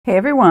Hey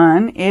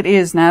everyone, it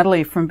is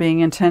Natalie from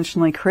Being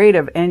Intentionally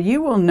Creative, and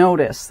you will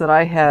notice that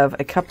I have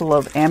a couple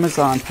of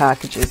Amazon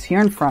packages here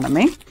in front of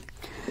me.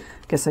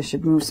 Guess I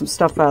should move some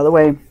stuff out of the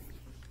way.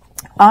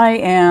 I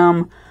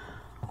am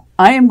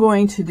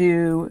going to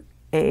do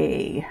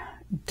a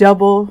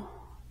double,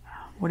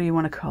 what do you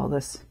want to call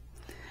this?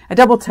 A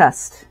double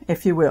test,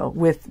 if you will,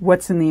 with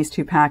what's in these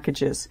two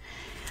packages.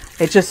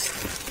 It just,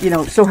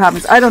 so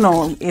happens, I don't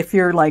know if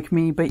you're like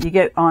me, but you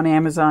get on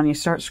Amazon, you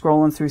start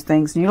scrolling through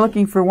things, and you're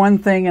looking for one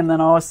thing, and then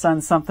all of a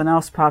sudden something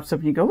else pops up,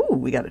 and you go, ooh,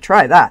 we got to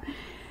try that.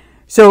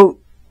 So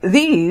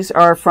these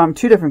are from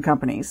two different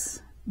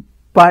companies,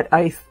 but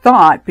I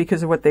thought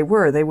because of what they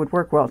would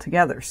work well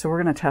together. So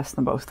we're going to test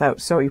them both out.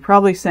 So you're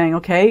probably saying,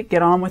 okay,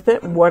 get on with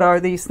it. What are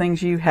these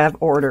things you have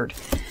ordered?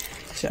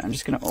 So I'm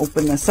just going to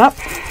open this up,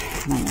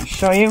 and I'm going to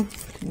show you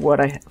what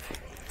I have.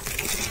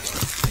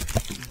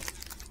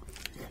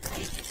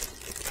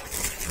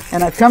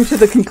 And I've come to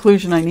the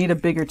conclusion I need a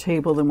bigger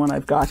table than what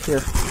I've got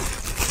here,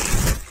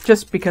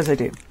 just because I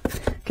do.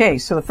 Okay,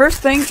 so the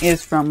first thing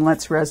is from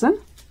Resin,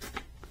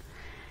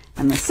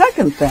 and the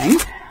second thing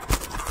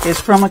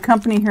is from a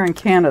company here in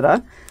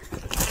Canada.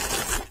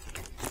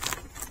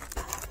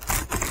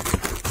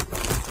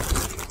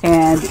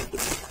 And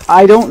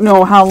I don't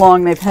know how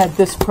long they've had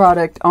this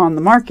product on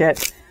the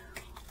market,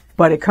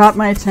 but it caught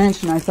my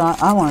attention. I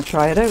thought, I want to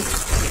try it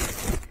out.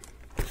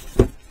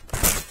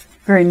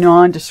 Very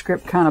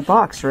nondescript kind of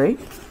box, right?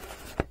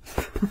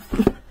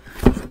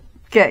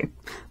 Okay,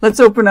 let's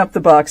open up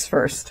the box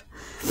first.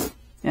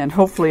 And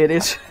hopefully it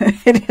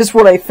is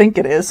what I think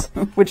it is,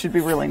 which would be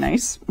really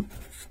nice.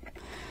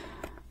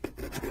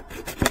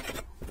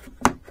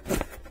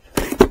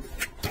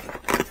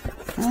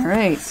 All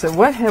right, so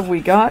what have we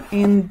got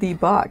in the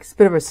box?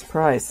 Bit of a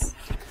surprise.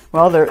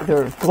 Well,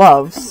 they're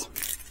gloves.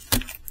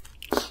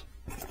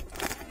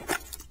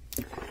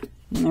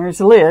 And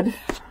there's a lid.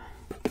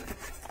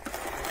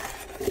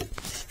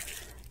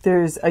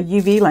 There's a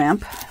UV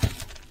lamp.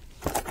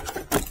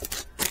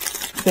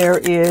 There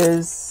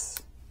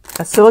is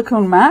a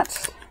silicone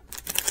mat.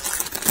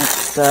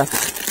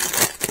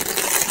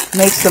 Let's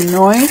make some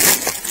noise.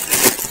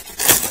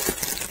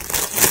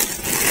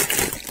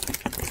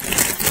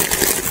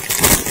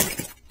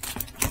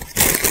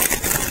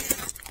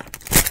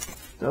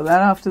 Throw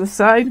that off to the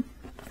side.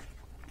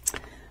 A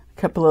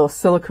couple little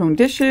silicone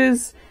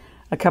dishes.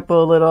 A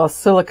couple of little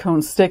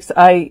silicone sticks.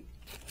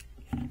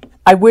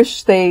 I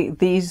wish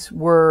these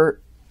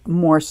were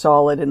more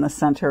solid in the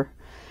center.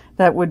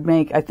 That would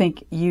make, I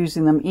think,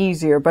 using them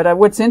easier. But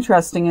what's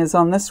interesting is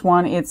on this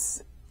one,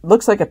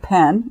 looks like a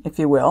pen, if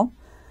you will,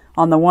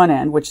 on the one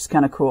end, which is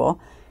kind of cool.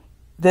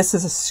 This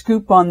is a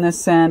scoop on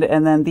this end,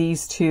 and then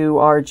these two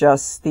are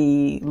just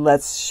the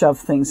let's shove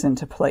things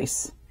into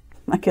place,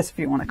 I guess, if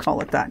you want to call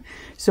it that.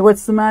 So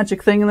what's the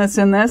magic thing that's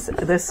in this?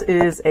 This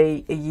is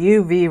a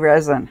UV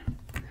resin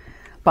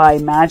by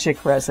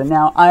Magic Resin.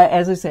 Now,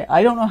 as I say,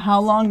 I don't know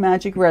how long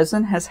Magic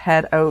Resin has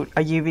had out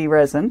a UV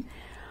resin.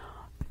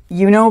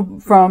 You know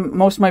from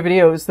most of my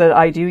videos that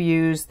I do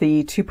use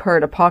the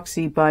 2-part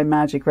epoxy by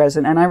Magic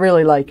Resin, and I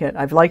really like it.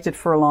 I've liked it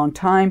for a long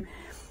time.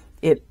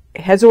 It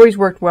has always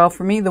worked well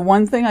for me. The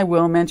one thing I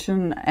will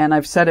mention, and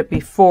I've said it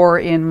before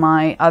in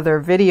my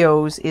other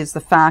videos, is the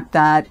fact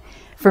that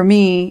for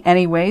me,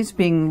 anyways,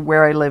 being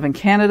where I live in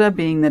Canada,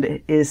 being that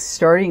it is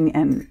starting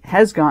and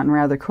has gotten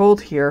rather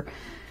cold here,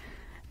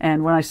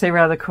 and when I say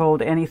rather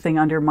cold, anything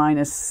under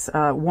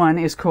 -1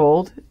 is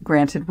cold.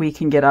 Granted, we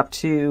can get up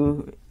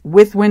to,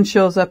 with wind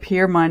chills up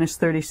here,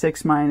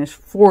 -36,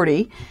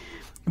 -40,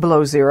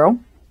 below zero.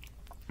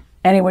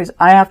 Anyways,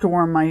 I have to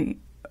warm my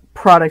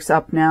products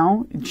up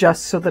now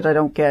just so that I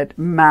don't get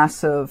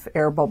massive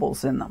air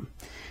bubbles in them.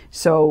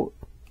 So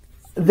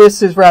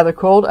this is rather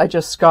cold. I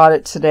just got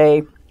it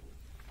today.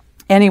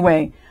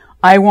 Anyway,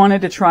 I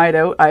wanted to try it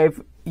out.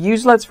 I've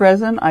used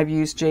Resin. I've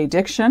used J.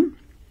 Diction.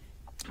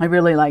 I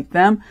really like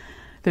them.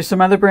 There's some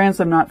other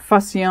brands I'm not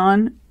fussy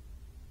on.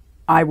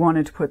 I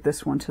wanted to put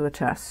this one to the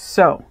test.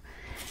 So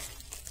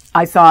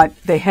I thought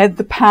they had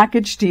the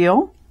package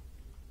deal,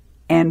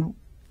 and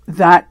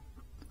that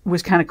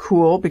was kind of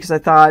cool because I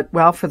thought,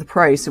 well, for the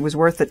price, it was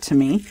worth it to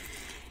me.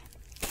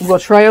 We'll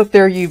try out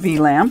their UV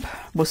lamp.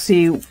 We'll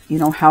see,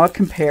 how it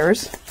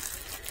compares.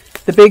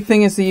 The big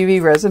thing is the UV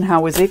resin.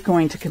 How is it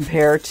going to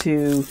compare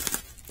to...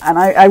 And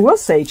I will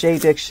say J.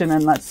 Diction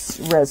and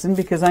Resin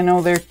because I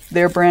know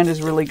their brand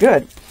is really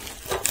good.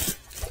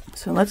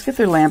 So let's get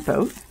their lamp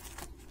out.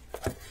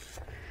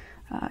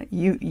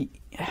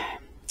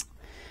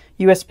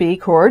 USB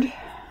cord.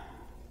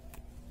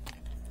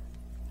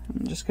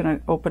 I'm just going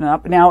to open it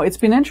up. Now, it's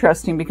been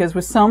interesting because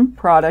with some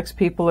products,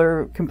 people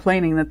are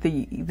complaining that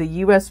the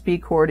USB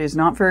cord is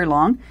not very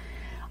long.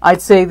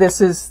 I'd say this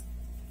is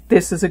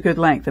a good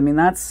length. I mean,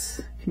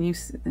 that's... Can you...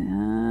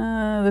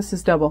 this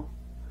is double.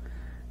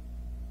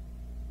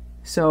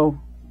 So,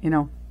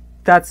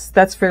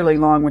 that's fairly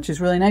long, which is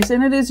really nice.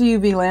 And it is a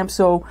UV lamp,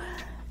 so,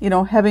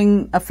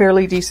 having a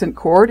fairly decent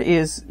cord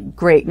is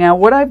great. Now,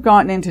 what I've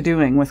gotten into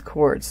doing with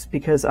cords,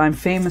 because I'm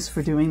famous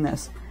for doing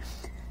this,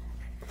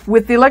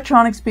 with the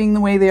electronics being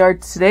the way they are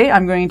today,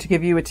 I'm going to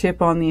give you a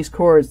tip on these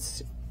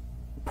cords.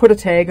 Put a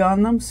tag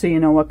on them so you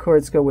know what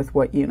cords go with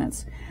what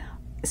units.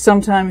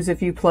 Sometimes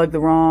if you plug the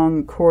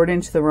wrong cord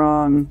into the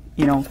wrong,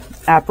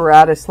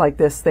 apparatus like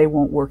this, they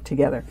won't work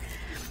together.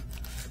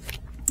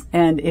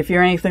 And if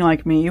you're anything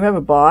like me, you have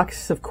a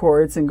box of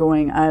cords and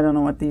going, I don't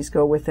know what these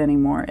go with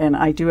anymore. And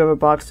I do have a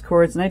box of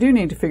cords and I do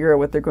need to figure out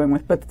what they're going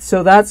with. But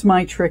so that's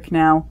my trick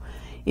now,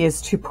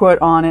 is to put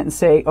on it and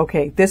say,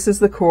 okay, this is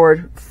the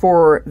cord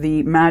for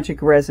the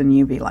Magic Resin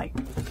UV light.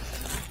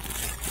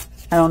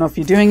 I don't know if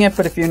you're doing it,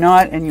 but if you're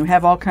not and you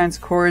have all kinds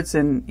of cords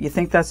and you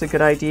think that's a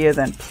good idea,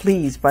 then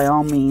please, by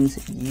all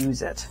means,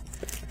 use it.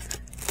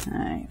 All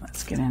right,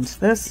 let's get into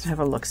this, have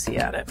a look-see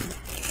at it.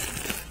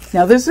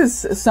 Now this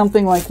is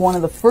something like one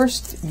of the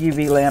first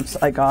UV lamps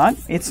I got.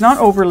 It's not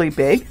overly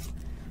big.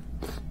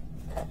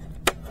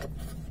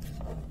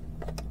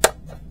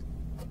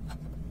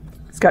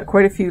 It's got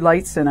quite a few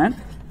lights in it.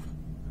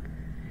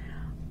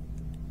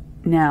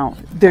 Now,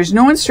 there's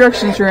no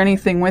instructions or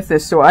anything with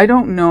this, so I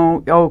don't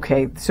know.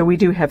 Okay, so we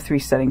do have 3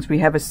 settings. We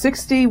have a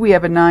 60, we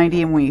have a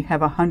 90, and we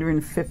have a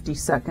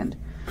 150-second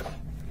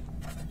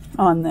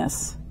on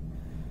this.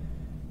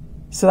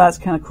 So that's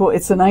kind of cool.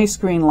 It's a nice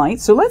green light.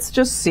 So let's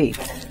just see.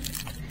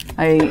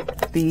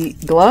 The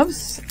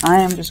gloves, I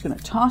am just going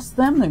to toss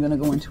them. They're going to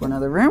go into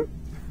another room.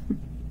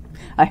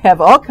 I have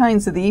all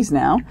kinds of these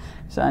now,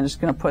 so I'm just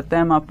going to put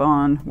them up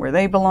on where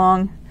they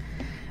belong.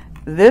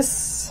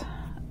 This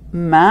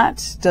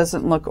mat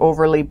doesn't look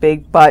overly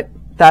big, but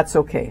that's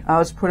okay.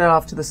 I'll just put it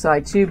off to the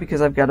side too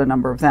because I've got a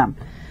number of them.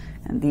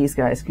 And these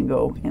guys can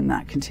go in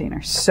that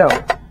container. So,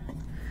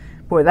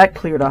 boy, that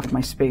cleared off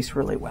my space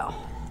really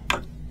well.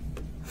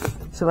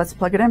 So let's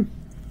plug it in.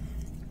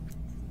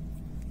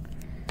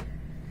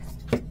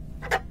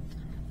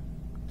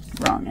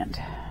 Wrong end.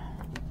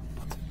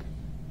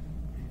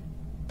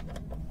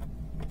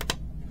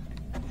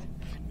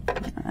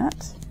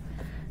 That.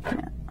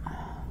 Yeah.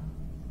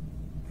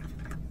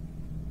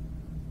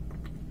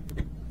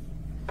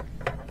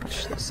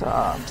 Push this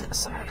off to the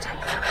side.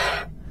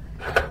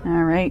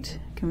 All right.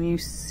 Can you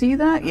see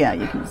that? Yeah,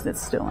 you can.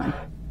 It's still in.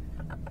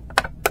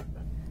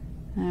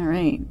 All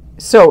right.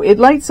 So it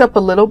lights up a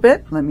little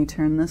bit. Let me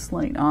turn this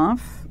light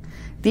off.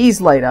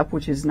 These light up,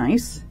 which is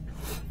nice.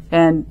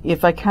 And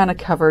if I kind of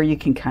cover, you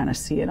can kind of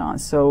see it on.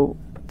 So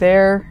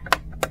there,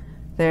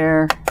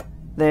 there,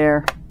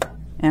 there,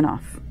 and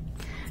off.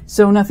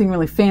 So nothing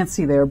really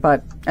fancy there,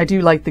 but I do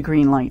like the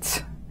green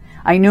lights.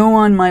 I know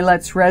on my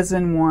Let's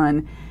Resin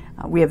one,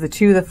 we have the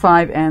 2, the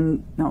 5,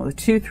 and no, the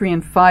 2, 3,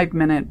 and 5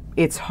 minute.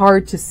 It's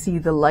hard to see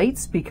the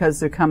lights because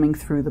they're coming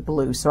through the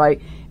blue. So I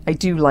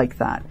do like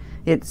that.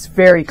 It's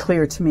very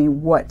clear to me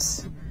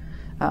what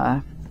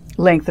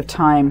length of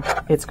time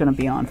it's going to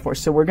be on for.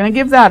 So we're going to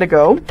give that a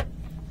go.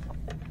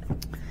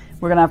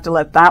 We're going to have to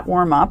let that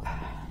warm up,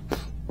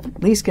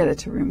 at least get it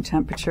to room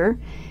temperature.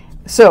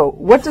 So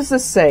what does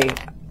this say?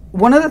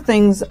 One of the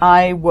things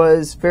I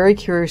was very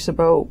curious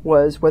about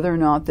was whether or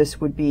not this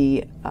would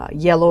be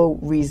yellow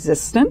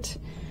resistant.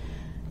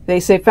 They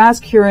say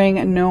fast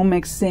curing, no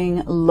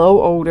mixing,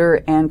 low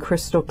odor, and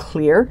crystal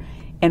clear.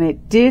 And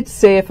it did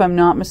say, if I'm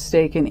not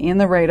mistaken, in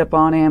the write-up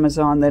on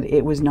Amazon that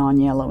it was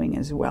non-yellowing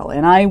as well.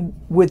 And I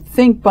would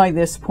think by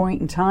this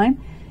point in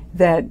time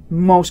that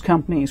most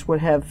companies would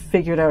have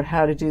figured out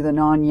how to do the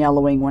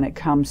non-yellowing when it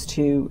comes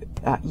to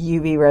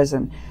UV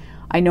resin.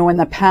 I know in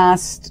the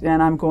past,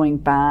 and I'm going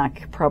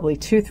back probably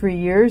 2-3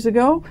 years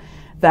ago,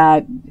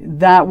 that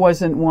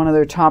wasn't one of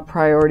their top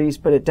priorities,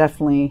 but it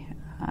definitely,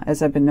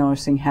 as I've been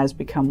noticing, has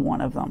become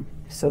one of them.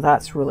 So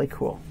that's really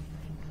cool.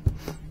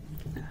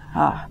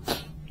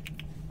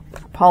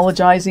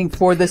 Apologizing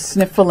for the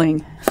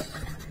sniffling.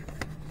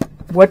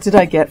 What did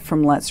I get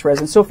from Let's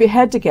Resin? So if you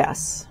had to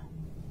guess,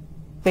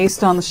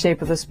 based on the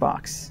shape of this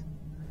box,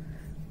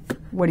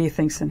 what do you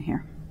think's in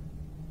here?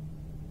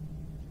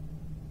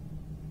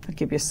 I'll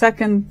give you a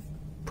second.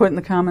 Put it in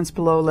the comments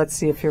below. Let's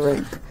see if you're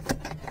right.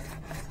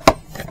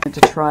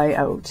 To try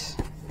out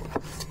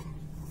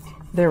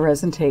their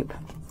resin tape.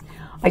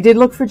 I did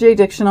look for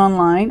J-Diction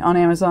online on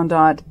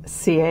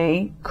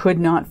Amazon.ca. Could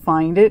not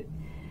find it.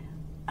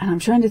 And I'm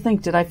trying to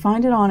think, did I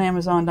find it on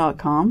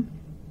Amazon.com?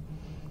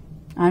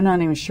 I'm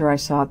not even sure I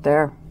saw it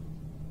there.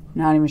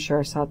 Not even sure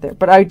I saw it there.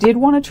 But I did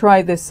want to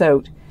try this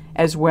out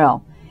as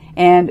well.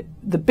 And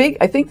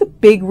I think the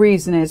big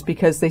reason is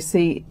because they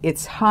say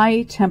it's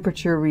high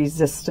temperature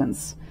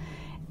resistance.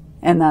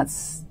 And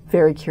that's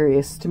very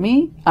curious to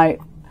me. I'm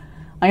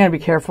going to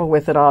be careful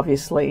with it,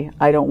 obviously.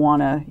 I don't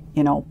want to,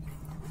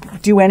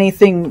 do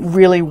anything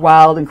really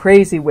wild and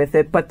crazy with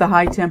it. But the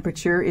high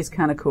temperature is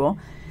kind of cool.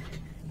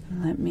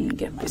 Let me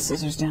get my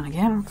scissors down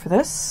again for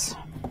this.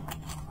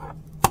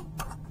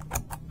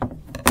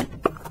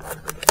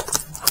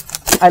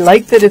 I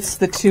like that it's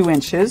the 2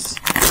 inches.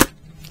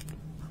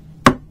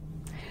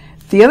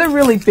 The other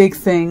really big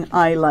thing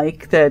I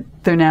like that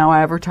they're now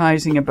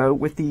advertising about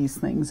with these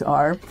things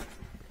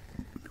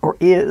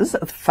is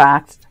the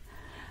fact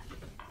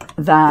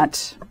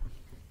that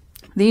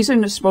these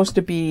are supposed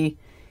to be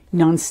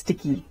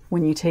non-sticky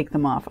when you take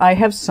them off. I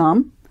have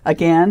some.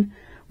 again,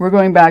 we're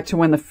going back to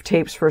when the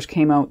tapes first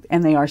came out,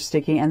 and they are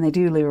sticky and they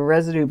do leave a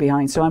residue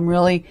behind. So I'm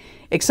really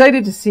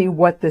excited to see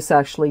what this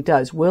actually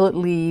does. Will it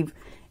leave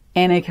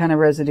any kind of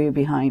residue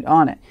behind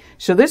on it?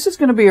 So this is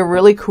going to be a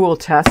really cool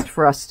test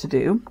for us to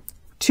do.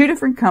 2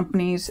 different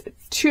companies,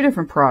 2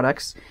 different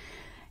products,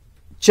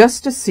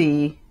 just to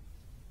see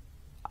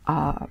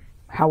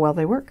how well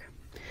they work.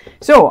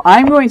 So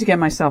I'm going to get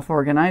myself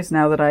organized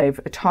now that I've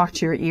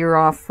talked your ear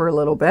off for a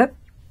little bit.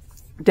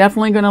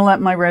 Definitely going to let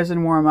my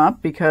resin warm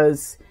up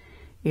because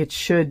it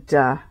should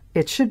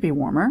be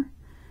warmer.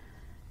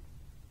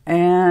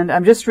 And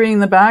I'm just reading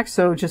the back,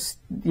 so just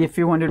if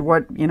you wondered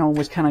what,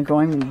 was kind of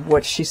going,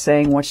 what's she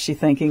saying, what's she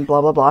thinking,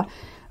 blah, blah, blah.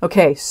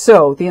 Okay,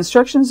 so the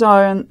instructions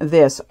are on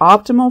this.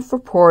 Optimal for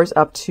pores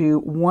up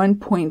to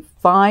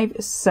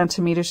 1.5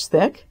 centimeters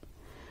thick.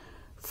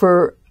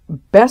 For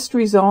best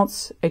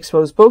results,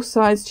 expose both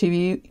sides to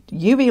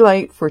UV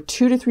light for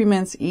 2 to 3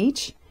 minutes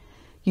each.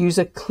 Use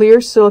a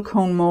clear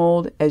silicone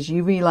mold as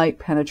UV light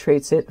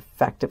penetrates it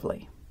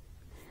effectively.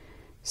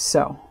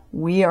 So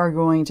we are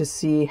going to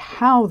see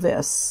how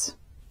this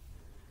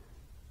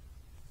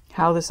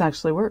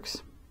actually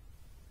works.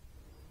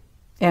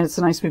 And it's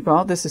a nice big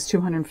ball. This is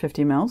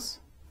 250 mils.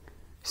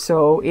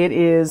 So it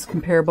is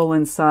comparable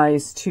in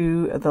size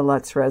to the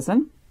Let's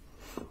Resin.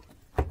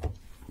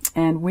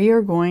 And we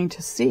are going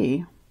to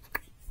see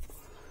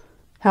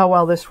how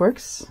well this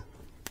works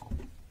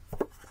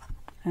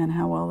and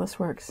how well this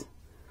works.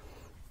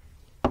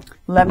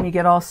 Let me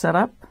get all set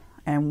up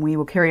and we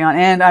will carry on.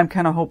 And I'm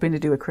kind of hoping to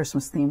do a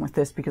Christmas theme with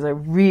this because I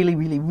really,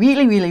 really,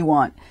 really, really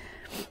want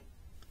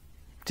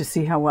to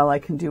see how well I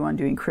can do on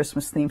doing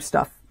Christmas theme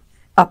stuff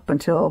up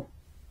until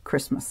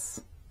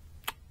Christmas.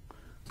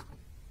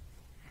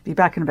 Be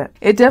back in a bit.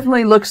 It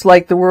definitely looks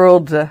like the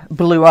world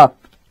blew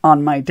up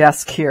on my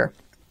desk here.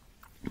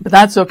 But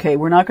that's okay.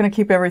 We're not going to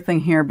keep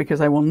everything here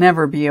because I will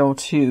never be able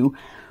to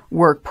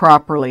work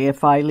properly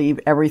if I leave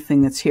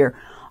everything that's here.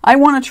 I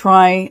want to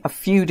try a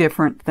few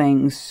different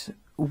things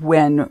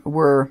when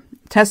we're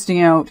testing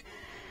out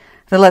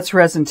the Let's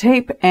Resin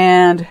tape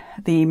and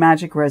the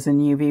Magic Resin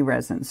UV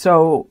resin.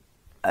 So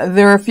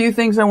there are a few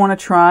things I want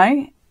to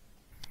try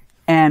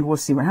and we'll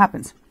see what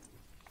happens.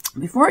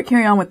 Before I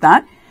carry on with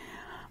that,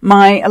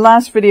 my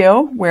last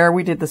video where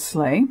we did the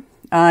sleigh,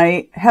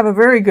 I have a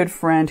very good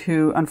friend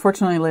who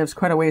unfortunately lives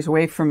quite a ways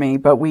away from me,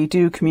 but we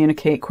do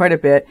communicate quite a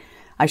bit.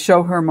 I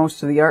show her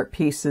most of the art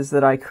pieces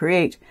that I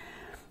create.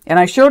 And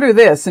I showed her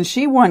this, and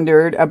she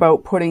wondered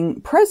about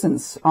putting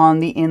presents on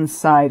the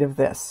inside of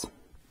this.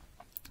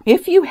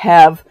 If you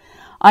have,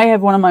 I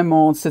have one of my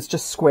molds that's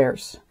just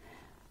squares.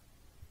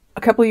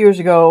 A couple of years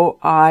ago,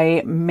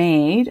 I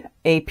made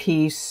a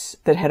piece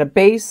that had a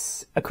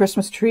base, a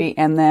Christmas tree,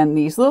 and then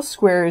these little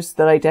squares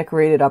that I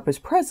decorated up as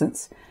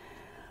presents.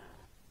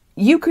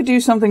 You could do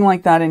something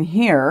like that in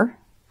here,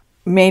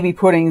 maybe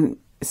putting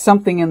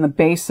something in the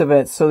base of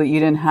it so that you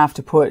didn't have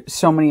to put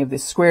so many of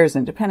these squares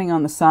in, depending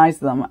on the size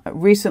of them.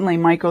 Recently,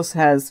 Michael's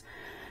has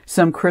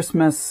some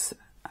Christmas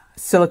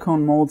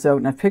silicone molds out,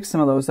 and I've picked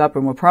some of those up,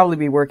 and we'll probably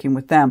be working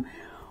with them.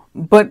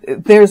 But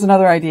there's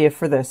another idea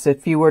for this.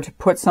 If you were to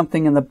put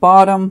something in the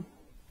bottom,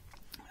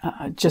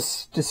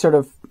 just sort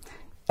of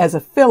as a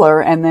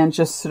filler, and then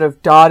just sort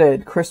of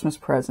dotted Christmas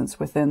presents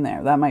within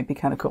there, that might be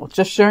kind of cool.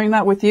 Just sharing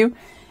that with you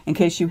in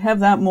case you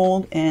have that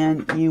mold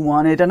and you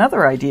wanted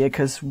another idea,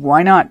 because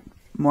why not?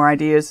 More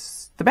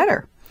ideas, the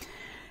better.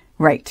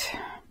 Right.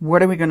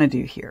 What are we going to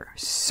do here?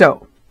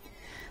 So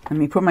let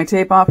me put my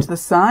tape off to the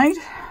side.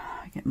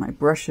 Get my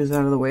brushes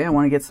out of the way. I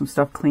want to get some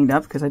stuff cleaned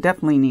up because I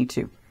definitely need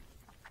to.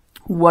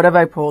 What have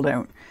I pulled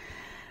out?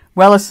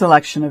 Well, a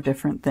selection of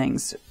different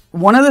things.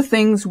 One of the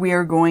things we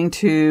are going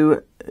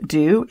to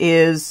do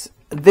is,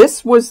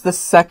 this was the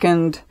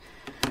second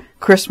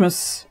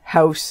Christmas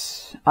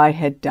house I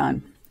had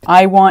done.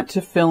 I want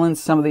to fill in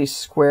some of these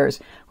squares,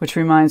 which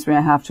reminds me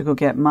I have to go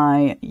get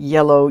my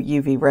yellow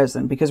UV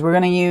resin because we're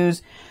going to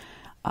use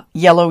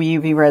yellow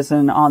UV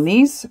resin on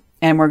these,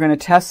 and we're going to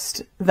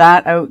test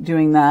that out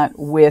doing that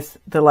with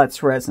the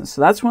Let's Resin. So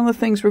that's one of the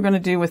things we're going to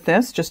do with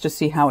this, just to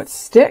see how it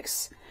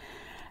sticks,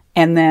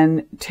 and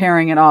then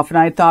tearing it off. And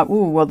I thought,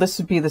 ooh, well, this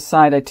would be the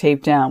side I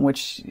taped down,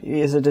 which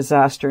is a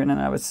disaster in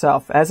and of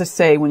itself. As I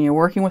say, when you're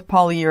working with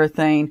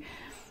polyurethane,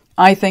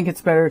 I think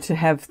it's better to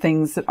have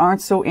things that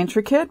aren't so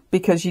intricate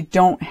because you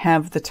don't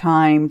have the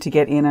time to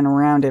get in and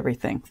around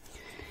everything.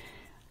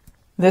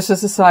 This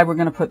is the side we're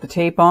going to put the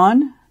tape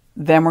on.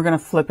 Then we're going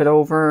to flip it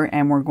over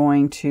and we're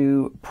going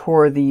to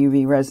pour the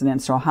UV resin in.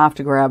 So I'll have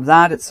to grab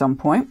that at some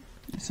point.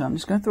 So I'm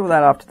just going to throw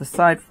that off to the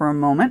side for a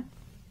moment.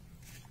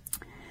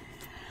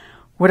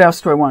 What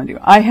else do I want to do?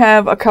 I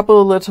have a couple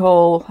of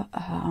little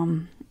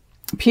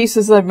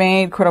pieces I've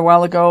made quite a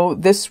while ago.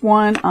 This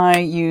one I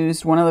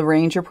used one of the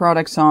Ranger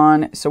products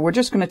on. So we're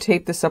just going to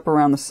tape this up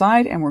around the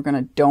side and we're going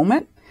to dome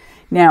it.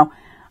 Now,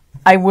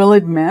 I will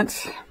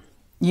admit,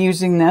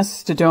 using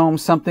this to dome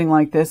something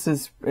like this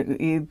is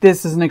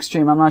an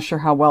extreme. I'm not sure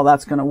how well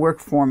that's going to work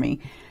for me.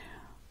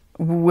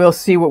 We'll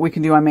see what we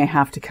can do. I may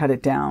have to cut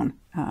it down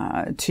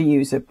to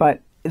use it.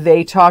 But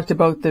they talked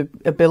about the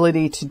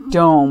ability to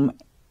dome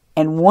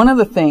And one of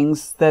the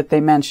things that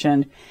they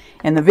mentioned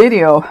in the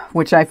video,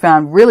 which I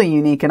found really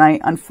unique, and I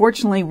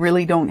unfortunately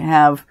really don't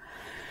have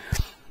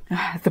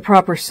the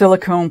proper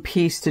silicone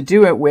piece to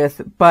do it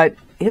with, but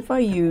if I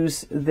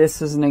use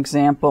this as an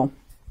example.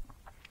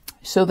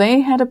 So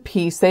they had a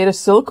piece, they had a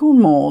silicone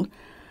mold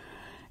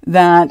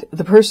that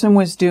the person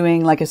was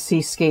doing like a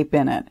seascape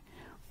in it.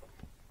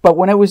 But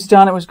when it was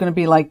done, it was going to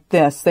be like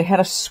this. They had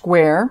a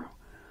square,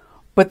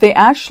 but they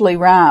actually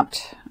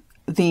wrapped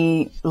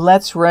the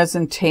Let's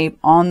Resin tape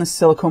on the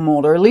silicone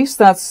mold, or at least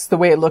that's the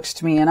way it looks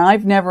to me. And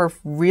I've never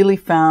really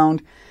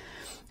found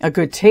a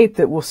good tape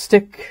that will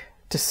stick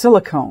to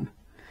silicone.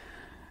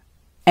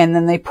 And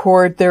then they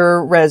poured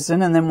their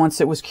resin, and then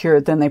once it was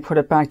cured, then they put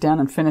it back down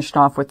and finished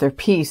off with their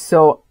piece.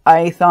 So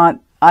I thought,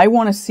 I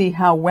want to see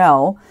how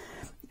well,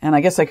 and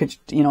I guess I could,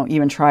 you know,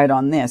 even try it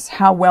on this,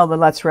 how well the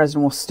Let's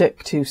Resin will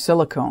stick to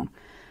silicone.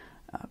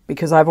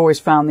 Because I've always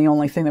found the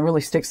only thing that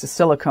really sticks to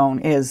silicone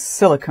is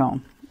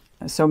silicone.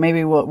 So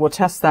maybe we'll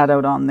test that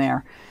out on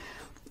there.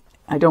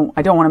 I don't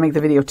want to make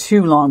the video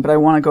too long, but I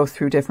want to go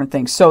through different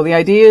things. So the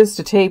idea is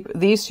to tape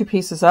these two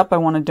pieces up. I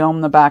want to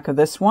dome the back of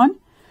this one.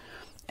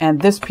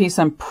 And this piece,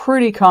 I'm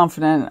pretty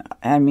confident,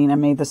 I mean, I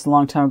made this a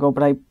long time ago,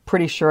 but I'm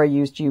pretty sure I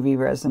used UV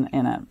resin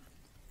in it.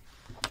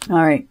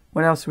 All right,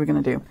 what else are we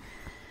going to do?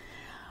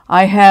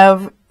 I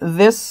have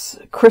this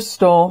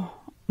crystal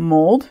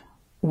mold.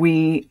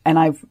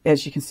 And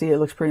as you can see, it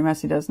looks pretty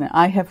messy, doesn't it?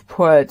 I have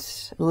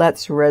put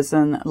Let's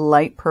Resin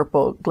light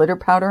purple glitter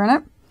powder in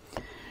it.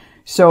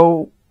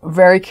 So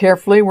very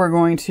carefully, we're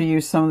going to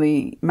use some of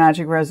the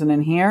magic resin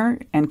in here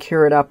and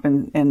cure it up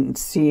and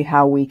see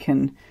how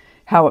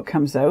it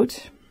comes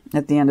out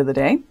at the end of the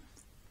day.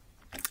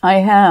 I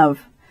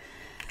have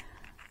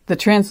the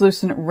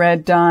translucent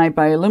red dye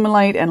by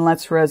Illumilite and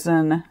Let's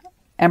Resin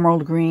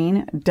emerald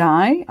green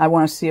dye. I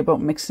want to see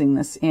about mixing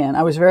this in.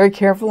 I was very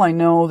careful. I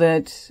know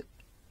that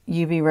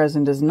UV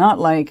resin does not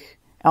like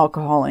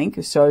alcohol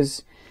ink, so I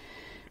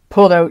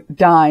pulled out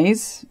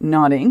dyes,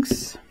 not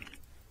inks.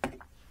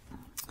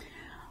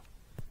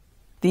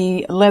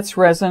 The Let's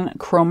Resin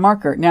chrome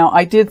marker. Now,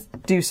 I did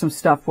do some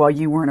stuff while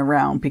you weren't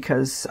around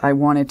because I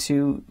wanted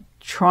to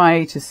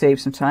try to save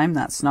some time.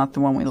 That's not the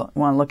one we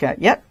want to look at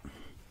yet.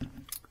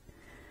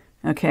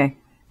 Okay,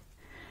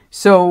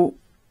 so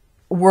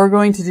we're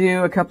going to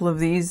do a couple of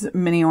these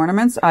mini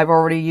ornaments. I've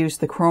already used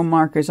the chrome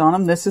markers on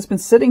them. This has been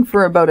sitting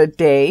for about a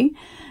day,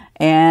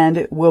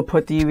 and we'll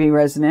put the UV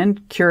resin in,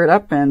 cure it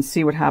up, and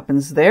see what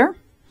happens there.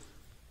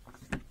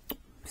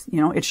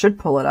 You know, it should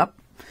pull it up.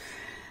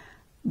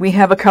 We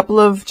have a couple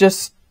of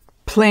just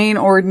plain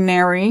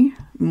ordinary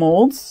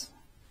molds.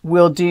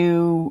 We'll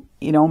do,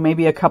 you know,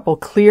 maybe a couple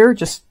clear,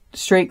 just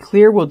straight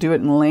clear. We'll do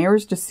it in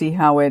layers to see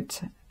how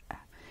it,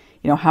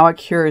 you know, how it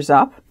cures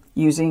up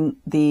using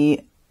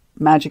the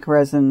magic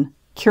resin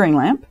curing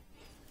lamp.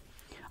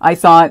 I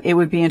thought it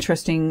would be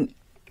interesting,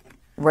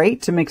 right,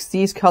 to mix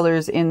these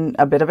colors in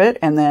a bit of it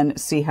and then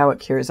see how it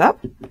cures up.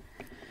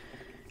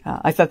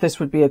 I thought this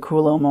would be a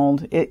cool little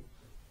mold. It's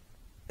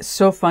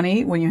so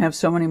funny when you have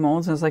so many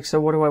molds. I was like,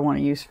 so what do I want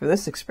to use for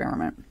this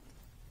experiment?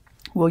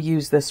 We'll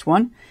use this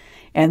one.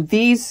 And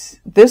this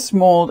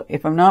mold,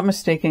 if I'm not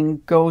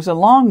mistaken, goes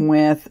along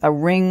with a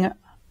ring,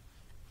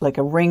 like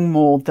a ring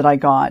mold that I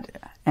got,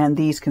 and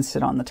these can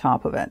sit on the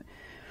top of it.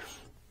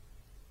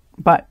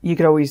 But you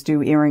could always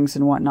do earrings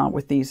and whatnot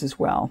with these as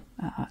well.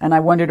 And I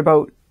wondered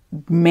about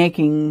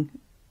making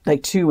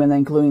like two and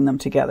then gluing them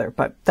together.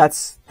 But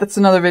that's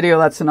another video.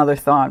 That's another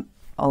thought.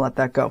 I'll let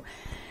that go.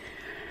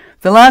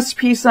 The last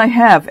piece I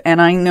have,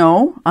 and I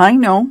know,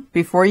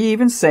 before you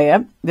even say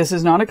it, this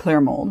is not a clear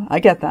mold. I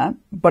get that.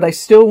 But I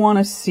still want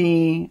to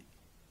see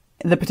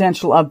the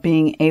potential of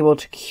being able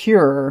to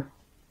cure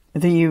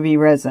the UV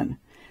resin.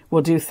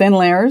 We'll do thin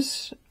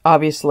layers,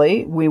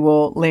 obviously. We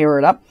will layer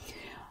it up.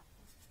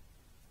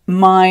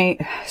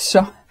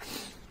 So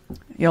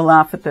you'll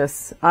laugh at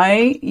this.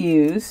 I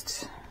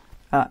used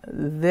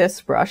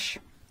this brush,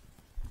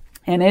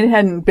 and it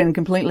hadn't been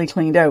completely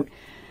cleaned out.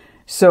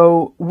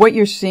 So what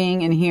you're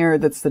seeing in here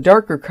that's the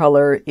darker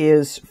color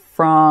is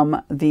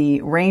from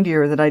the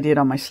reindeer that I did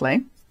on my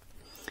sleigh.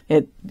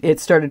 It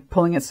started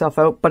pulling itself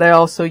out, but I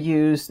also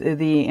used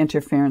the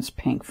interference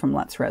pink from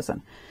Let's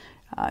Resin.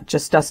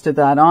 Just dusted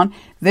that on.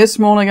 This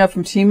mold I got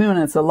from Temu, and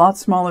it's a lot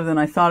smaller than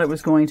I thought it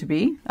was going to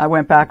be. I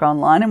went back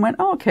online and went,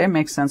 oh, okay,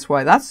 makes sense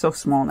why that's so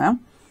small now.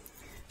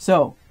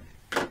 So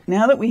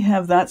now that we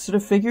have that sort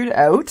of figured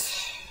out,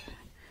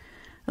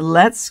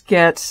 let's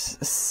get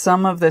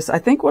some of this. I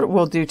think what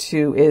we'll do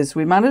too is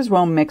we might as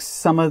well mix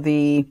some of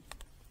the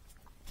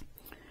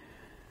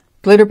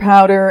glitter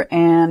powder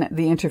and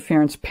the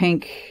interference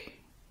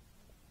pink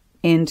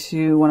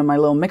into one of my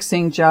little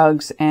mixing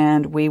jugs,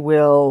 and we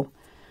will,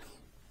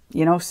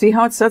 you know, see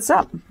how it sets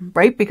up,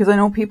 right? Because I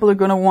know people are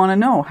going to want to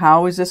know,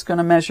 how is this going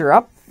to measure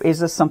up? Is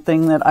this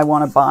something that I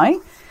want to buy?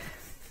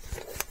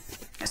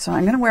 So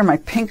I'm going to wear my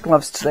pink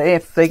gloves today.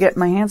 If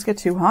my hands get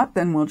too hot,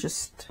 then we'll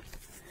just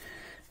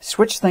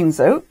switch things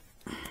out.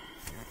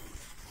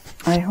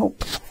 I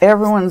hope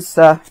everyone's,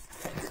 I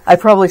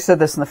probably said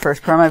this in the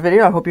first part of my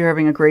video. I hope you're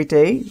having a great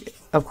day.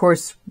 of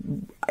course,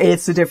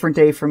 it's a different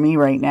day for me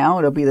right now.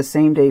 It'll be the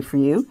same day for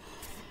you.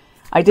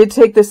 I did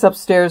take this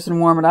upstairs and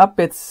warm it up.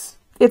 It's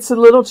a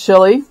little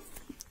chilly,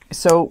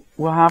 so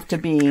we'll have to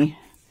be,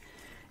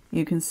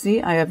 you can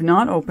see I have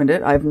not opened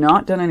it. I have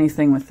not done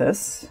anything with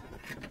this.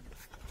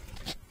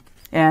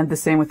 And the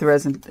same with the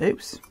resin.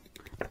 Oops.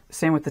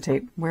 Same with the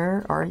tape.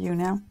 Where are you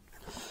now?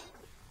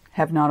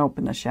 Have not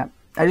opened this yet.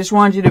 I just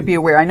wanted you to be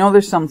aware. I know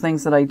there's some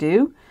things that I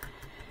do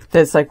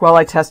that's like, well,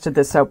 I tested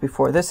this out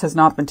before. This has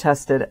not been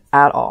tested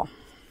at all.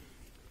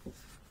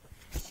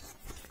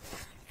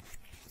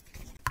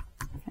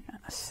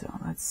 Yeah, so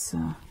let's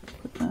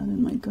put that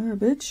in my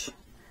garbage.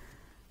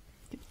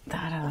 Get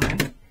that out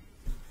of it.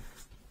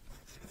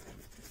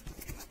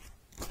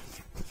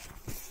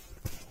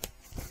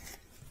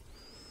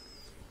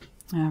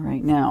 All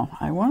right, now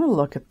I want to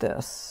look at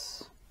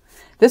this.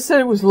 This said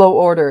it was low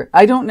order.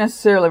 I don't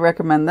necessarily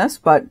recommend this,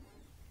 but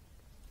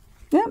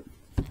yeah,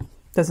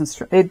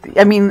 doesn't.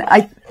 I mean,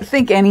 I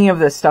think any of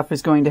this stuff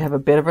is going to have a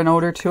bit of an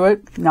odor to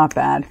it. Not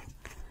bad.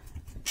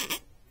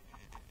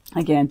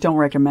 Again, don't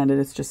recommend it.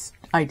 It's just,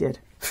 I did.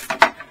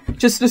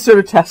 Just to sort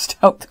of test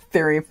out the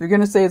theory. If you're going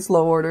to say it's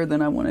low order,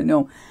 then I want to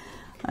know.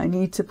 I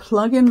need to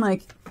plug in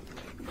my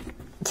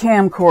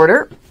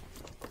camcorder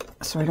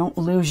so I don't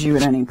lose you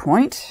at any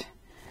point.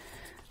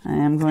 I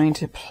am going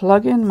to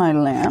plug in my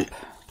lamp.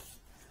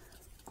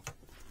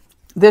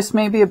 This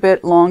may be a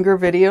bit longer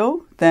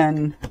video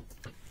than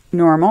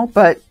normal,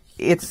 but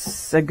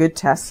it's a good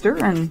tester,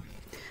 and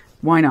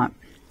why not?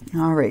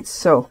 All right,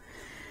 so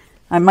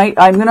I'm going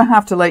to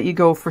have to let you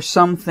go for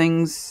some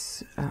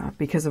things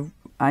because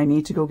I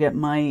need to go get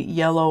my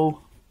yellow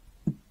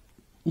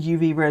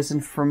UV resin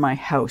for my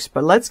house.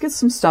 But let's get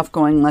some stuff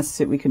going. Let's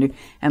see what we can do.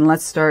 And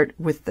let's start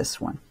with this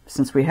one.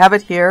 Since we have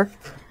it here,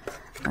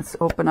 let's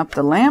open up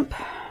the lamp.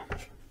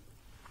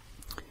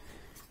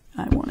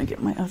 I want to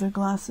get my other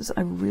glasses.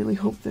 I really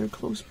hope they're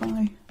close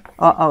by.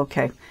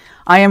 Okay.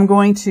 I am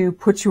going to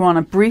put you on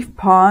a brief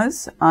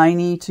pause. I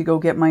need to go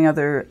get my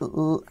other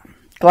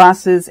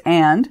glasses,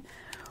 and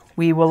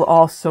we will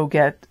also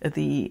get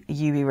the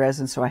UV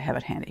resin so I have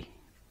it handy.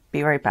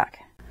 Be right back.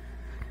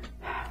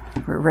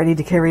 We're ready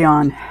to carry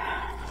on.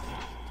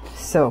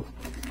 So,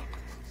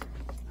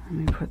 let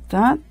me put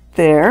that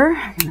there.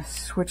 I'm going to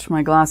switch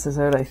my glasses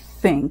out, I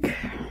think.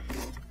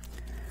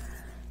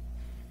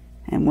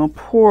 And we'll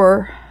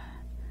pour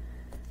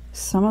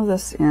some of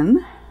this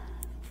in.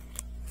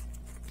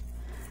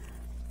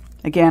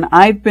 Again,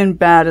 I've been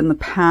bad in the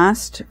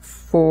past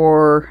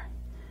for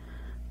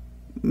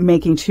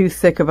making too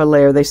thick of a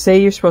layer. They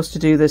say you're supposed to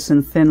do this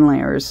in thin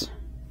layers.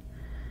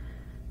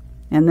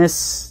 And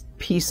this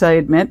piece, I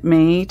admit,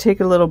 may take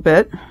a little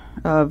bit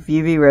of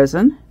UV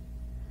resin.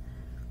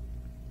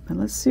 But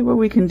let's see what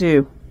we can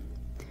do.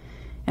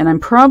 And I'm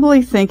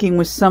probably thinking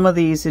with some of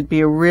these it'd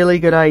be a really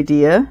good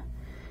idea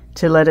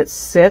to let it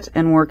sit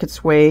and work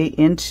its way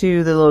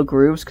into the little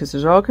grooves, because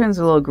there's all kinds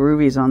of little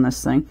groovies on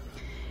this thing.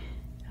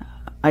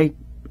 I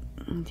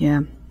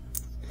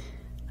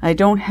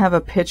don't have a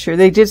picture.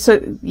 They did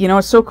so, you know,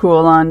 it's so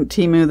cool on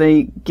Temu.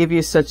 They give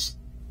you such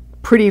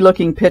pretty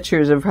looking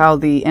pictures of how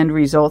the end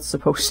result's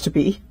supposed to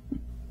be.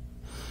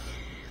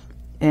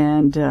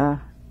 And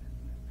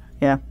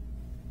yeah,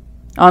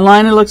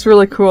 online it looks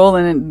really cool,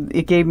 and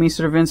it gave me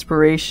sort of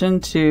inspiration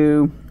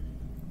to,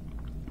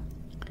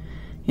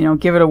 you know,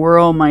 give it a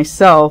whirl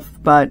myself,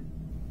 but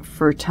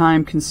for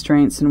time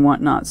constraints and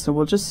whatnot. So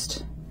we'll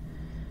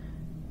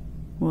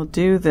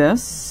do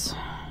this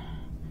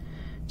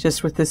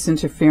just with this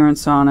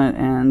interference on it,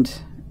 and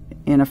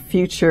in a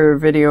future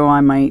video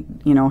I might,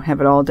 you know,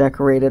 have it all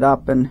decorated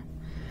up,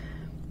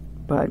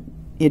 but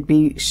it'd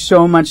be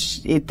so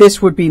much, this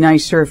would be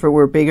nicer if it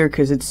were bigger,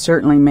 because it'd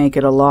certainly make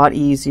it a lot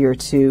easier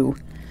to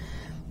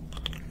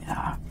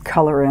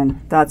color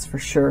in, that's for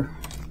sure.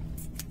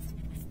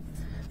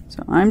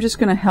 So I'm just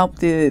going to help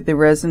the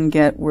resin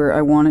get where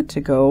I want it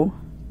to go.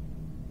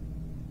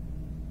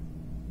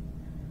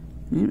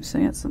 Oops,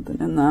 I got something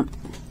in that.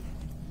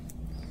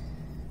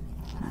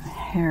 A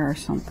hair or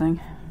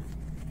something.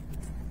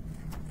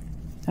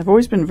 I've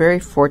always been very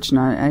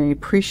fortunate. I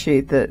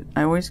appreciate that.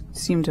 I always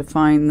seem to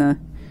find the,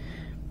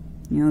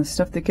 you know, the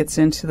stuff that gets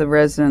into the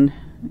resin,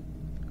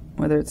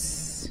 whether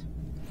it's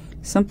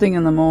something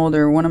in the mold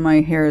or one of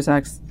my hairs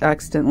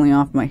accidentally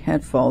off my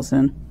head falls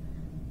in.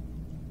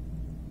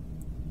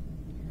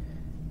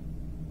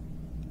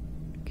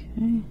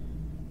 Okay,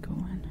 go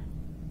in.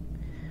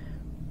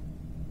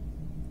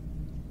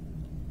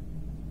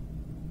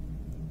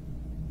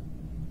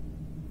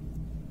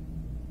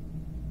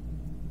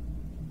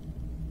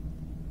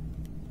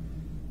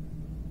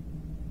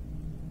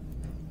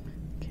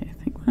 Okay, I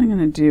think what I'm going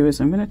to do is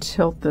I'm going to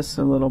tilt this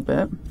a little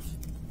bit.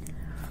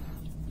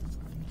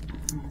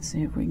 Let's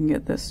see if we can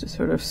get this to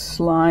sort of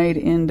slide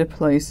into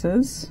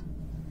places.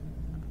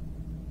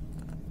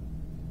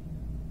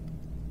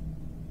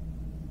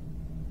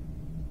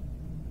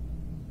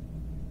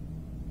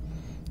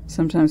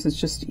 Sometimes it's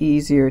just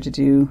easier to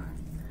do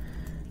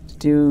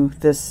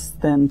this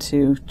than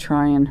to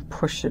try and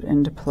push it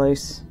into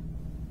place.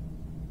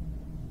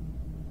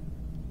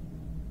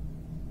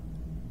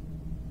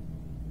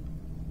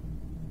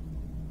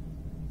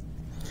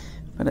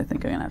 but I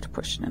think I'm gonna have to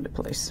push it into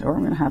place, or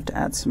I'm gonna have to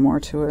add some more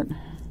to it.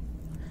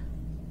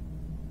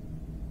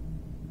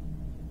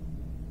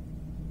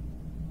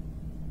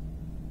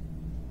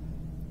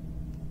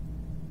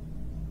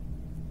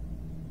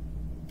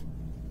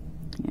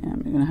 Yeah,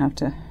 I'm gonna have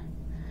to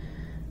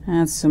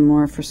add some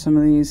more for some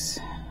of these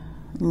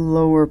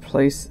lower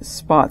place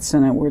spots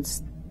in it where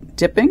it's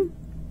dipping.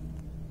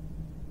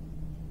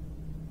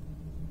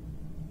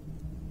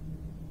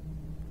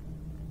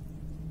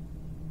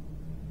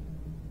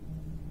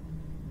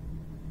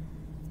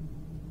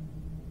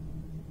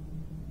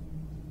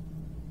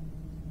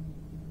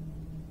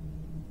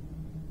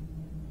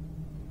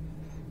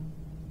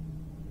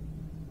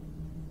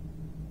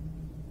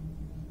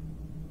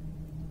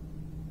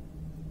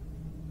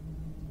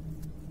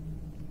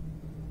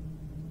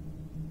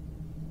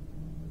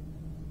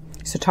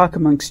 So talk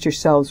amongst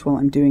yourselves while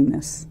I'm doing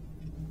this.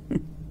 A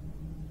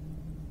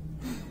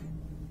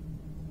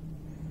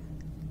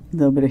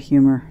little bit of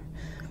humor.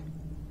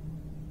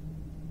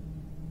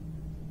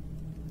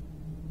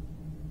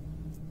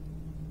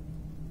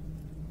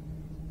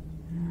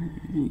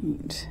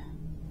 Right.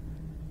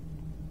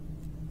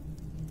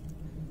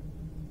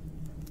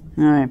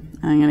 All right,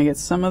 I'm going to get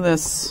some of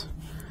this,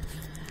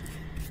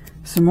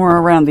 some more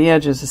around the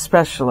edges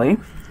especially.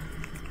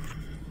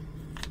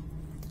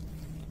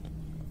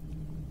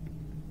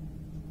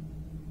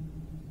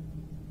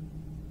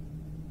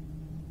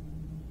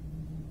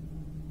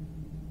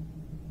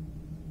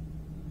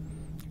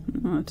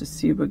 To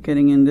see about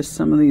getting into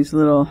some of these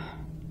little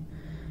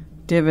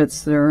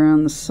divots that are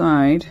around the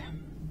side.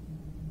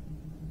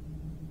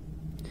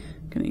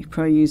 Gonna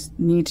probably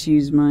need to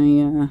use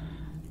my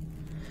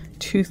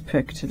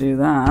toothpick to do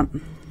that.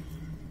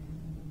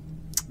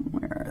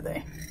 Where are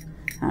they?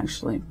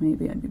 Actually,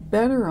 maybe I'd be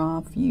better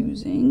off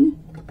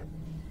using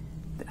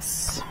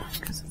this,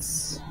 because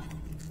it's,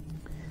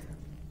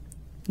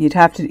 you'd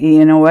have to,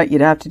 you know what,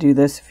 you'd have to do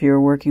this if you were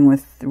working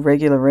with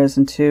regular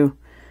resin too,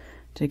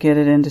 to get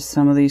it into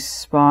some of these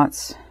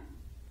spots.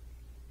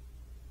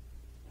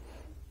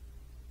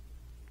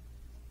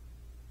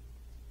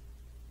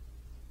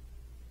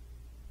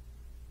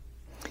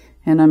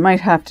 And I might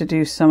have to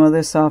do some of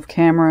this off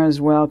camera as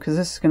well, because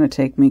this is going to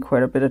take me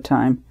quite a bit of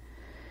time.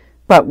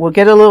 But we'll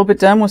get a little bit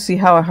done, we'll see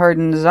how it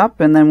hardens up,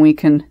 and then we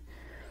can,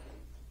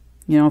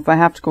 you know, if I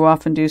have to go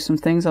off and do some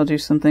things, I'll do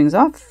some things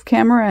off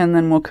camera, and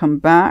then we'll come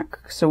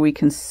back so we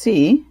can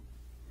see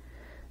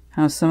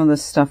how some of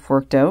this stuff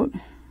worked out.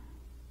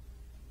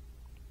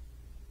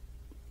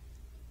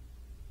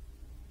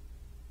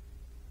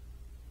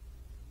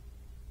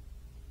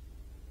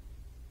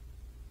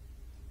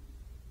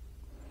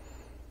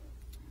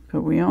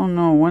 But we all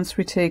know once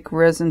we take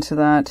resin to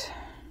that,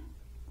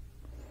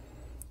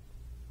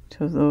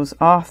 to those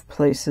off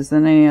places,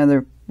 then any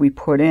other we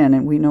put in,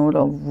 and we know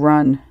it'll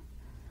run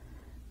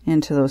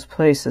into those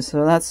places.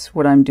 So that's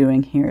what I'm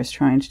doing here, is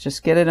trying to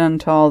just get it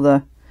onto all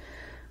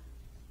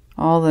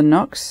the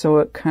nooks so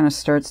it kind of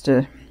starts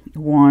to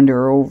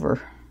wander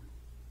over.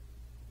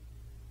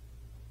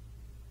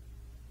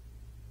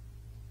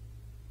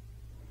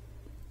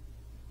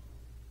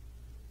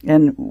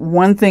 And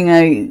one thing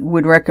I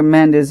would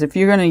recommend is if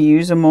you're going to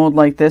use a mold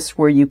like this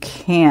where you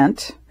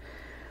can't,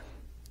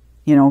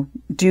 you know,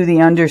 do the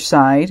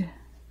underside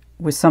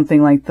with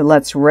something like the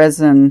Let's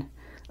Resin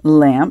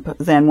lamp,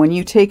 then when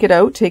you take it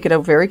out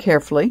very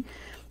carefully.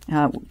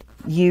 I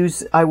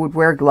would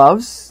wear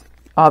gloves,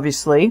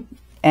 obviously,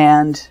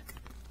 and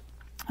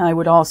I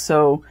would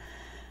also,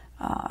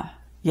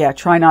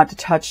 try not to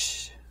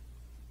touch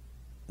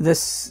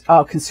this.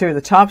 I'll consider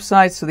the top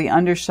side, so the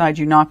underside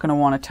you're not going to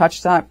want to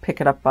touch that. Pick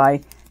it up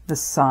by the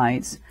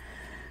sides.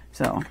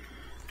 So,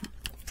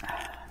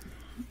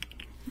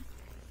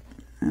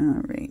 all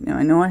right. Now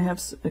I know I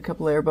have a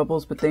couple air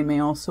bubbles, but they may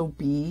also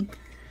be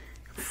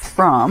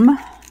from.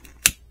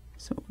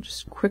 So we'll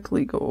just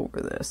quickly go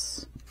over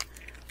this.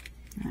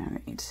 All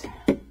right.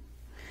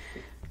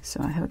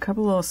 So I have a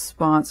couple little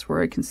spots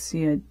where I can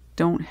see I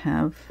don't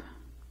have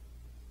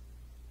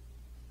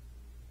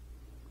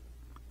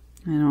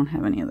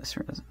any of this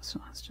resin, so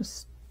let's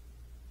just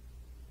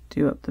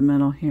do up the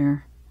middle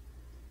here.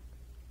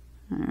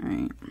 All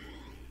right.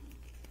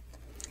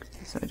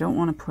 So I don't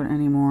want to put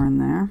any more in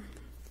there.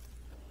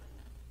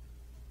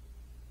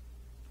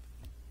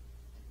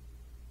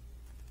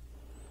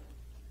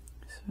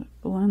 So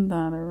blend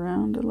that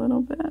around a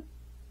little bit.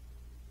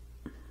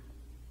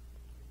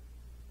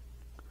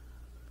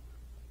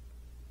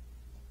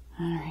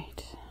 All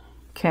right.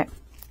 Okay. I'm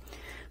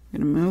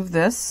going to move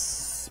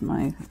this,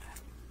 my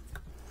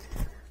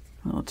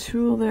little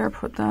tool there,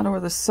 put that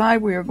over the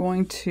side. We are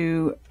going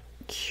to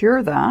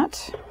cure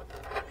that.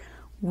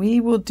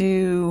 We will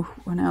do,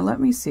 well, now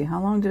let me see,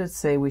 how long did it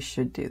say we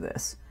should do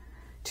this?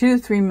 2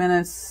 to 3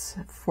 minutes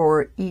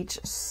for each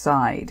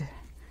side.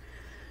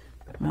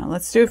 Well,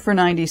 let's do it for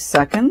 90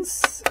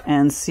 seconds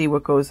and see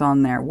what goes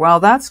on there. While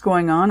that's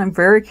going on, I'm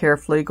very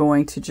carefully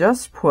going to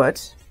just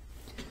put,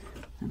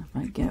 and if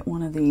I get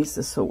one of these,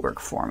 this will work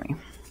for me.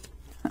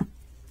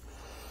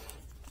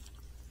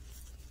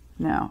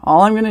 Now,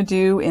 all I'm going to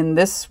do in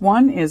this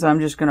one is I'm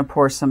just going to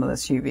pour some of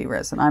this UV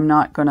resin. I'm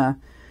not going to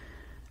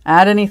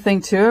add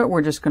anything to it.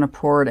 We're just going to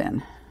pour it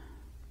in.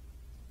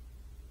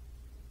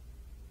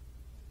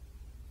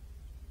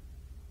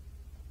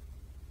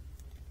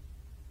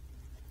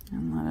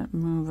 And let it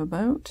move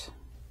about.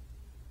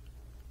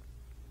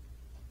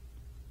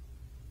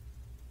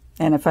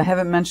 And if I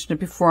haven't mentioned it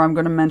before, I'm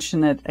going to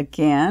mention it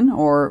again,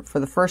 or for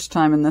the first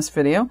time in this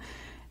video.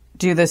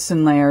 Do this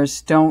in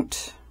layers.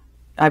 Don't,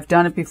 I've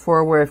done it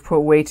before where I've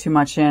put way too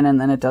much in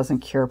and then it doesn't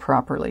cure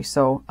properly.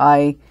 So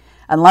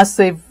unless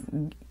they've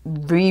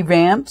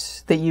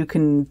revamped that you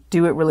can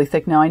do it really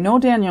thick. Now I know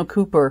Daniel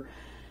Cooper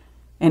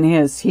in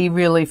he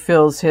really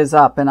fills his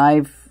up, and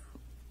I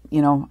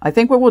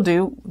think what we'll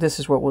do, this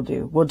is what we'll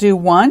do. We'll do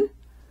one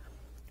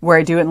where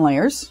I do it in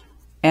layers,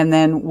 and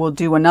then we'll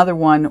do another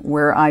one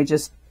where I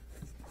just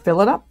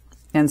fill it up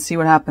and see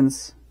what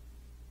happens.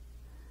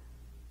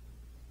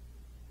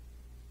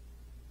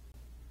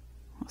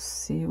 We'll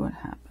see what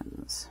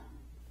happens.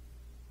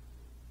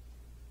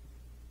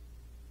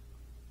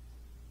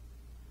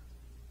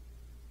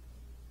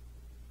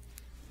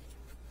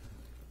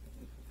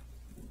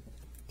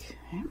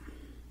 Okay.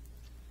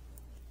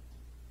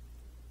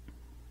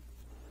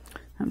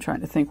 I'm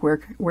trying to think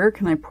where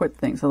can I put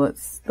things. So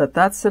let's let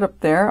that sit up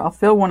there. I'll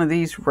fill one of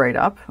these right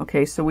up.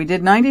 Okay, so we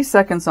did 90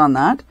 seconds on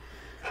that.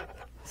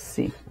 Let's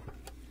see.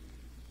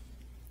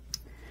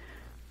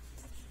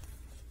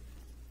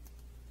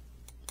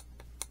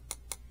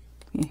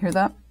 You hear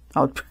that?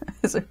 Oh,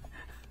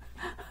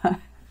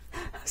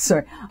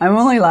 sorry. I'm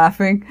only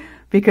laughing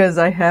because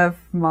I have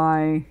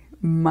my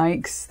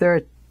mics.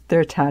 They're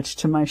attached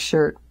to my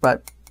shirt,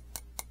 but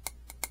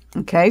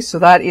okay. So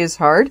that is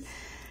hard.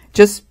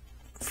 Just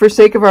for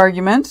sake of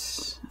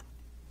argument,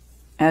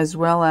 as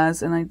well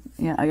as, and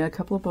I got a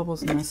couple of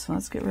bubbles in this, so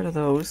let's get rid of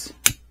those.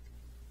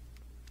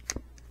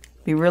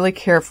 Be really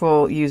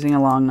careful using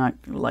a long nut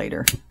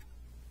lighter.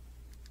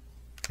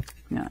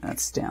 No,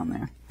 that's down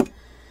there.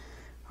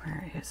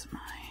 Where is my...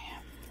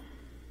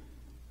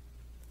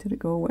 Did it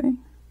go away?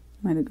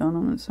 Might have gone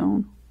on its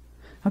own.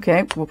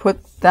 Okay, we'll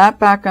put that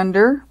back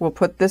under. We'll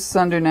put this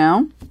under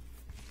now.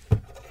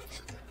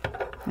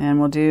 And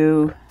we'll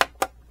do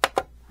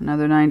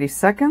another 90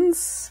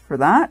 seconds for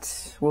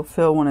that. We'll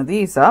fill one of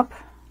these up.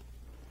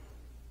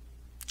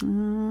 I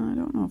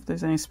don't know if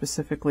there's any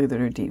specifically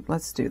that are deep.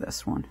 Let's do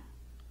this one.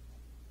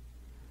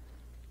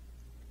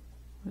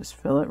 Just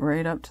fill it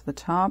right up to the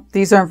top.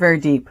 These aren't very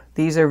deep.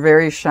 These are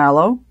very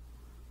shallow.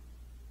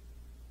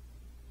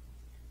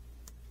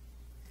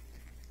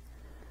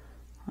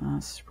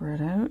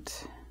 Spread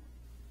out.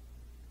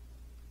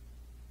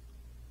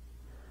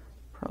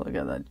 Probably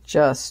got that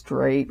just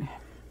right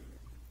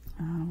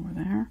over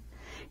there.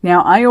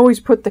 Now I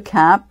always put the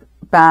cap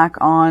back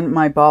on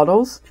my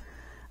bottles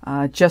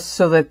just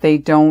so that they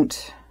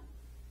don't,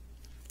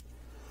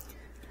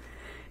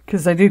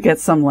 because I do get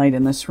some light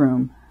in this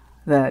room,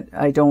 that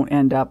I don't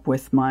end up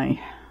with the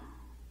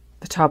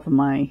top of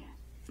my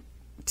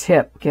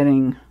tip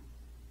getting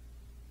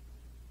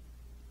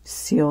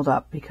sealed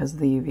up because of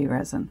the UV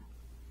resin.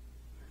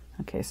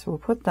 Okay, so we'll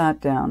put that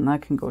down.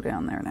 That can go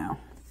down there now.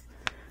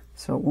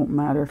 So it won't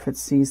matter if it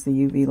sees the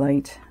UV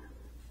light.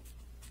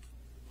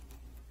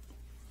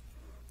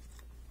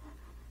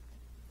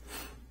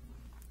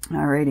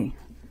 Alrighty.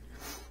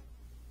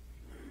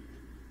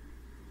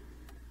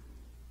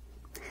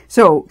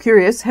 So,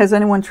 curious, has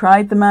anyone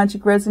tried the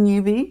Magic Resin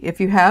UV?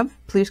 If you have,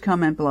 please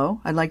comment below.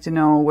 I'd like to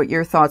know what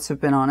your thoughts have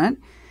been on it.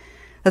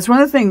 That's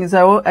one of the things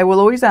I will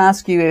always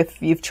ask you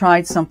if you've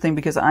tried something,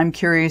 because I'm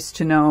curious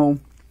to know,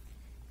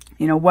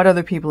 what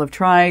other people have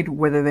tried,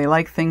 whether they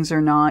like things or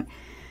not.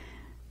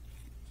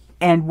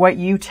 And what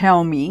you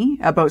tell me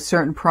about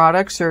certain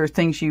products or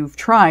things you've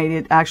tried,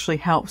 it actually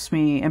helps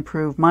me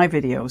improve my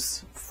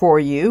videos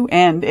for you,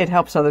 and it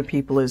helps other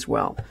people as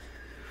well.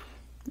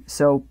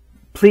 So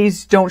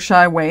please don't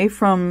shy away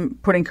from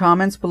putting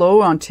comments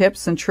below on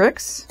tips and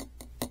tricks.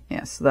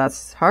 Yes,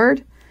 that's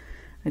hard.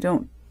 I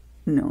don't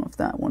know if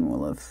that one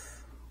will have...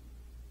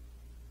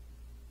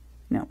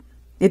 No.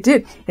 It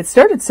did. It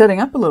started setting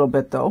up a little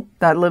bit though,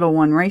 that little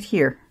one right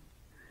here.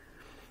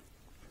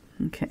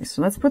 Okay, so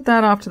let's put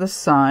that off to the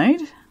side.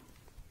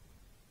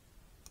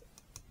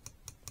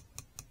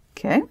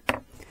 Okay,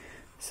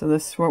 so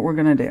this is what we're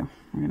going to do.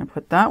 We're going to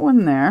put that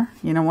one there.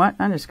 You know what?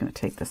 I'm just going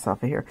to take this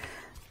off of here.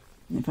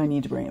 If I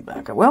need to bring it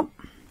back, I will.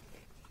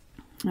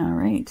 All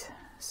right,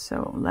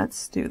 so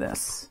let's do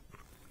this.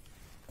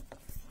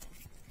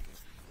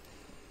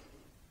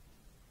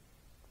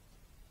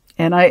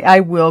 And I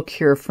will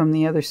cure from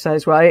the other side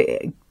as well,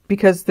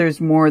 because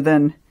there's more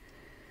than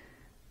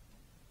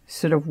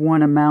sort of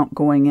one amount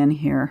going in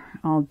here.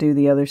 I'll do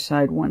the other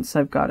side once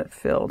I've got it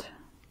filled.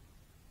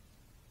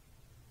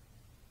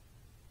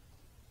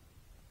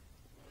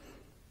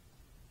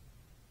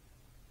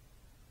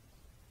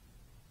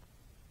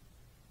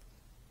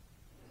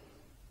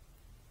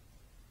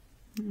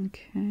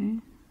 Okay,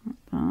 let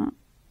that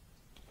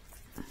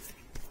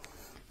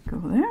go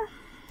there.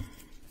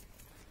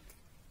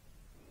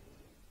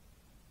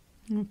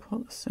 I'll pull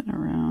this in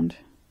around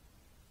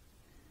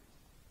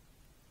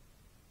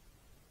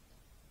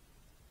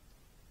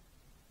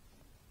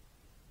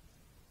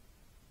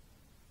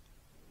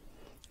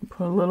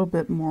put a little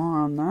bit more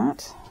on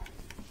that.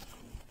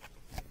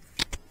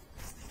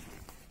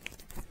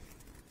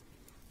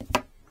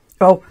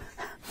 Oh,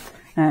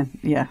 and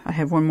yeah, I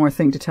have one more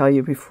thing to tell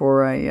you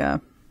before I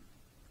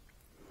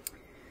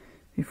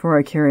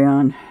carry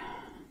on.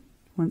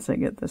 Once I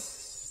get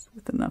this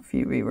with enough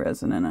UV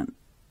resin in it.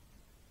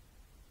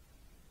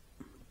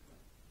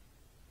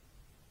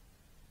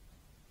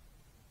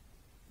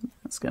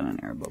 It's got an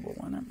air bubble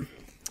in it.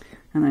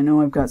 And I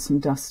know I've got some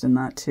dust in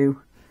that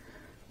too.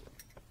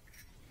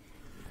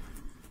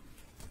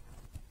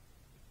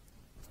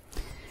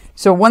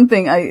 So one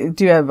thing I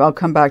do have, I'll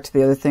come back to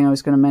the other thing I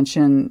was going to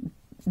mention.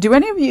 Do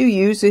any of you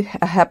use a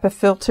HEPA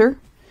filter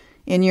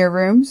in your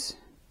rooms?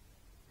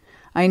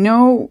 I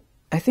know,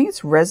 I think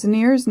it's Resin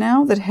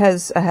now that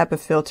has a HEPA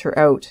filter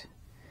out.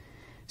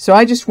 So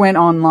I just went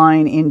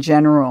online in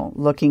general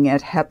looking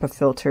at HEPA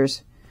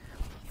filters.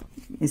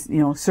 Is, you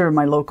know, sort of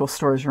my local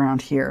stores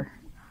around here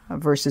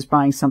versus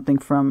buying something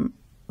from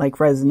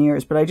like Resin.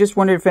 But I just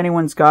wondered if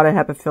anyone's got a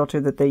HEPA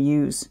filter that they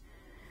use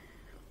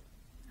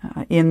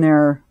in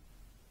their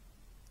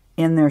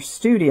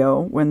studio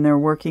when they're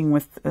working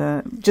with,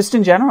 just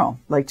in general,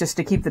 like just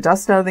to keep the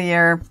dust out of the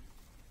air,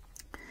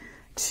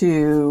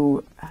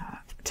 to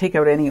take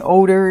out any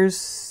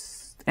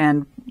odors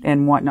and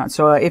whatnot.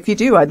 So if you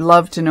do, I'd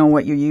love to know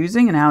what you're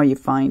using and how you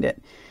find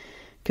it,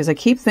 because I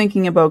keep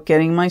thinking about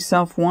getting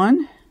myself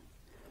one.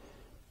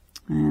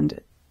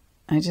 And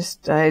I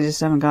just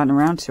haven't gotten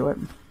around to it.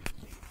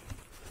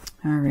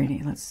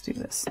 Alrighty, let's do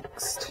this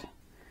next.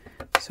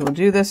 So we'll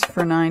do this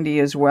for 90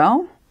 as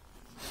well.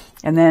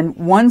 And then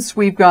once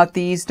we've got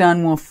these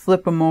done, we'll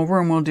flip them over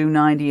and we'll do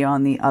 90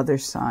 on the other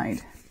side.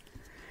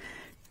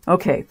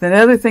 Okay, the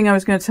other thing I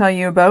was going to tell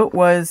you about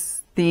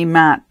was the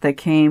mat that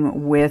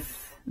came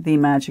with the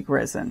Magic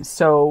Resin.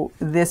 So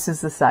this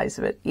is the size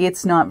of it.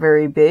 It's not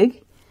very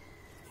big.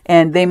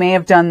 And they may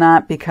have done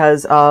that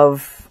because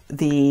of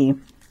the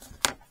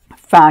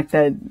fact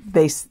that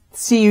they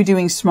see you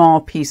doing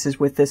small pieces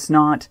with this,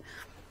 not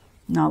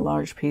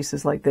large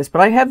pieces like this.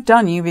 But I have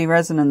done UV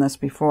resin in this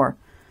before,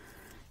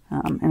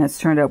 and it's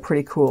turned out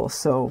pretty cool.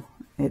 So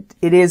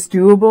it is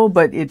doable,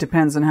 but it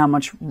depends on how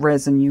much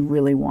resin you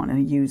really want to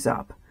use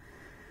up.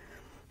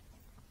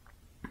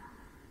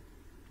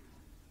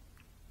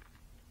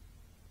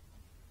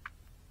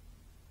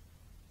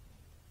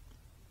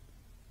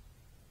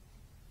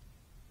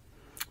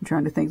 I'm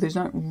trying to think. There's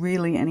not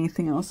really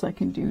anything else I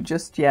can do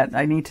just yet.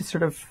 I need to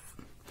sort of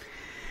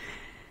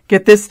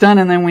get this done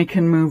and then we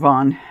can move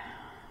on.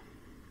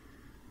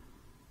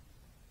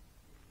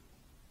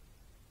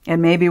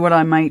 And maybe what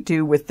I might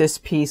do with this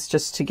piece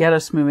just to get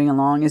us moving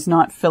along is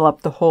not fill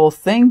up the whole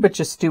thing, but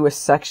just do a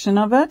section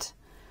of it,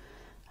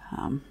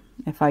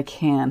 if I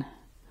can.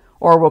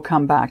 Or we'll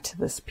come back to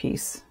this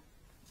piece,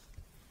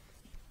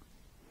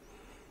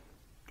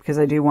 because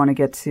I do want to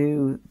get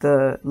to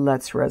the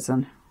Let's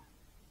Resin.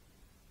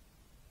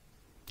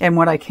 And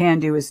what I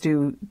can do is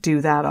do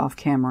that off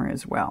camera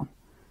as well.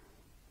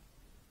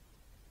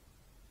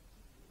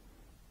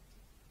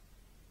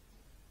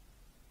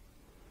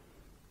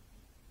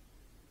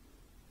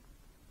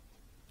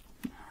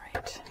 All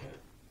right.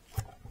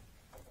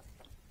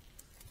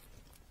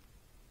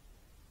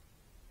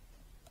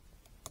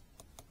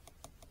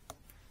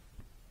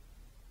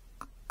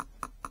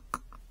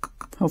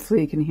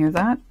 Hopefully you can hear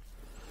that.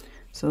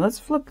 So let's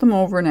flip them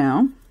over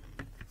now.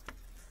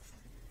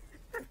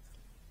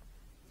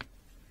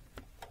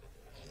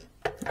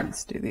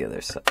 Let's do the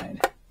other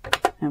side.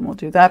 And we'll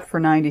do that for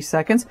 90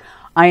 seconds.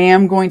 I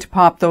am going to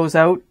pop those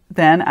out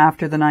then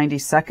after the 90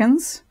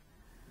 seconds.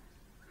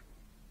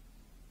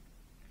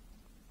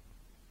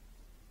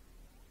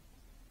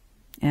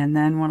 And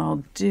then what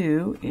I'll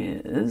do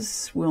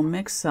is we'll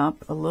mix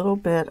up a little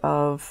bit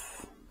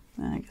of,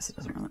 I guess it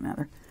doesn't really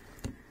matter,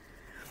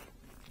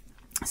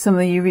 some of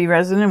the UV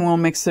resin, and we'll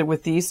mix it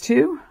with these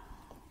two.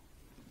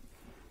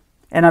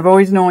 And I've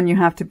always known you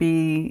have to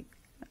be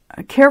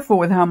careful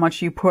with how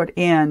much you put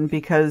in,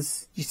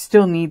 because you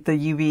still need the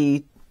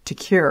UV to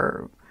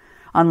cure.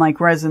 Unlike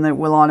resin that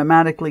will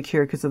automatically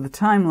cure because of the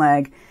time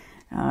lag,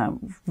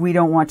 we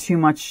don't want too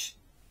much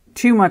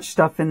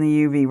stuff in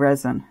the UV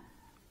resin,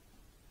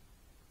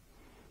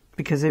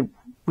 because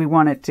we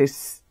want it to,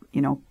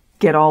 you know,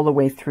 get all the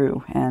way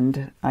through.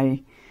 And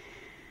I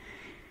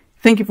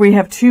think if we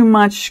have too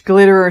much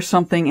glitter or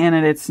something in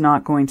it, it's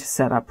not going to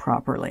set up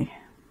properly.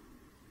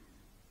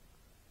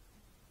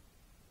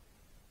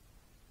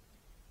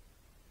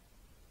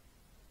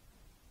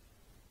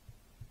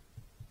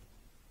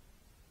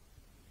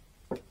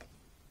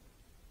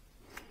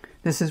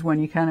 This is when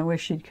you kind of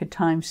wish you could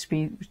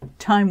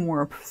time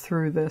warp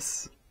through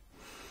this.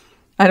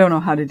 I don't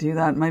know how to do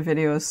that in my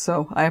videos,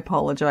 so I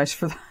apologize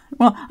for that.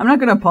 Well, I'm not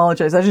going to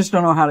apologize. I just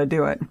don't know how to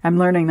do it. I'm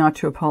learning not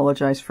to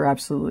apologize for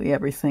absolutely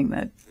everything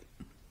that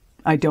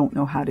I don't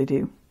know how to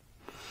do.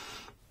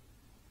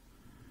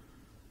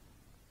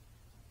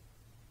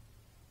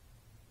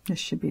 This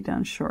should be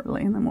done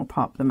shortly, and then we'll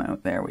pop them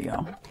out. There we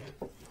go.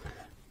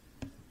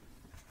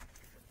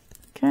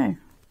 Okay.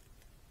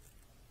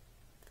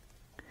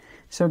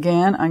 So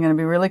again, I'm going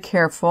to be really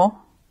careful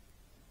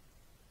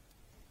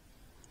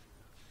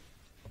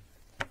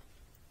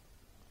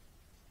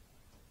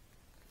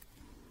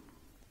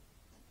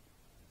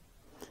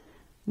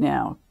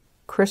now.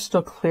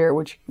 Crystal clear,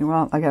 which,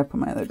 well, I gotta put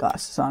my other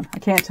glasses on. I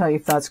can't tell you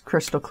if that's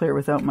crystal clear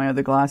without my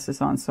other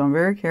glasses on, so I'm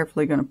very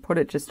carefully going to put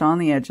it just on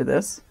the edge of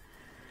this.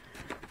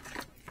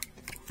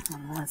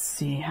 And let's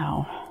see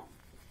how,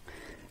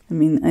 I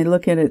mean, I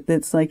look at it,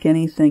 it's like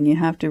anything, you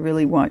have to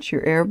really watch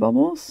your air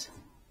bubbles.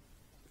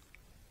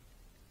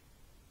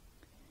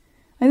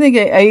 I think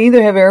I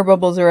either have air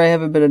bubbles or I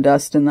have a bit of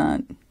dust in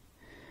that.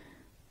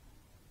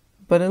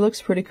 But it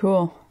looks pretty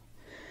cool.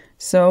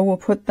 So we'll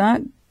put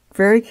that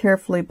very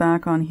carefully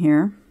back on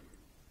here.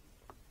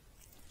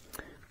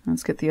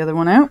 Let's get the other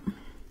one out.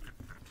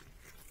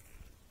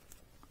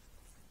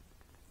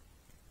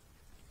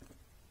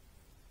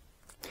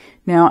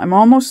 Now I'm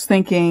almost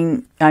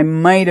thinking I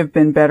might have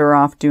been better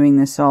off doing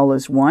this all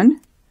as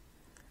one,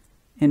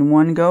 in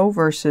one go,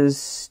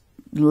 versus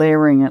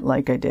layering it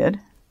like I did.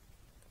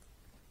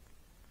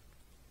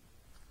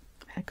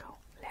 Let go,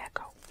 let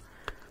go.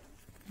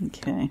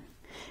 Okay.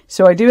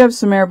 So I do have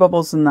some air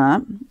bubbles in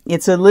that.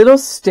 It's a little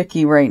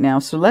sticky right now,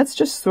 so let's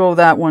just throw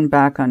that one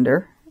back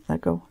under. Let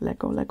go, let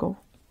go, let go.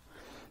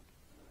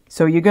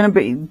 So you're going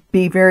to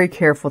be very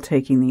careful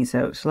taking these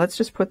out. So let's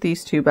just put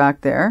these two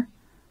back there.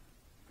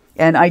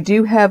 And I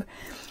do have,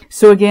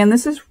 so again,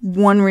 this is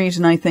one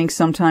reason I think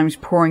sometimes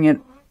pouring it,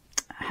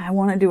 I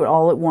want to do it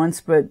all at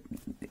once, but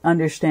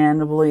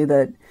understandably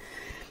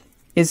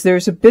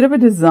there's a bit of a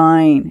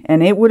design,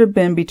 and it would have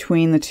been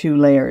between the two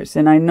layers.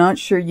 And I'm not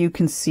sure you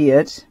can see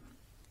it.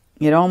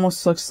 It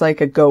almost looks like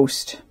a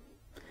ghost,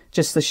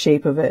 just the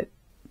shape of it,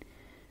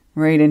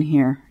 right in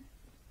here.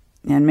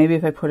 And maybe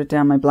if I put it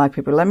down my black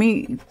paper, let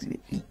me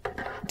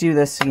do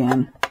this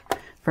again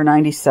for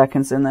 90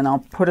 seconds, and then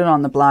I'll put it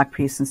on the black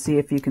piece and see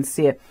if you can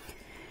see it.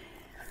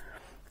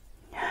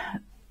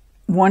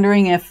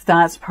 Wondering if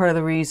that's part of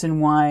the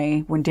reason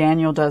why when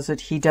Daniel does it,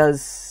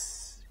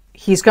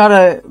 he's got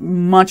a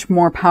much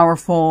more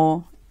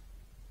powerful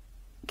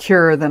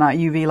cure than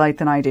UV light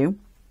than I do.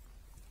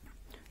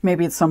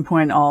 Maybe at some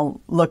point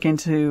I'll look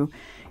into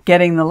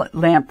getting the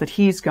lamp that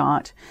he's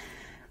got.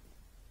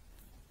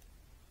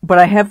 But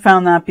I have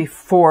found that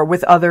before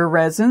with other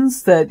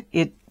resins that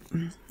it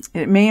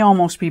may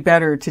almost be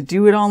better to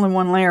do it all in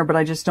one layer, but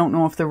I just don't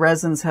know if the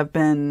resins have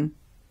been,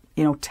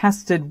 you know,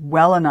 tested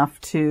well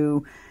enough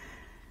to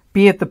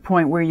be at the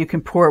point where you can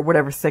pour it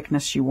whatever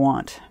thickness you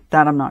want.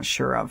 That I'm not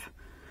sure of.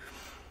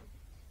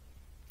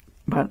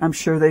 But I'm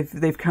sure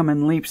they've come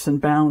in leaps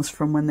and bounds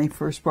from when they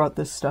first brought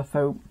this stuff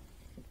out.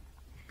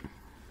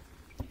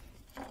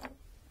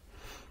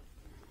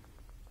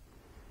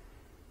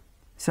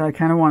 So I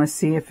kind of want to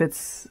see if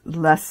it's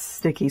less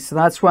sticky. So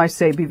that's why I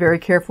say be very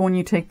careful when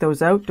you take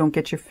those out. Don't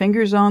get your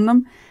fingers on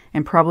them,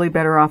 and probably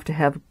better off to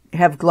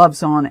have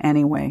gloves on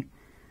anyway.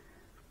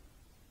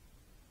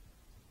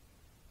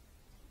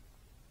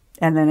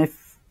 And then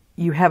if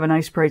you have a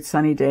nice bright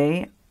sunny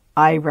day,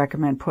 I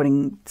recommend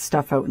putting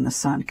stuff out in the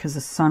sun, because the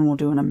sun will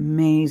do an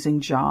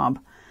amazing job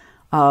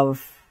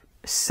of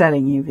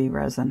setting UV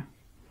resin.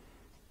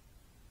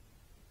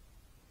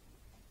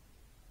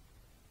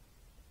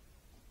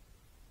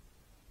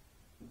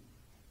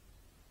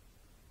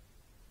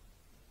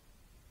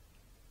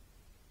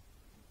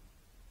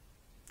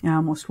 I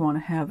almost want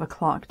to have a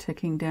clock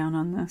ticking down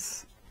on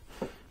this.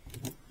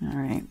 All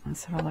right,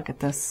 let's have a look at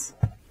this.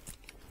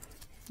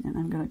 And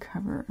I'm going to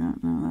cover,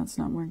 no, that's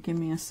not working. Give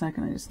me a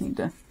second. I just need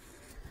to,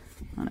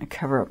 I'm going to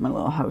cover up my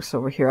little house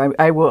over here.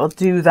 I will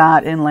do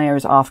that in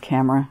layers off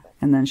camera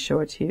and then show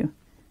it to you.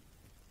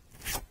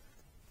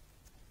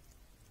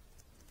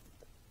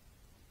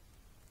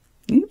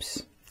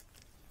 Oops.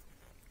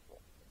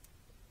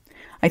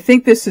 I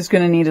think this is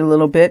going to need a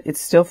little bit. It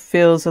still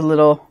feels a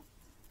little,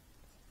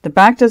 the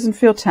back doesn't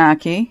feel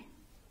tacky.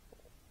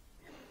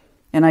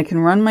 And I can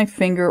run my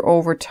finger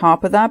over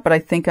top of that, but I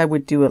think I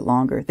would do it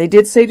longer. They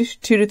did say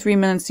 2 to 3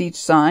 minutes each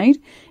side,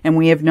 and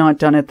we have not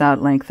done it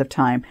that length of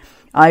time.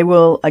 I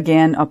will,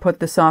 again, I'll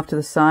put this off to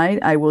the side.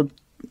 I will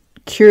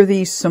cure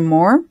these some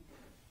more,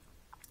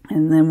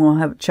 and then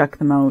we'll check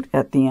them out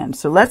at the end.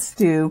 So let's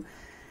do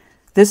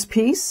this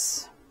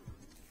piece,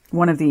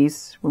 one of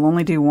these. We'll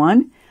only do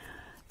one.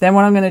 Then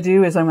what I'm going to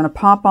do is I'm going to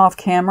pop off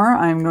camera.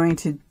 I'm going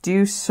to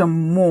do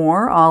some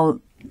more. I'll,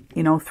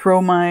 you know,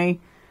 throw my...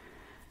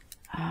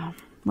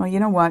 well, you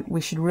know what?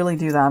 We should really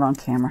do that on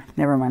camera.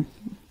 Never mind.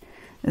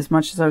 As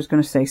much as I was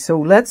going to say. So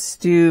let's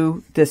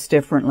do this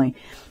differently.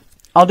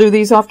 I'll do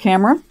these off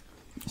camera.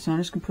 So I'm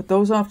just going to put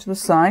those off to the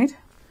side.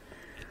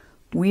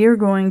 We are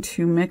going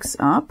to mix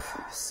up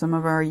some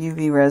of our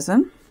UV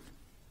resin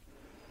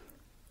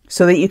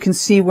so that you can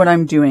see what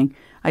I'm doing.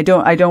 I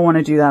don't want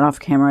to do that off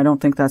camera. I don't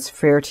think that's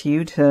fair to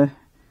you to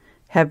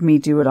have me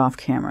do it off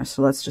camera.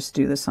 So let's just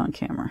do this on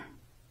camera.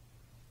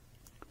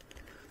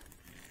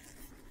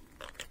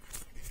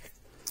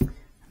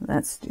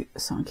 Let's do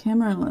this on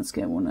camera, and let's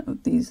get one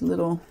of these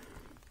little,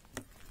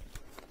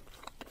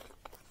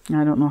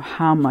 I don't know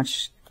how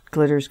much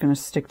glitter is going to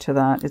stick to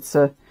that. It's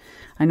a,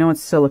 I know it's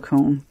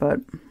silicone,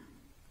 but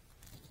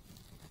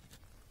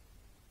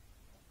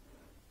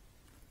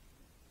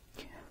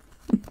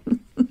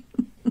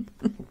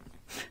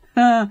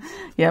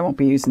Yeah, I won't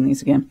be using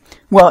these again.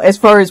 Well, as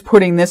far as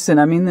putting this in,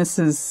 I mean, this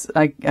is,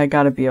 I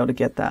got to be able to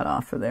get that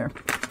off of there.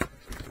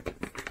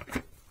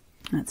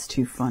 That's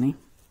too funny.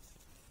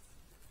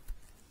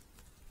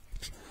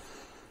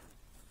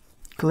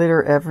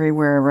 Glitter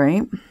everywhere,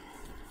 right?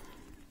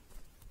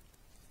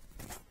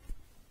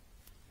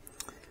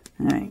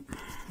 All right,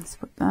 let's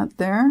put that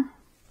there.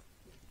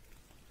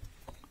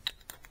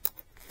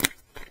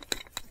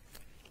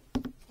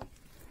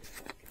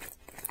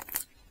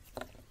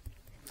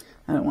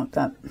 I don't want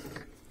that.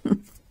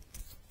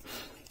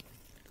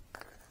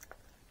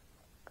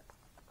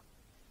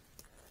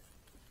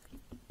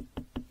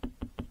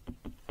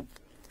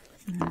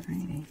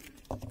 Alrighty.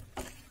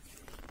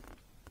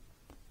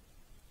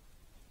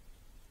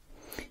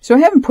 So I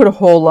haven't put a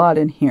whole lot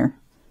in here.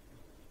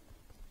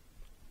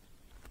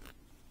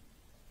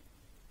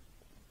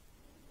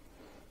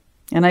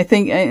 And I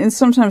think, and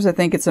sometimes I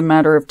think it's a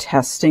matter of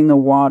testing the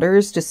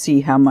waters to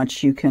see how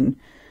much you can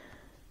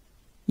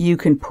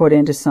put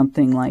into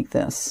something like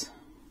this.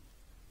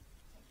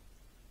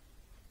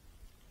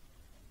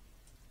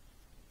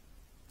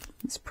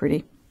 It's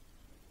pretty.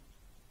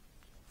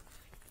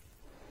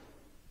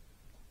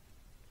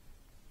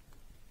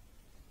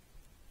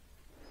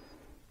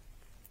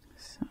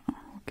 So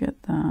we'll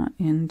get that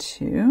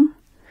into,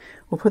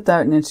 we'll put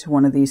that into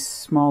one of these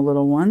small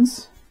little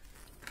ones.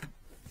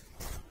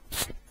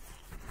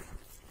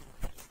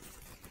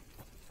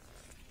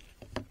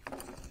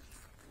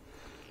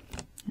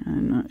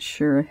 I'm not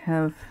sure I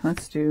have,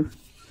 let's do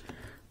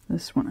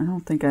this one. I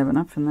don't think I have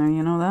enough in there,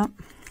 you know that?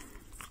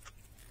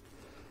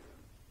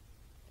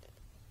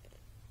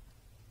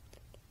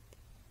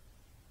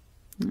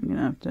 I'm going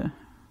to have to,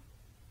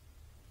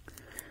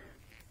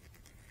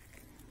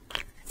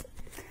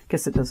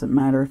 guess it doesn't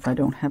matter if I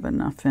don't have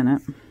enough in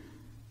it.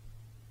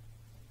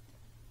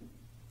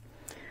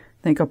 I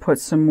think I'll put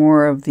some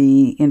more of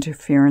the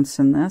interference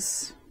in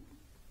this.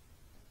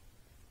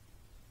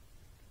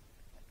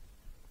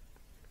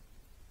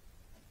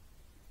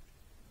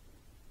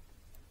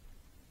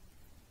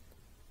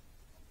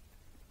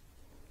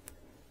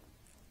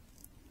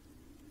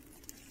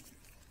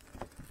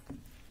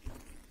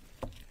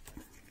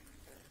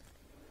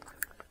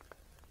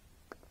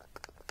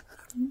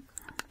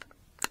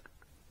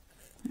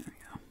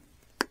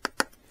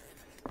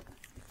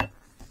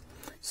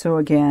 So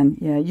again,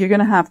 yeah, you're going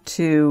to have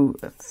to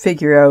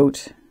figure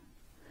out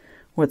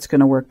what's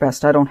going to work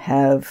best. I don't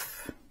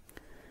have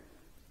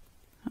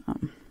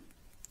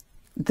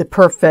the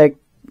perfect,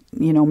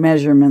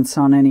 measurements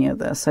on any of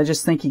this. I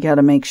just think you got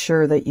to make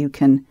sure that you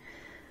can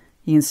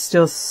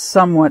still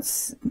somewhat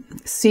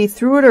see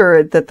through it,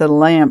 or that the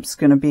lamp's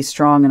going to be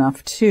strong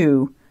enough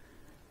to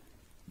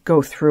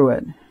go through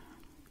it.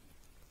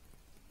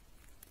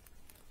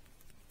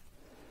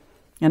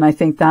 And I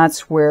think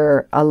that's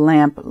where a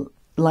lamp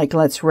like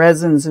Let's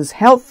Resins is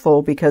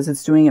helpful, because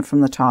it's doing it from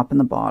the top and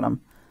the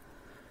bottom,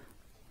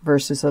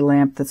 versus a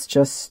lamp that's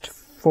just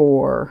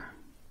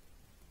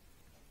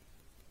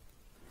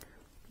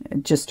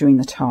doing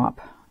the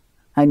top.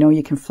 I know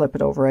you can flip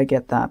it over, I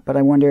get that, but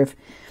I wonder if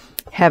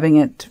having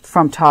it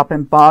from top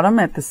and bottom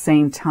at the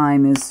same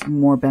time is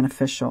more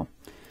beneficial.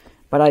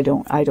 But I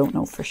don't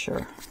know for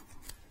sure.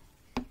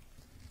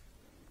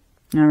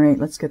 All right,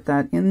 let's get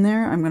that in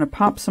there. I'm going to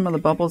pop some of the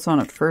bubbles on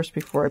it first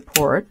before I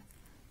pour it.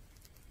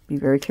 Be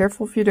very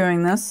careful if you're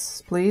doing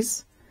this,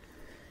 please.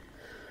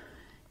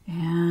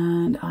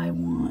 And I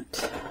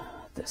want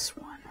this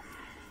one.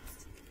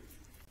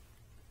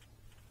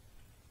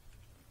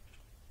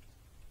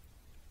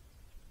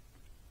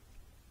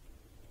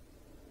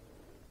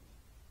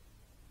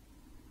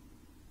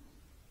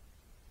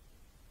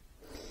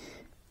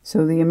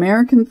 So the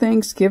American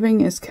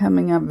Thanksgiving is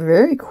coming up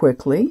very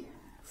quickly.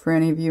 For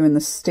any of you in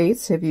the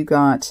States, have you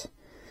got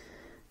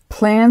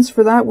plans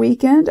for that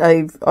weekend?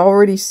 I've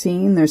already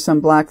seen there's some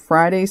Black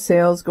Friday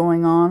sales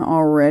going on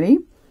already.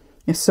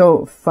 It's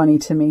so funny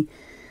to me.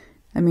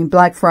 I mean,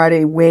 Black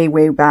Friday way,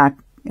 way back,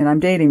 and I'm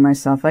dating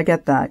myself, I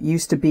get that,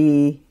 used to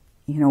be,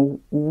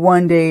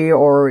 one day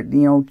or,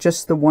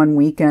 just the one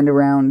weekend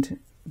around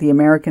the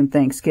American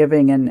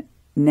Thanksgiving, and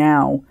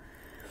now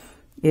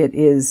it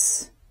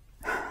is...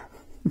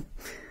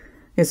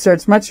 It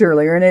starts much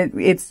earlier, and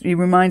it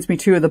reminds me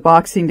too of the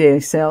Boxing Day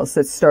sales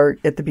that start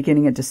at the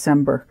beginning of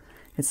December.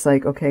 It's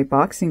like, okay,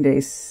 Boxing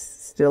Day's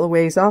still a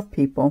ways off,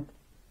 people.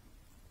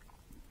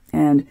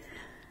 And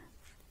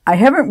I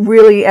haven't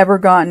really ever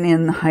gotten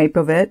in the hype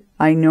of it.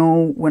 I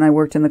know when I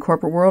worked in the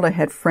corporate world, I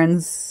had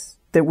friends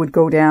that would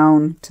go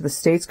down to the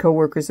States,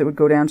 coworkers that would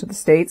go down to the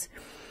States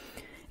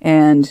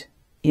and,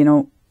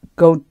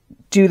 go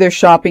do their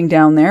shopping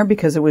down there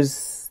because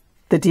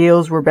the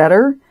deals were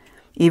better.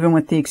 Even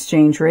with the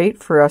exchange rate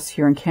for us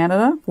here in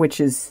Canada, which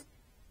is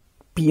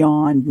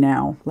beyond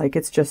now. Like,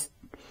 it's just,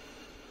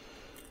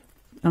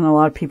 and a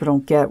lot of people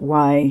don't get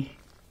why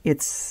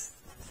it's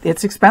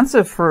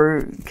expensive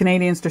for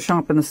Canadians to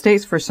shop in the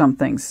States for some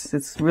things.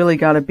 It's really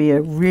got to be a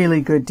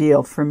really good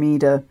deal for me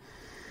to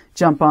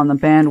jump on the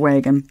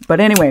bandwagon. But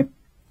anyway,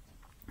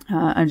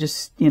 I'm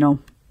just,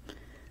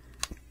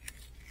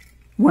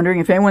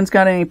 Wondering if anyone's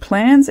got any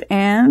plans,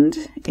 and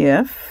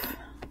if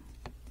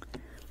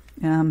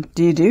do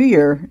you do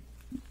your,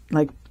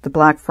 like, the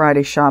Black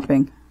Friday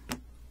shopping?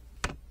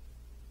 All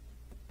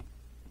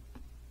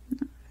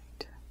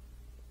right.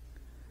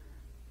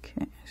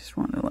 Okay, I just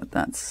want to let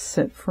that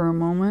sit for a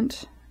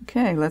moment.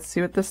 Okay, let's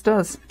see what this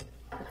does.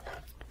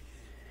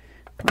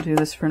 We'll do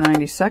this for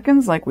 90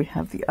 seconds like we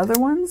have the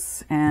other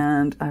ones,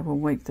 and I will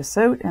wipe this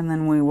out, and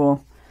then we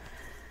will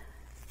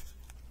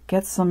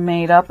get some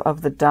made up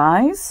of the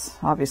dyes.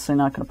 Obviously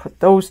not going to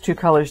put those two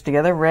colors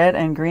together. Red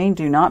and green,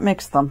 do not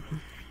mix them.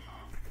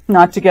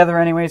 Not together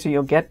anyways, or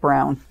you'll get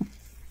brown.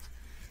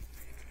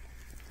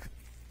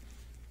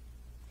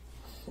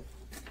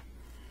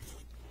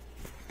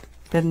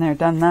 Been there,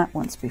 done that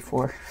once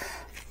before.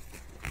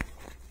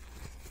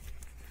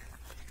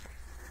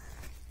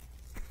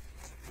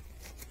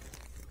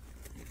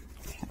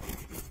 Okay.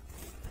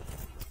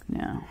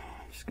 Now,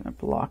 I'm just going to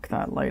block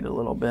that light a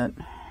little bit.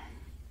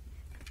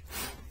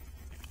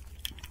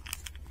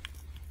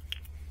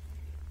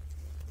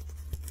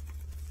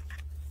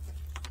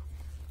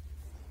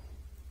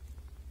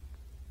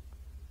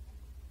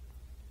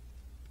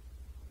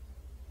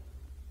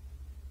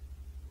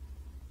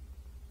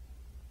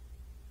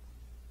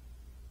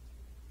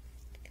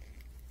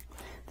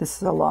 This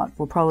is a lot.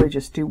 We'll probably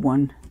just do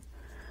one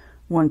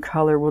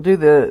color. We'll do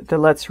the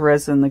Let's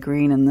Resin, the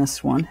green in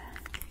this one.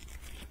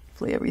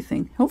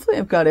 Hopefully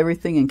I've got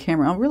everything in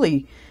camera. I'll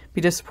really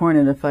be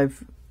disappointed if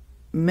I've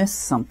missed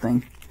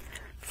something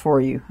for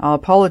you. I'll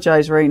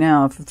apologize right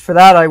now. For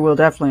that, I will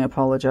definitely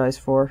apologize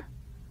for.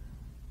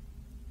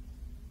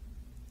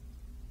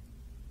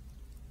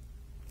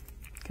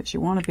 Because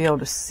you want to be able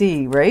to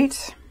see,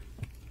 right?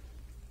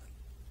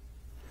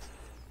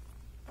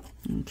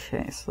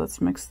 Okay, so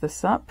let's mix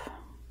this up.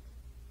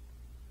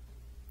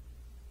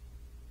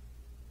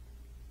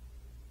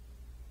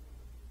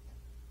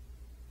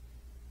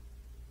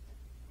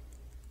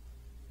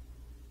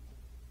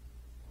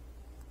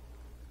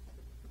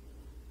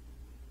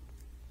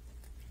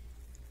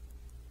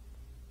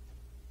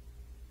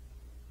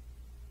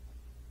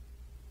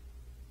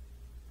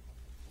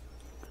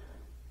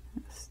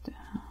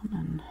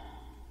 Down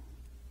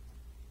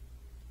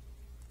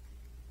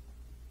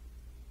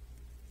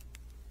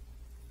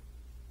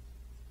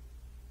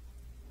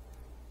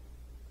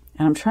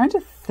and I'm trying to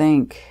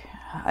think.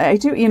 I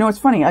do, you know, it's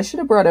funny. I should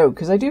have brought out,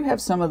 because I do have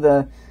some of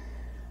the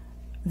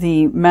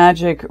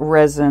Magic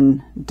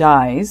Resin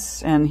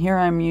dyes, and here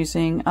I'm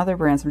using other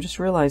brands. I'm just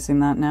realizing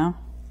that now.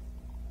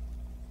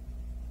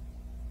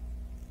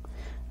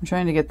 I'm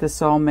trying to get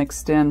this all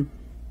mixed in.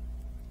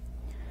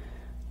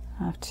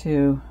 I have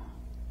to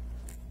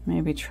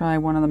maybe try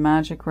one of the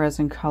Magic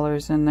Resin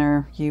colors in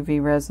their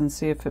UV resin,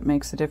 see if it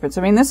makes a difference.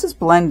 I mean, this is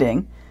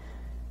blending.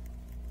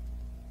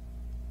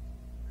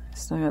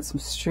 Still got some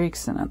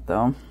streaks in it,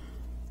 though.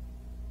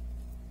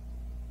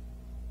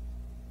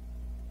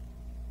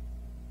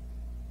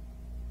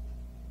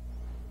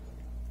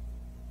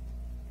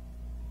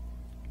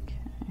 Okay.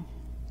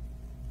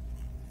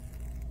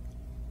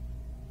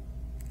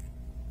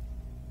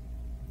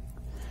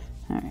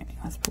 All right,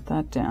 let's put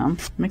that down.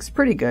 Mix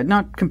pretty good.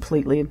 Not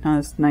completely, not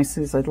as nice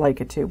as I'd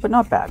like it to, but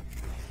not bad.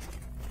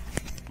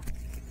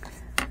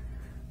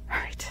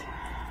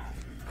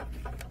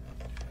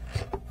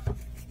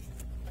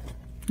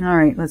 All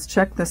right, let's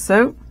check this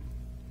out.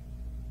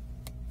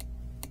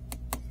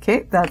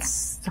 Okay,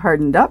 that's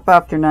hardened up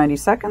after 90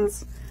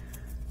 seconds.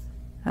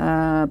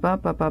 Okay,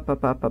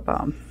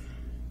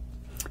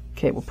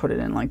 we'll put it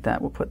in like that.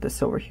 We'll put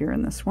this over here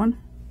in this one.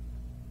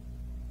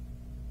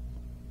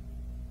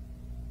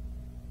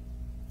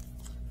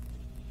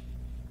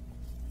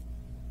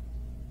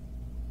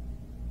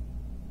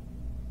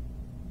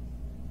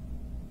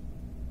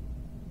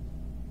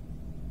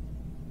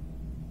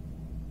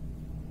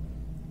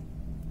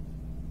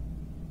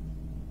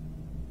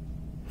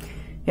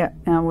 Yeah,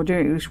 now we'll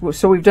do,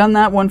 so we've done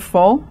that one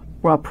full.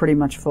 Well, pretty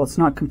much full. It's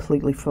not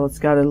completely full. It's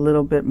got a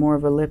little bit more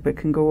of a lip it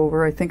can go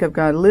over. I think I've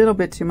got a little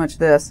bit too much of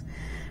this.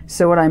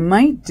 So what I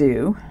might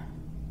do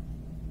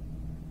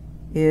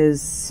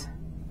is,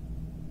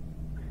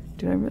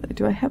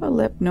 do I have a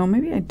lip? No,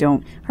 maybe I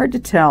don't. Hard to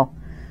tell.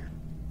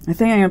 I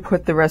think I'm going to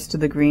put the rest of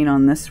the green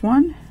on this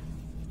one,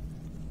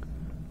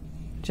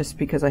 just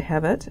because I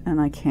have it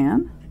and I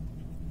can.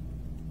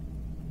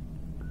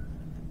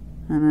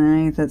 And I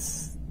think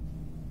that's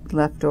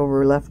left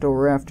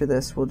over after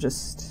this.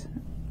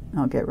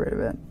 I'll get rid of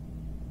it.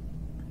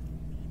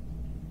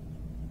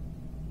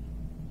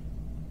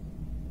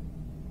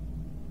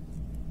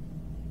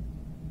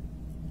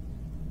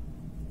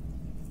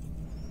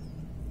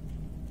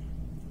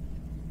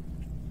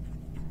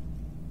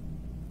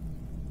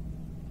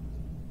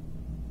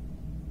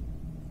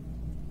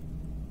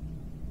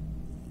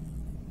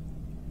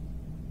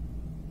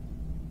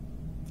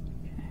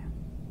 Okay.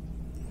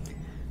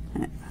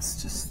 All right,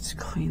 let's just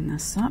clean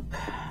this up.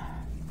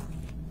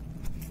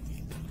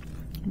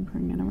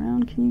 Bring it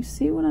around. Can you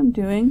see what I'm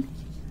doing?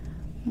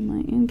 Am I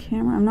in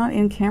camera? I'm not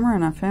in camera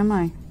enough, am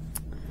I?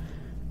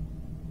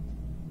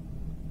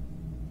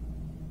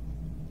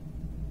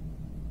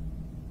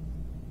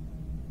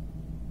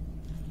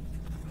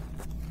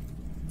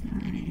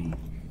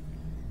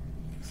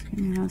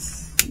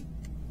 Yes.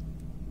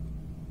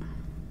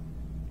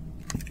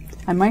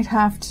 I might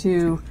have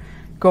to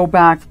go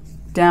back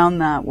down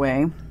that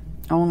way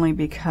only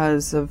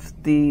because of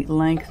the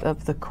length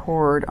of the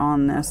cord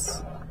on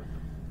this.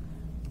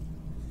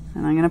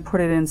 And I'm going to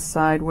put it in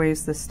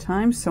sideways this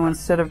time. So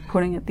instead of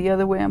putting it the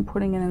other way, I'm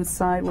putting it in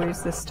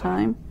sideways this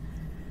time.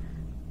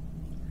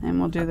 And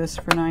we'll do this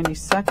for 90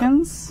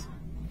 seconds.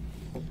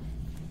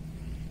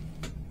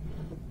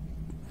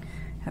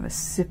 Have a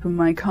sip of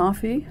my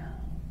coffee.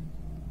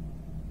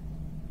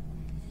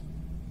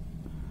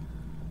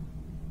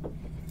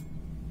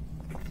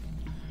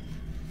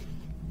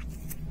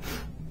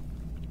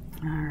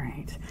 All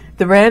right.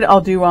 The red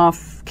I'll do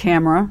off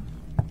camera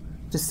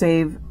to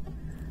save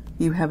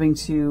you having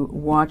to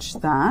watch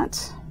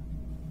that.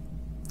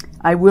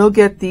 I will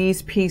get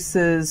these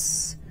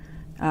pieces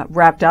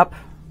wrapped up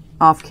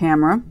off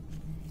camera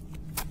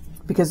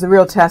because the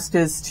real test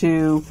is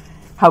to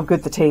how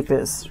good the tape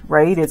is,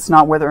 right? It's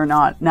not whether or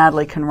not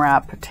Natalie can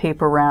wrap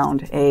tape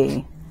around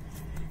a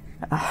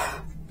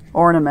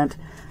ornament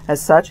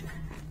as such.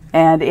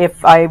 And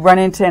if I run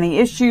into any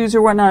issues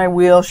or whatnot, I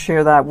will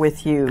share that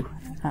with you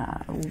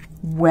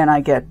when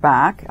I get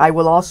back. I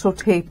will also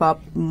tape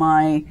up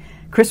my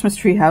Christmas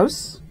tree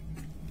house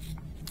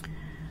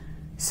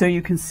so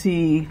you can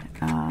see,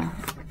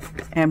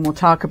 and we'll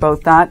talk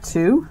about that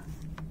too.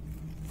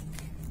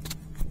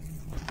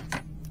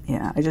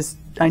 Yeah,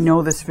 I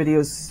know this video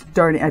is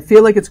starting. I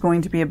feel like it's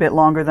going to be a bit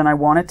longer than I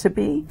want it to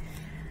be.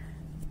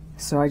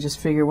 So I just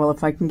figure, well,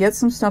 if I can get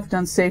some stuff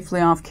done safely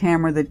off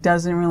camera that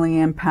doesn't really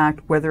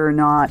impact whether or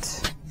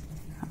not,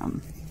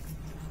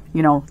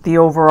 you know, the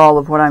overall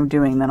of what I'm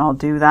doing, then I'll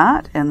do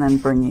that and then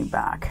bring you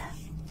back.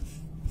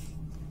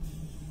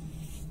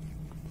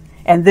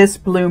 And this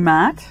blue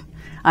mat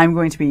I'm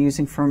going to be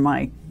using for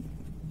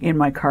in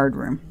my card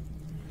room.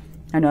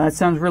 I know that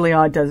sounds really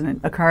odd, doesn't it?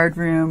 A card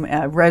room,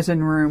 a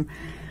resin room.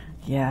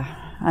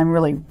 Yeah, I'm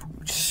really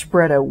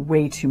spread out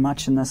way too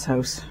much in this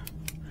house.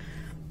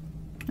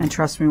 And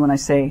trust me when I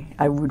say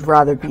I would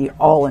rather be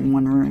all in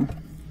one room.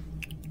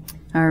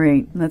 All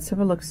right, let's have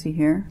a look-see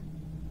here.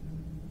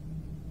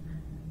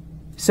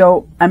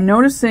 So I'm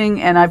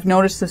noticing, and I've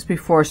noticed this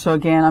before, so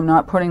again, I'm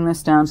not putting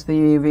this down to the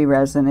UV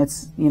resin.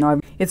 It's, you know,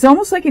 it's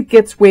almost like it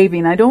gets wavy,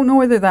 and I don't know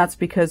whether that's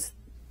because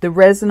the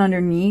resin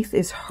underneath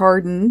is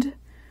hardened,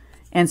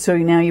 and so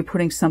now you're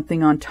putting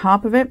something on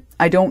top of it.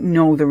 I don't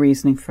know the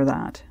reasoning for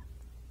that.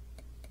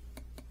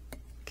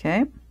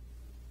 Okay.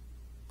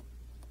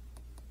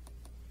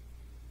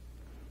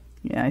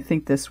 Yeah, I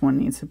think this one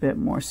needs a bit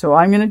more. So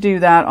I'm going to do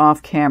that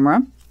off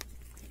camera.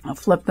 I'll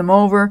flip them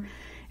over,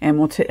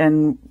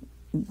 and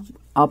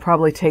I'll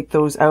probably take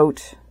those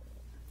out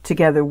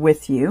together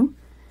with you.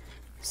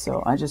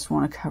 So I just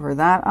want to cover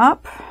that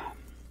up.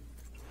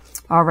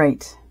 All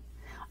right.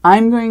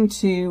 I'm going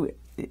to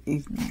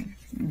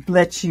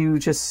let you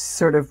just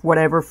sort of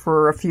whatever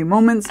for a few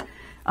moments.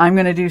 I'm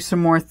going to do some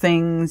more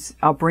things.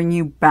 I'll bring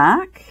you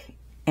back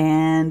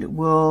and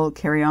we'll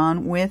carry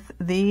on with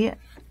the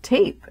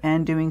tape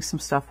and doing some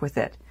stuff with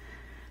it.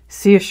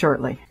 See you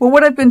shortly. Well,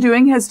 what I've been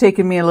doing has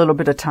taken me a little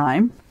bit of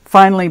time.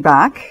 Finally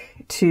back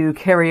to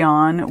carry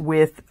on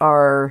with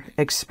our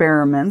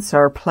experiments,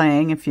 our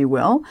playing, if you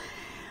will.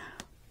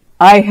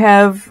 I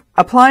have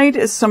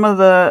applied some of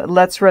the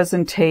Let's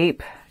Resin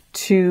tape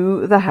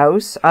to the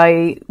house.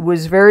 I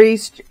was very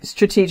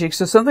strategic.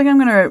 So something I'm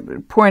going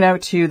to point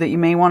out to you that you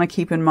may want to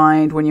keep in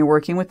mind when you're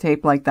working with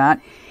tape like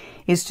that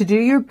is to do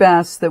your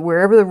best that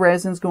wherever the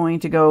resin's going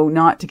to go,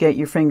 not to get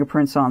your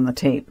fingerprints on the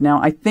tape. Now,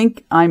 I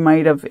think I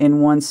might have in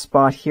one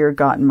spot here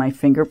gotten my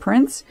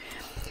fingerprints.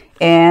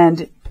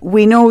 And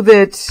we know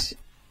that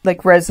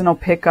like resin will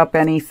pick up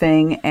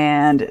anything,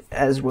 and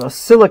as will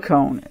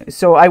silicone.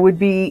 So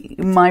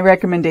my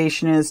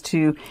recommendation is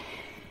to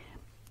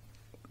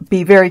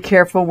be very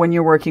careful when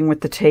you're working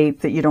with the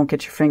tape that you don't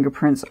get your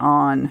fingerprints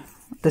on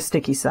the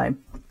sticky side.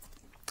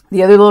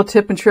 The other little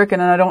tip and trick,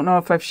 and I don't know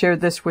if I've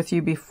shared this with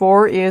you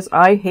before, is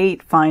I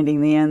hate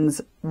finding the ends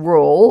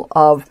roll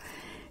of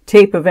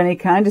tape of any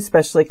kind,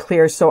 especially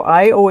clear. So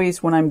I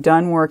always, when I'm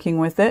done working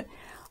with it,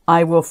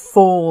 I will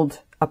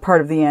fold a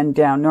part of the end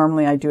down.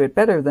 Normally I do it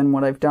better than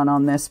what I've done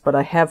on this, but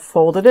I have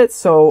folded it,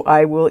 so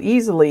I will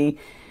easily,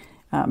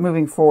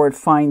 moving forward,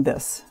 find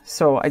this.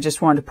 So I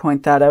just wanted to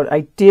point that out.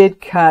 I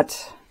did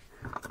cut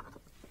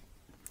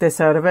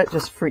this out of it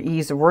just for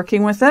ease of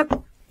working with it.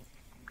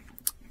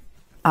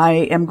 I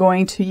am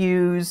going to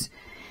use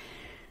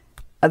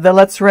the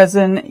Let's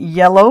Resin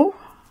yellow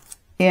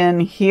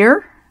in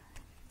here,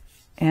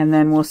 and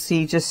then we'll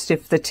see just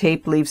if the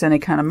tape leaves any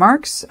kind of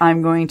marks.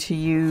 I'm going to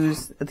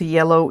use the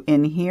yellow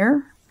in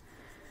here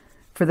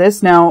for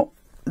this. Now,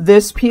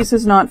 this piece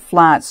is not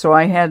flat, so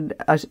I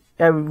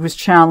was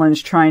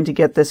challenged trying to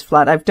get this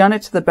flat. I've done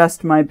it to the best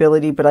of my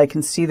ability, but I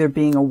can see there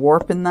being a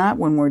warp in that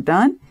when we're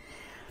done.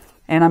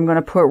 And I'm going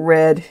to put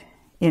red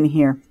in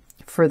here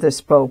for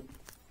this bow.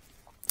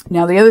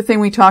 Now, the other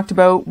thing we talked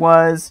about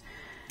was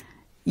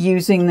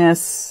using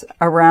this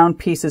around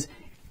pieces.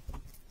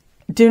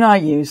 do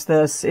not use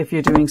this if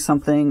you're doing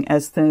something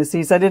as thin as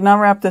these. I did not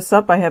wrap this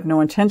up. I have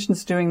no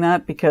intentions of doing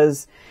that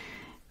because,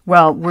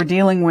 well, we're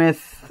dealing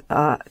with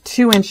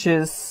 2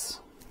 inches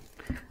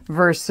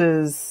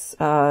versus,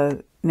 now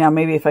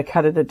maybe if I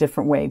cut it a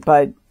different way,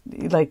 but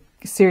like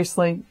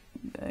seriously,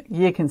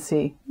 you can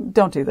see,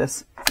 don't do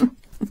this.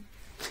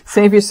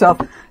 Save yourself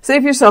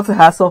the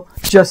hassle.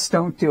 Just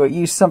don't do it.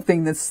 Use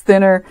something that's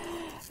thinner.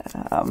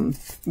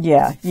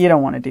 Yeah, you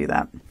don't want to do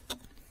that.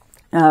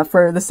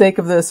 For the sake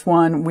of this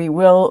one, we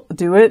will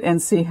do it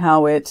and see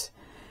how it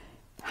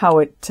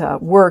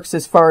works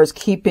as far as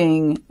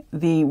keeping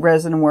the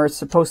resin where it's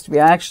supposed to be.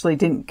 I actually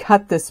didn't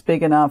cut this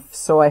big enough,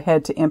 so I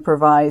had to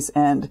improvise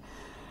and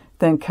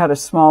then cut a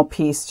small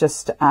piece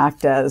just to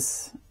act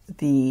as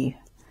the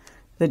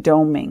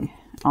doming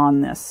on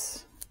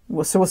this.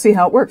 So we'll see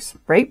how it works,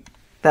 right?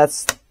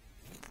 That's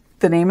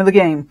the name of the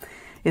game,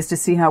 is to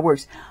see how it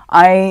works.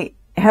 I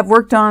have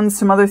worked on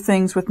some other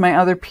things with my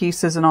other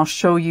pieces, and I'll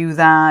show you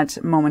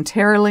that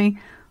momentarily.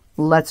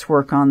 Let's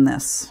work on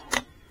this.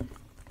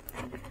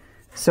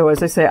 So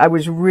as I say, I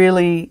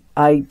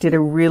did a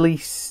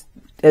really,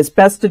 as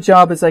best a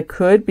job as I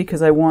could,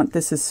 because I want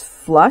this as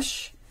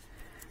flush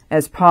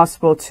as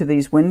possible to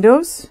these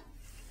windows.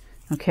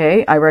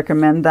 Okay, I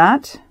recommend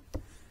that.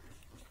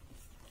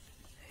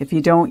 If you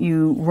don't,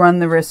 you run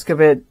the risk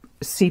of it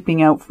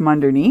seeping out from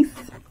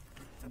underneath.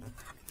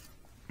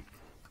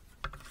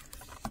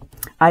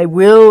 I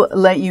will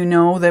let you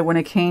know that when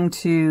it came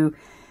to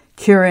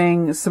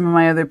curing some of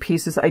my other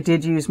pieces, I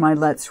did use my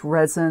Let's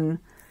Resin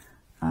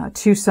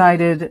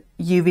 2-sided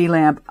UV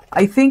lamp.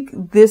 I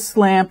think this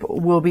lamp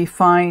will be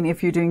fine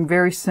if you're doing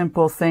very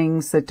simple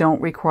things that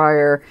don't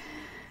require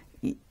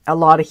a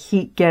lot of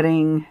heat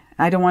getting,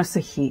 I don't want to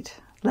say heat,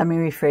 let me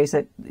rephrase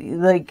it.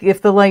 Like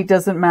if the light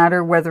doesn't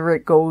matter whether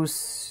it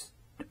goes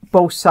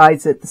both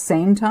sides at the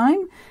same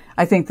time,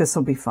 I think this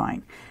will be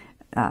fine.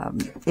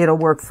 It'll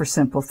work for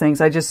simple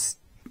things.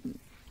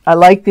 I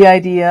like the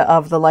idea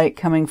of the light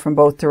coming from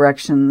both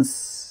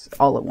directions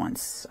all at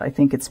once. I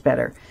think it's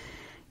better.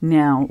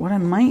 Now, what I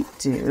might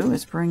do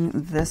is bring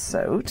this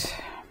out.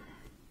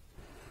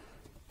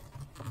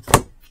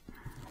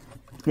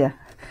 Yeah,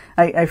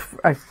 I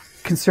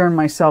concern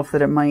myself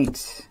that it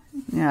might,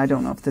 yeah, I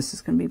don't know if this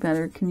is going to be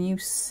better. Can you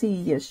see?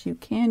 Yes, you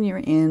can. You're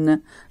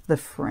in the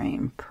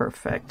frame.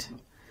 Perfect.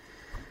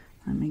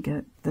 Let me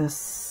get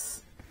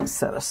this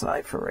set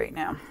aside for right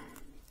now.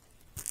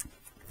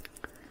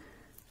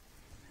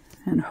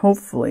 And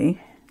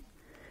hopefully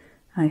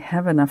I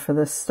have enough of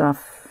this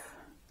stuff.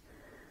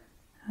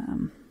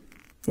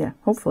 Yeah,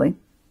 hopefully.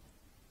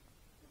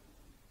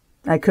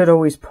 I could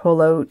always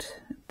pull out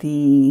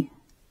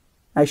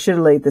I should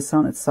have laid this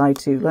on its side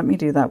too. Let me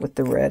do that with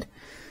the red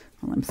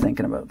while I'm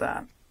thinking about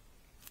that.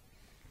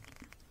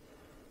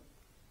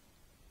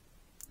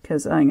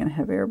 Because I'm going to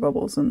have air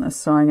bubbles in this,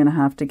 so I'm going to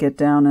have to get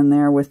down in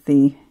there with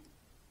the...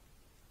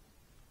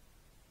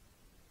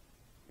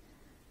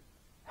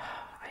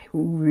 I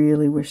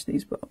really wish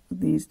these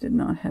did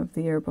not have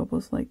the air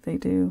bubbles like they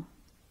do.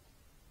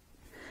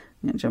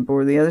 I'm going to jump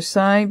over the other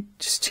side,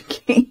 just in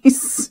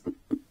case.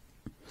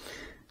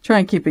 Try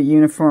and keep it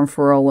uniform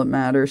for all that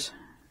matters.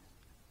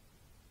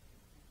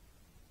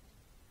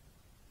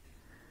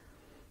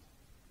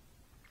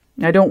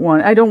 I don't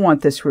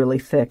want this really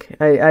thick.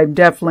 I'm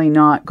definitely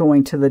not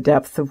going to the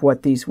depth of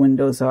what these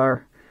windows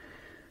are.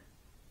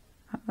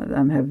 I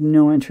have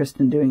no interest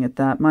in doing it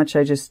that much.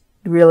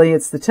 Really,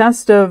 it's the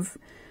test of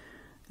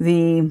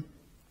the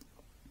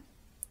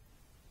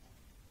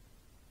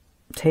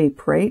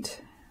tape, right?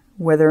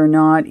 Whether or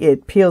not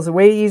it peels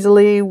away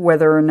easily,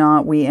 whether or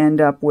not we end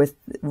up with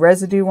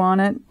residue on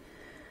it.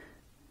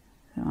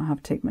 I'll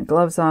have to take my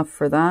gloves off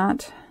for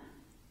that.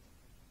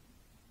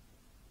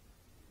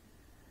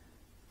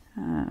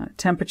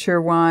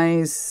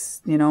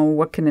 Temperature-wise, you know,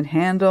 what can it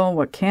handle?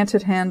 What can't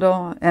it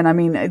handle? And I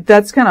mean,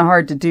 that's kind of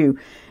hard to do,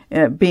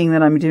 being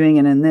that I'm doing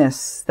it in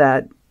this,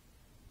 that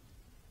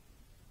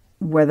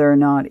whether or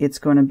not it's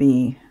going to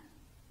be...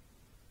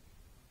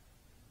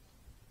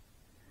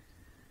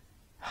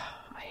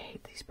 I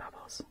hate these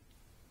bubbles.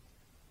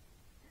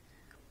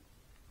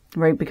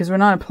 Right, because we're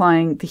not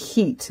applying the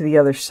heat to the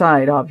other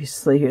side,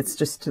 obviously. It's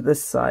just to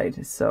this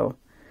side, so...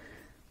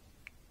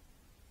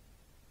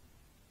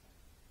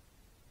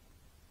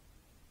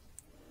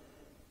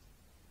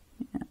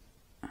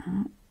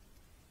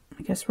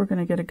 I guess we're going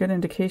to get a good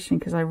indication,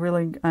 because I'm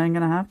going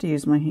to have to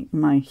use my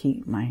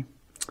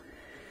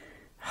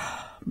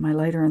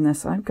lighter in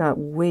this. I've got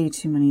way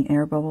too many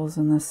air bubbles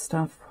in this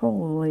stuff.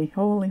 Holy,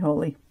 holy,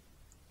 holy.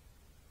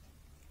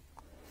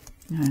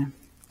 Okay.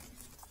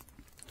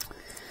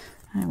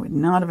 I would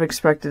not have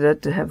expected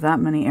it to have that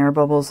many air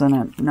bubbles in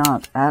it.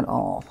 Not at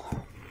all.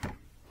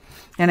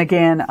 And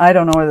again, I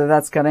don't know whether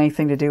that's got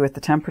anything to do with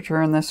the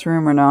temperature in this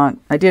room or not.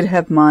 I did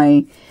have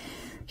my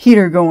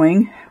heater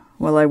going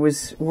while I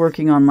was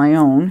working on my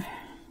own.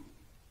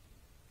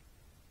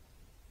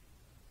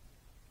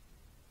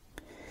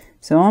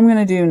 So all I'm going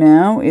to do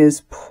now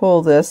is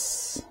pull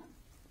this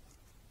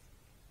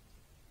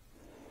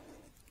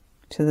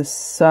to the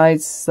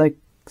sides, like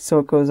so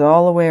it goes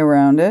all the way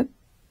around it,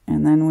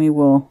 and then we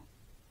will,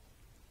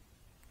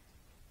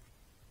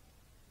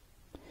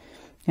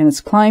 and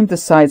it's climbed the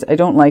sides. I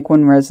don't like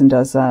when resin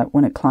does that,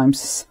 when it climbs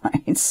the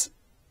sides.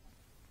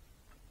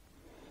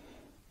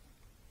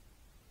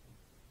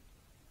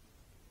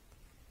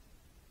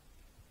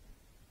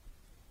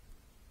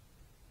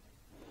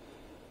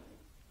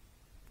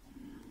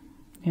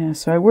 Yeah,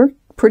 so I worked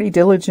pretty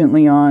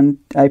diligently on,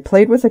 I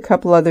played with a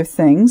couple other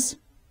things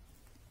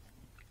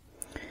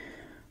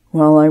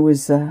while I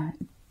was,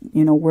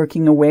 you know,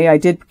 working away. I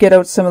did get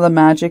out some of the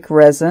magic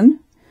resin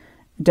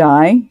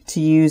dye to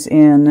use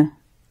in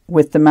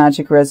with the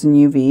magic resin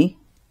UV.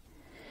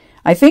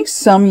 I think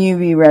some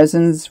UV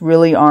resins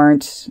really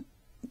aren't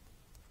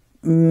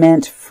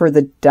meant for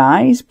the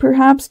dyes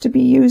perhaps to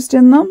be used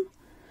in them.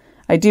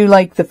 I do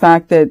like the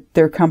fact that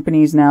there are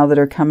companies now that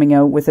are coming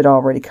out with it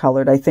already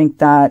colored. I think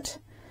that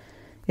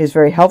is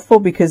very helpful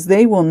because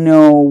they will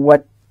know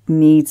what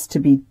needs to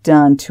be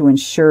done to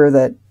ensure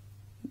that,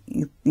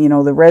 you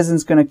know, the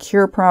resin's going to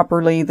cure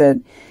properly, that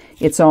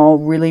it's all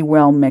really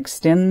well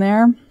mixed in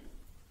there.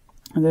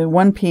 The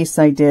one piece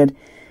I did,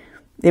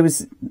 it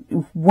was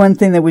one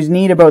thing that was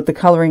neat about the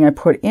coloring I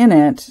put in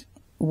it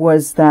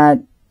was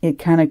that it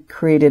kind of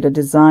created a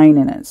design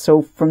in it.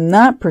 So from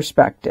that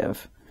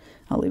perspective,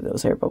 I'll leave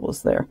those air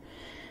bubbles there.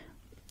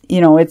 You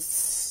know,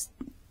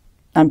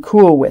 I'm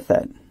cool with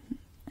it.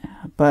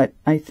 But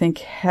I think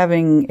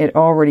having it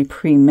already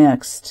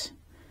pre-mixed,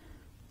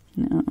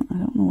 no, I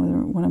don't know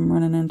what I'm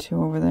running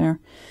into over there.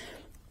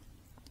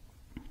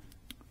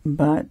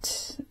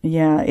 But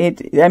yeah,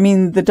 I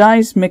mean, the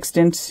dye's mixed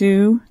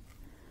into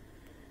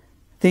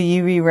the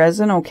UV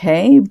resin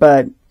okay,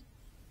 but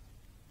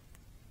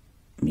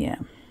yeah,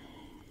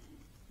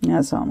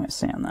 that's all I'm going to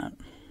say on that.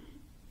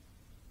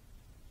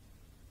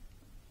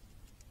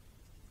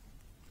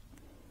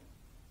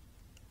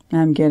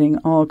 I'm getting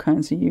all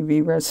kinds of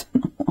UV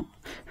resin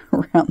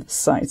around the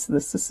sides of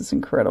this. This is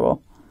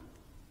incredible.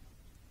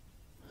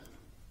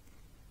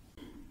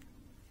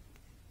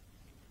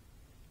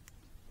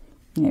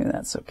 Maybe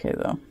that's okay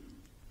though.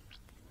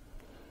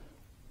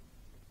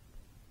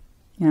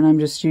 And I'm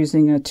just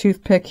using a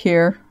toothpick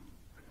here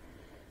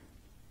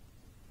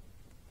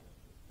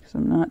because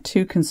I'm not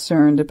too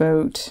concerned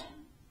about,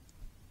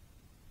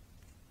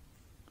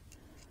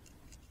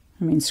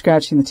 I mean,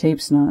 scratching the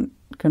tape's not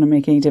going to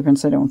make any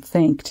difference, I don't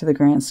think, to the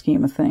grand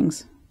scheme of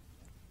things.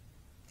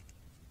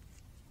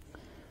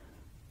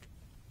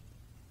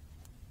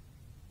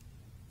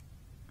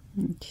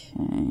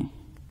 Okay.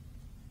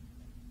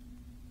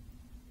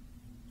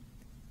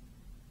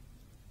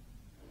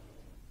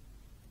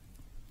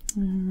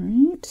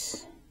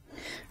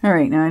 All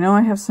right, now I know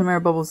I have some air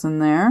bubbles in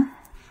there.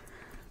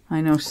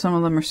 I know some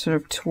of them are sort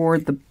of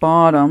toward the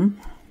bottom.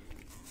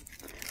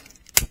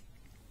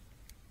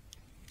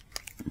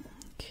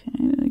 Okay,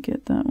 did I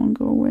get that one?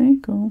 Go away,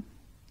 go.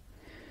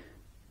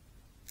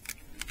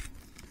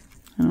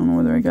 I don't know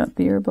whether I got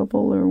the air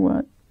bubble or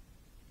what.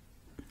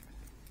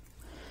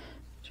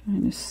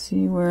 Trying to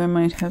see where I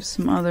might have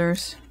some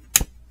others.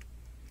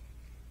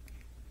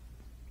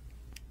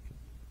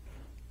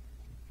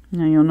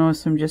 Now you'll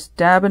notice I'm just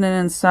dabbing it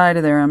inside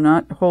of there. I'm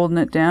not holding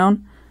it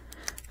down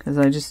because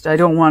I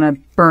don't want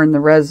to burn the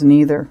resin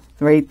either,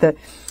 right? The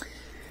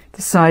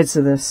sides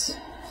of this.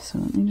 So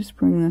let me just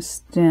bring this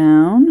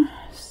down,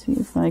 see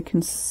if I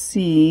can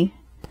see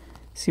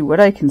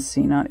what I can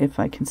see, not if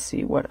I can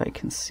see what I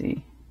can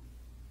see.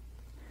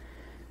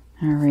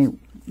 All right,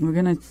 we're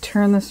going to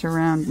turn this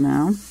around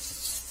now.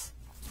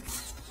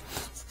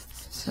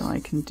 So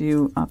I can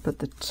do up at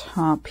the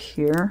top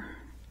here.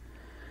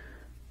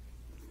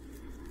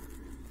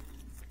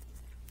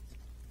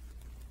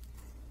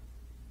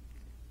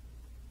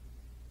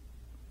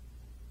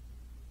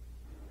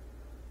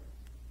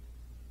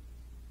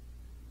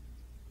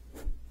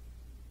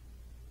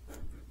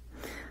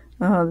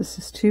 Oh, this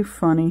is too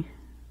funny.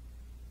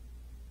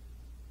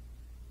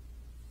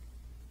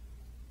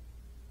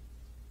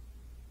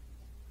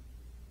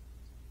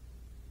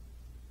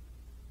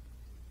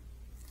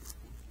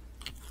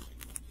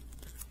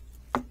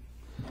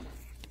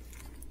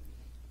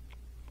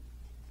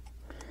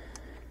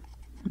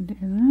 Do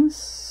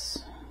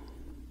this.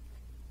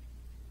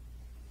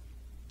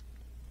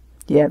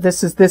 Yeah,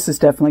 this is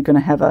definitely going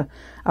to have a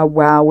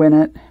wow in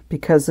it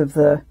because of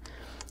the.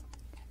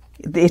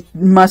 It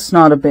must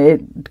not have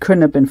been. It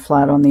couldn't have been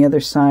flat on the other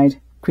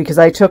side because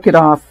I took it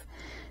off.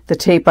 The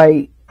tape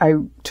I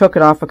took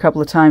it off a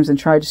couple of times and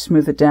tried to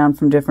smooth it down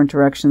from different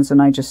directions,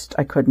 and I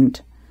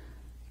couldn't.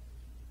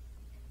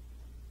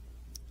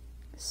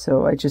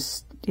 So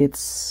it's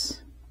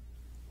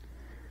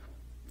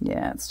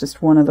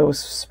just one of those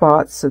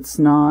spots that's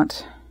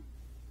not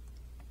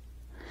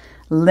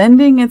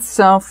lending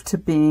itself to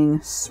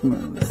being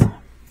smooth.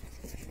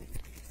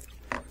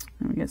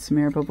 Let me get some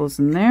air bubbles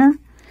in there.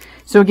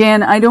 So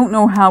again, I don't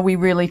know how we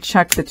really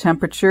check the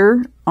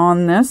temperature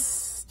on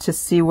this to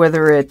see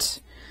whether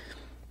it,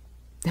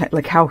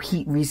 like how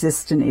heat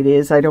resistant it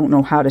is. I don't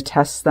know how to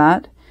test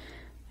that.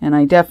 And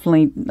I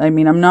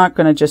mean, I'm not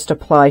going to just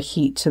apply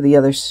heat to the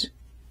other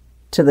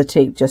to the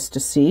tape just to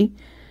see,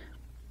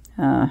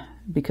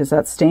 because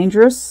that's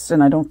dangerous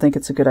and I don't think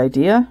it's a good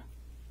idea.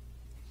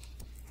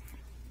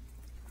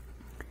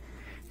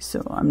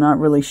 So I'm not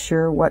really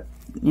sure what,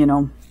 you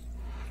know,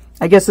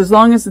 I guess as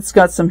long as it's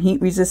got some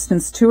heat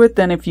resistance to it,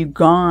 then if you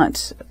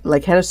got,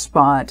 like, had a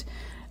spot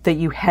that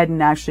you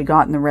hadn't actually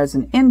gotten the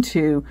resin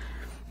into,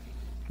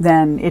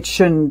 then it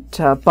shouldn't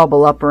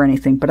bubble up or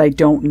anything, but I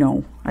don't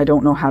know. I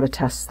don't know how to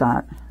test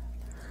that.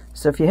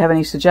 So if you have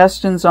any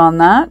suggestions on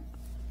that,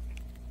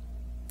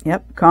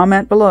 yep,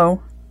 comment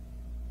below.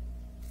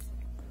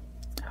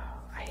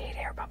 Oh, I hate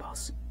air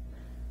bubbles.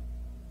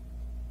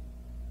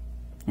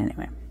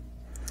 Anyway,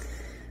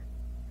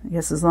 I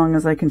guess as long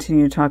as I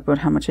continue to talk about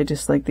how much I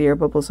dislike the air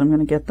bubbles, I'm going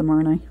to get them,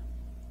 aren't I?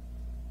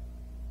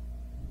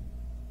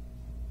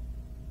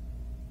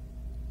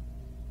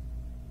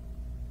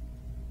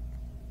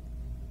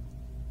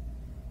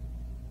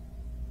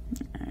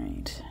 All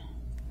right.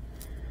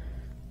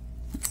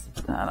 Let's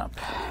put that up.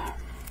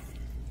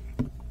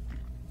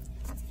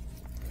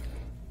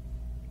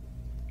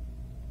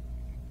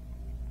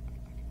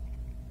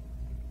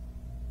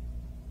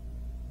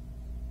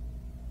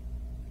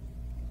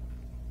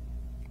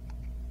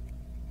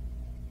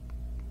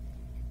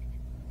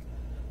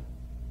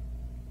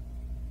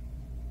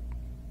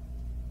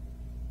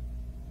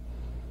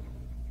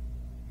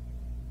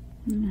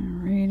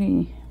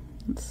 Alrighty,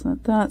 let's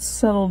let that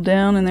settle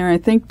down in there. I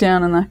think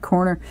down in that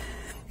corner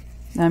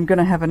I'm going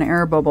to have an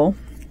air bubble.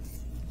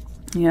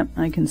 Yep,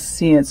 I can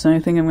see it. So I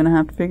think I'm going to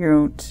have to figure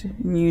out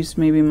and use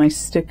maybe my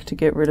stick to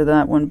get rid of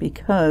that one,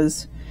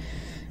 because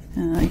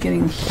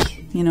getting,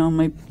 you know,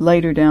 my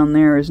lighter down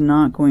there is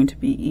not going to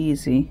be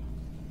easy.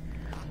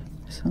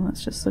 So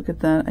let's just look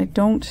at that. I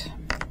don't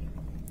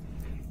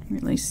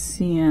really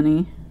see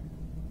any.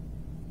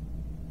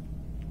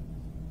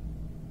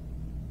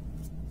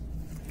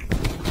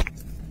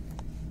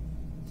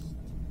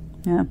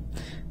 Yeah,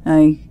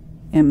 I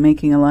am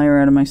making a liar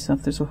out of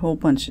myself. There's a whole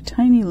bunch of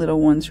tiny little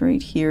ones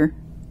right here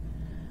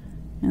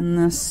in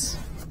this.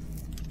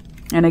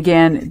 And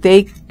again,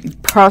 they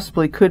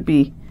possibly could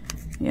be,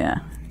 yeah,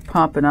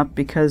 popping up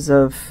because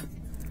of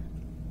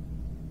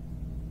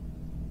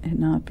it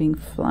not being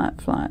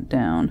flat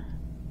down.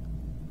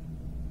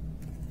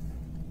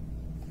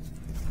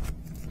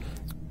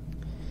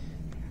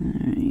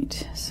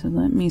 Alright, so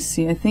let me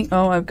see. I think,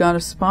 oh, I've got a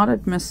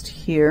spotted mist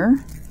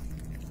here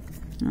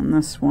on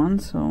this one,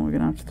 so we're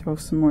gonna have to throw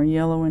some more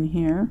yellow in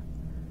here.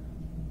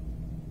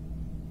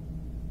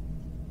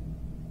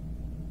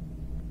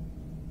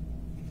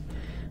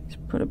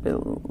 Just put a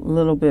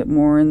little bit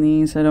more in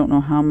these. I don't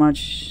know how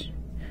much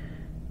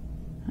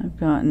I've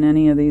got in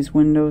any of these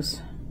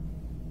windows.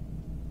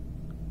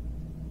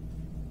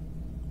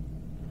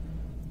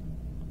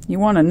 You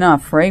want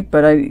enough, right?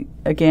 But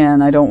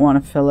again, I don't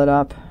want to fill it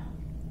up.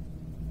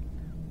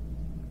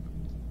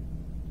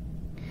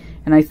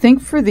 And I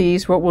think for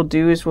these, what we'll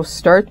do is we'll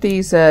start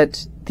these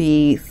at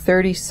the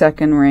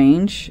 30-second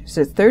range. Is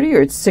it 30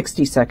 or it's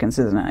 60 seconds,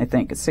 isn't it? I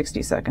think it's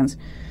 60 seconds.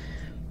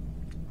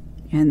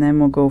 And then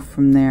we'll go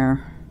from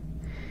there.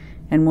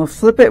 And we'll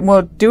flip it, and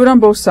we'll do it on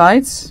both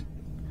sides.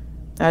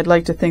 I'd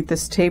like to think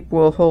this tape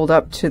will hold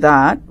up to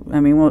that. I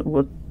mean,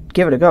 we'll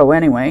give it a go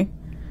anyway.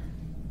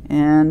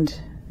 And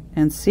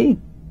see.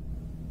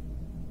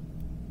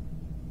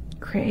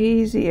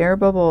 Crazy air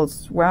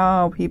bubbles.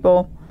 Wow,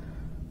 people.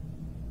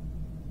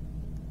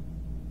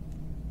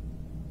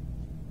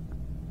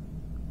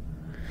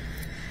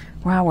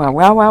 Wow, wow,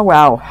 wow, wow,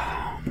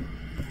 wow.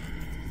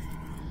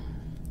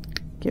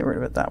 Get rid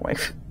of it that way.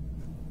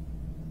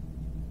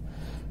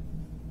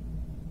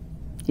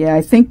 Yeah,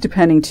 I think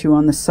depending too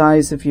on the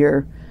size of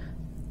your,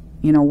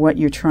 you know, what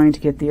you're trying to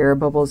get the air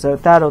bubbles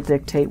out, that'll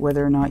dictate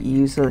whether or not you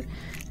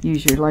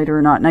use your lighter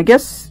or not. And I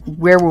guess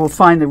where we'll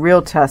find the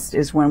real test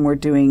is when we're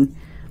doing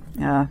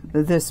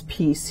this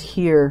piece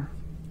here.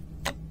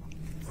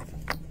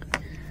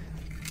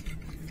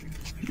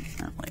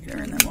 That lighter,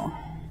 and then we'll.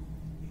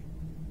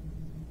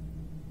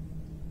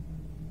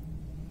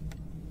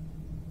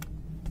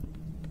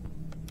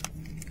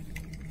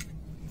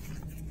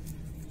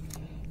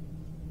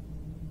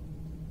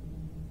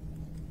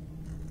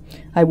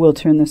 I will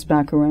turn this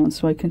back around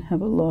so I can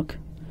have a look,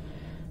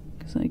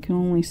 because I can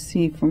only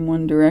see from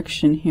one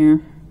direction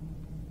here.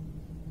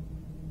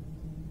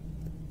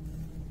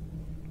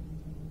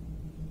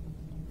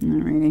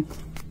 Alrighty.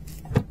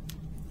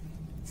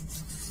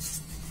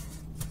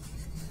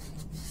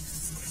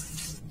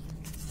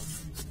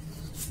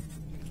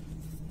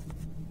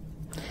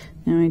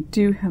 Now I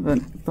do have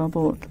a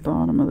bubble at the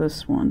bottom of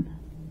this one.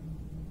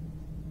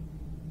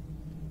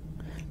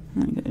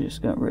 I think I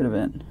just got rid of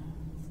it.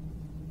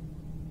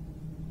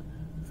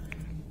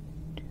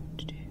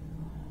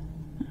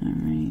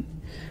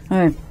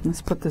 Alright,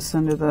 let's put this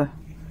under the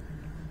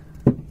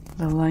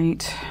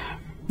light,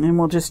 and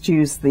we'll just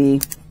use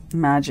the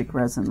magic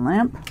resin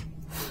lamp.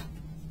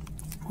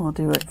 We'll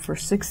do it for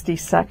 60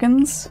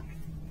 seconds.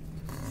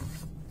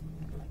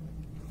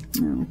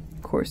 Oh,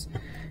 of course.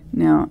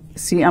 Now,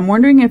 see, I'm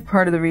wondering if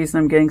part of the reason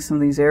I'm getting some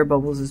of these air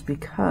bubbles is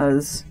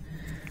because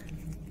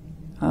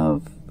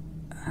of,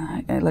 I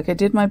I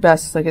did my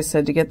best, like I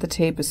said, to get the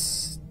tape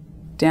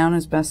down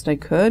as best I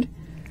could.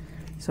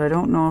 So I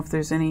don't know if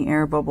there's any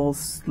air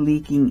bubbles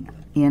leaking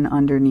in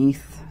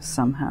underneath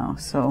somehow.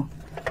 So,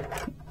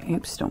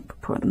 oops, don't be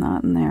putting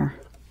that in there.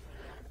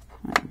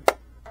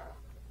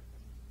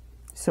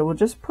 So we'll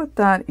just put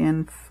that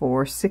in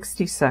for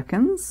 60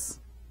 seconds.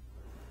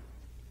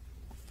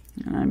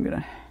 And I'm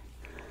gonna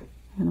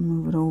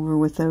move it over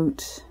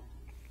without.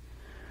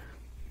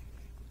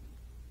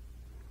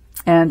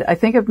 And I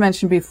think I've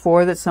mentioned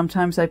before that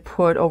sometimes I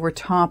put over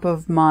top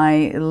of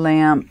my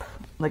lamp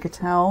like a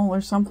towel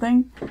or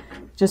something.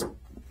 Just,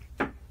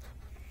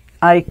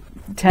 I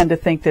tend to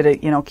think that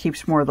it, you know,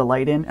 keeps more of the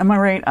light in. Am I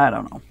right? I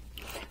don't know.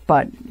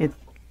 But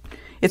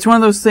it's one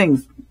of those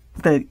things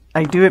that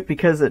I do it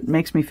because it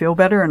makes me feel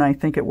better and I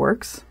think it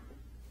works.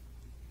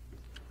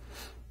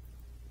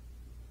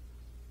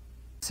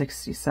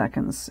 60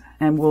 seconds.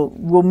 And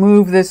we'll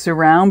move this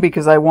around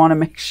because I want to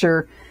make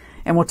sure,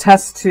 and we'll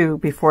test too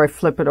before I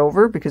flip it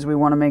over because we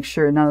want to make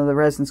sure none of the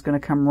resin's going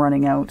to come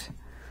running out.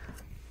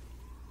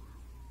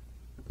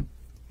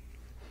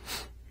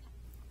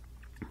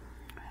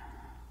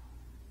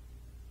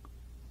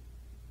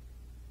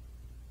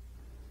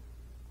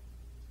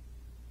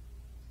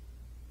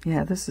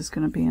 Yeah, this is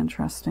going to be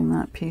interesting,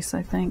 that piece,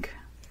 I think.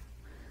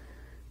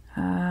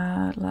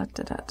 Let's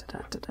do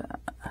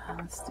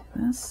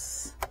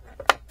this.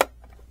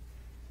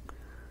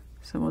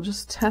 So we'll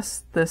just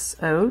test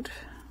this out.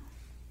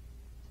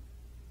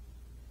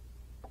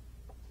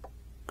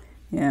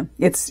 Yeah,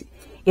 it's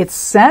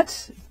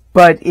set,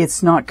 but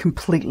it's not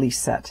completely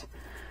set.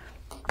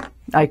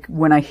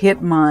 When I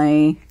hit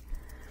my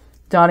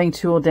dotting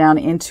tool down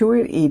into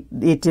it,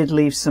 it did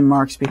leave some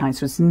marks behind,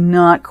 so it's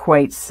not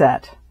quite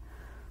set.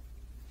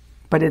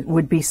 But it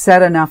would be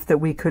set enough that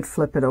we could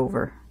flip it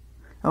over.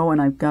 Oh, and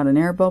I've got an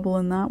air bubble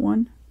in that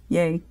one.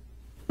 Yay.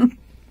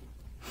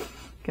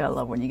 Gotta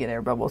love when you get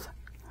air bubbles.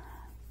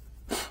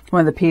 One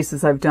of the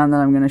pieces I've done that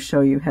I'm going to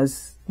show you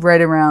has right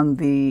around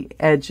the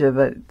edge of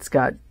it, it's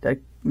got a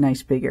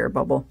nice big air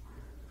bubble.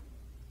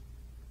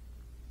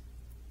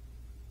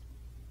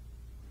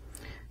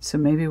 So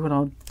maybe what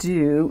I'll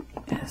do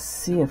is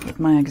see if with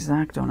my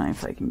X-Acto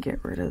knife I can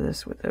get rid of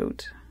this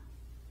without...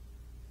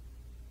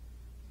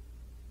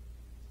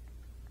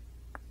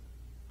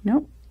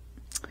 Nope.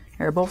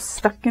 Air bubble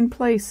stuck in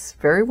place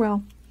very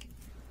well.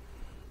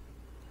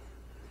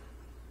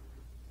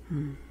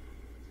 Okay.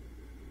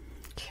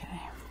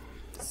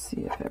 Let's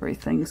see if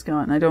everything's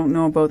gone. I don't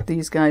know about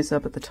these guys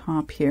up at the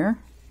top here.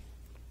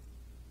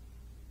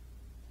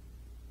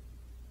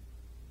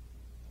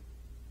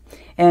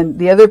 And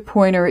the other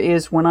pointer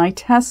is when I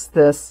test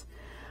this,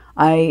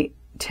 I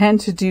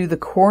tend to do the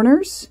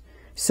corners.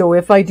 So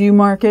if I do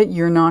mark it,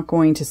 you're not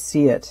going to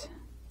see it.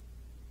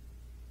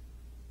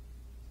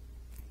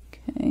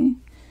 Okay,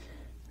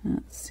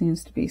 that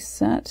seems to be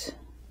set.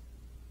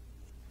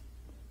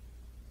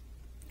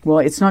 Well,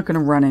 it's not going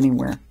to run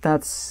anywhere.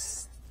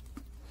 That's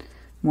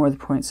more the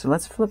point. So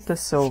let's flip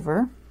this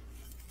over.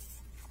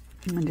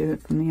 I'm going to do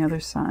it from the other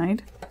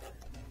side.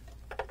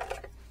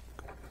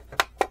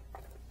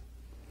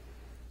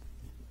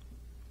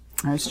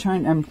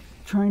 I'm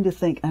trying to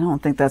think. I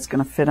don't think that's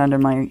going to fit under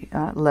my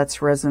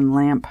Let's Resin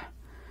lamp.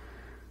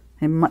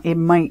 It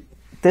might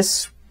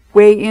this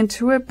way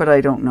into it, but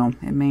I don't know.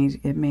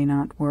 It may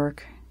not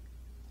work.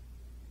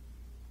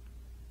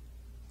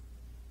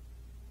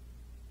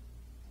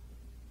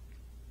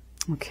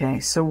 Okay,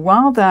 so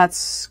while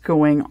that's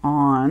going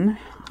on,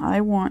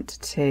 I want to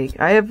take,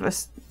 I'm going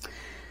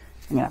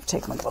to have to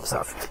take my gloves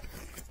off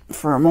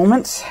for a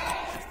moment,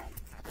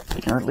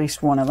 or at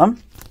least one of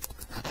them.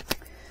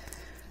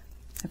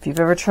 If you've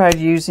ever tried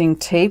using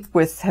tape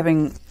with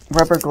having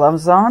rubber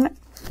gloves on,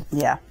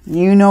 yeah,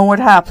 you know what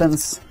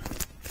happens.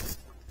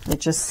 It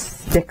just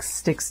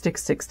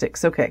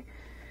sticks. Okay,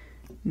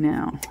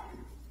 now,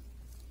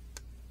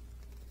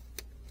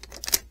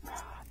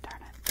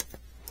 darn it.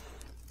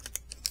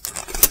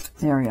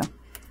 There we go.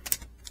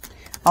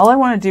 All I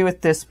want to do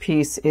with this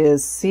piece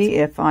is see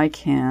if I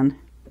can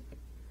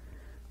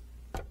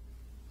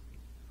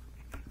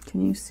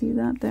you see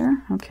that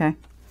there? Okay.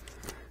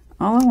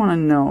 All I want to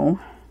know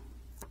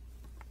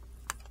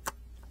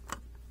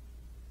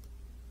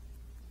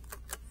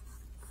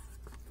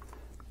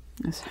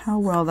is how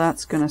well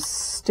that's going to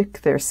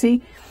stick there.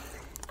 See,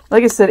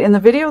 like I said, in the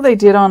video they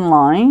did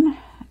online,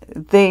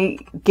 they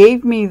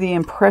gave me the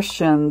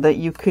impression that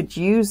you could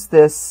use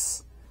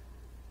this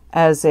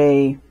as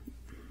a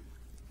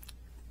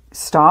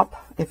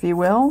stop, if you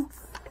will,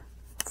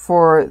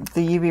 for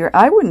the UV.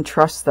 I wouldn't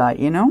trust that,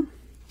 you know.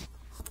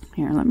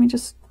 Here, let me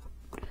just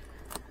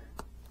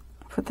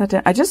put that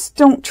down. I just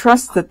don't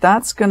trust that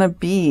that's going to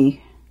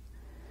be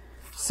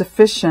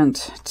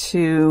sufficient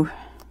to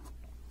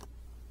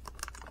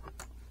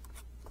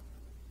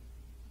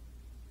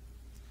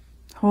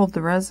hold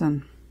the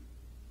resin.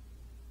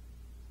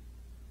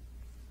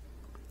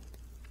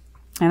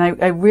 And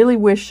I really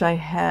wish I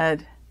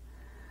had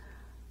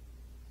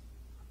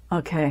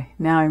Okay,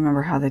 now I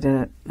remember how they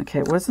did it. Okay,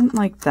 it wasn't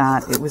like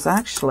that. It was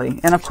actually,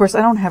 and of course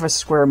I don't have a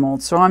square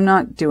mold, so I'm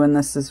not doing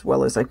this as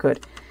well as I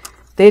could.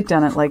 They'd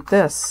done it like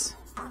this.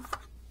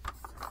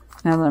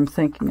 Now that I'm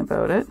thinking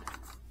about it.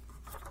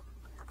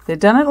 They'd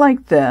done it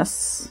like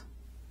this,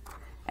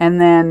 and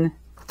then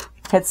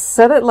had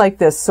set it like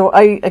this. So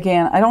I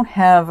don't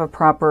have a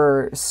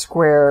proper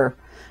square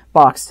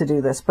box to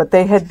do this, but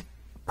they had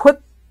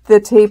put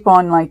the tape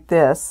on like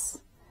this,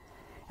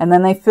 and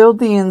then they filled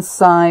the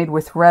inside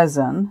with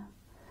resin,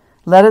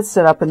 let it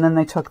sit up, and then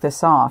they took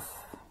this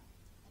off.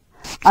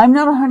 I'm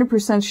not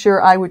 100%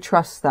 sure I would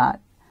trust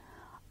that.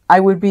 I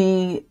would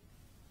be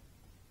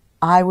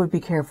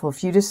careful.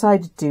 If you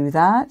decide to do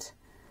that,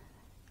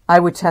 I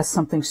would test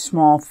something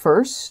small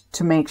first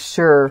to make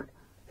sure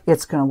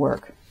it's going to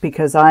work.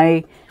 Because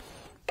I'm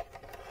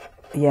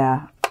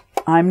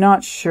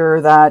not sure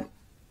that,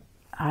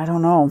 I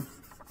don't know.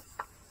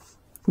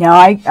 Now,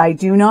 I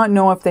do not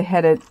know if they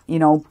had it,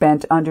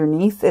 bent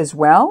underneath as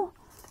well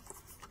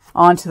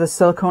onto the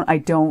silicone. I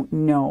don't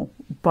know,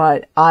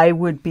 but I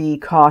would be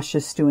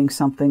cautious doing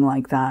something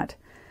like that.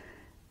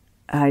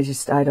 I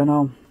don't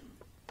know.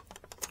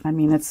 I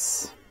mean,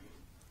 it's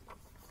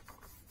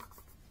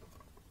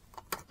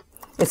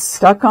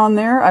stuck on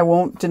there. I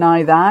won't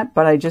deny that,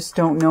 but I just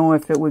don't know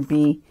if it would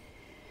be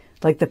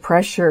like the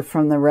pressure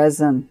from the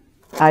resin.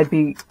 I'd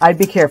be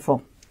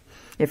careful.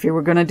 If you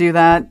were going to do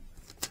that,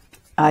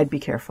 I'd be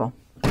careful.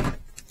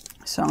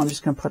 So I'm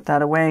just going to put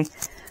that away.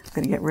 I'm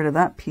going to get rid of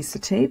that piece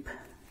of tape.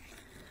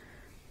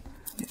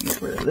 I'm going to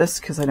get rid of this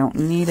because I don't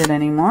need it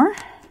anymore.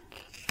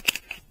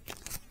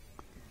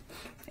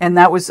 And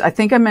that was, I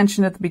think I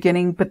mentioned at the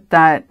beginning, but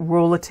that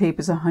roll of tape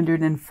is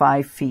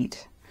 105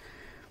 feet.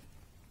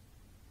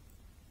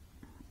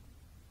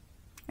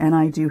 And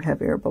I do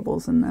have air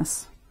bubbles in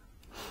this.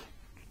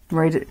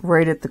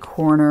 Right at the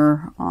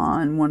corner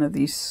on one of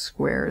these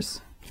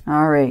squares.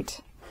 All right.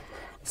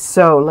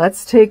 So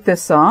let's take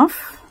this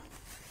off.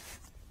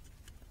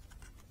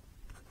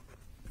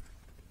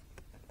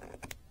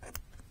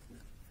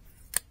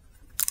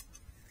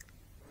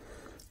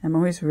 I'm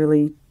always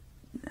really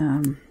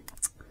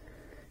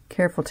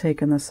careful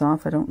taking this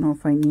off. I don't know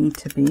if I need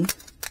to be.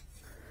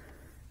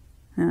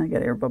 I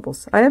got air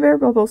bubbles. I have air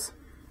bubbles.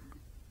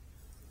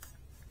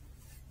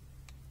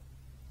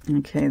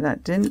 Okay,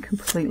 that didn't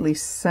completely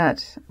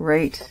set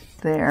right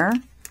there.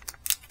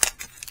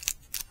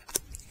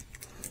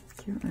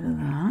 Get rid of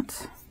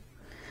that.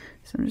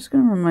 So I'm just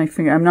going to run my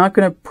finger. I'm not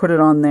going to put it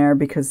on there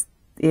because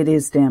it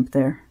is damp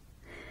there.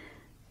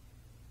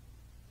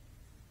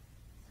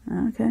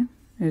 Okay.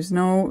 There's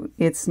no,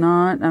 it's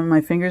not,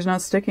 my finger's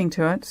not sticking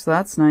to it, so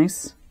that's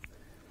nice.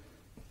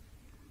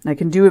 I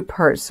can do it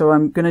part, so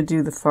I'm going to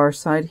do the far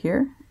side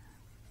here.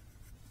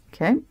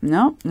 Okay,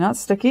 no, not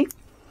sticky.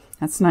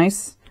 That's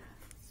nice.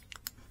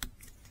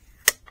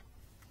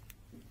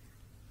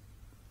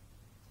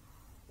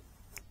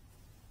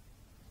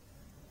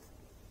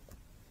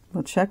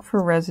 We'll check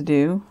for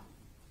residue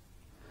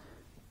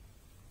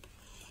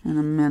in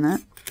a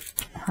minute.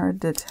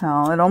 Hard to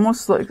tell. It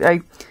almost looks,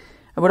 I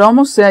would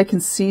almost say I can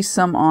see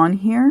some on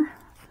here,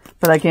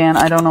 but again,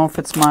 I don't know if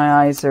it's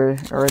my eyes or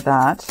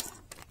that,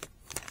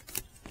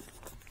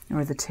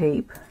 or the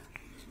tape.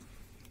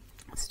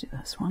 Let's do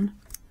this one.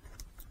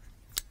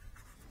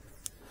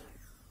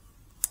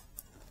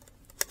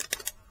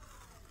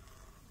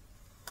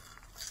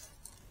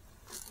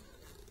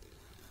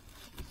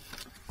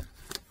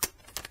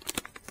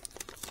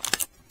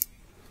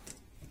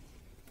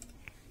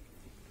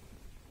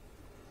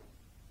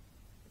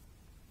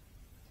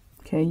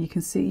 Okay, you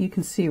can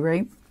see,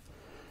 right?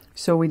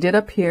 So we did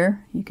up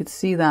here, you could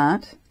see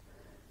that.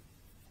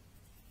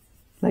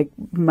 Like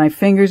my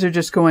fingers are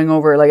just going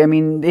over, like, I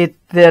mean,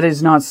 that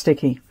is not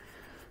sticky.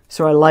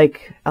 So I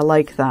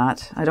like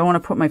that. I don't want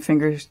to put my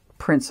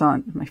fingerprints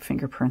on,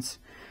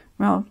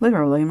 well,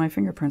 literally my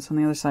fingerprints on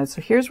the other side.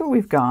 So here's what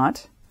we've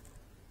got.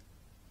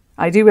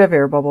 I do have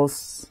air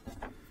bubbles.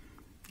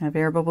 I have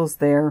air bubbles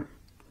there.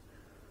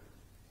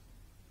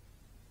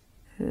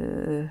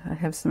 I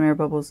have some air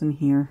bubbles in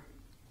here.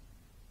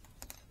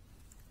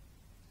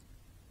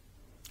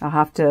 I'll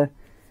have to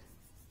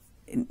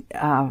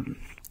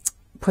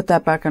put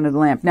that back under the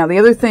lamp. Now, the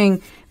other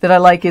thing that I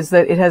like is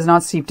that it has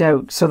not seeped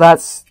out. So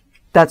that's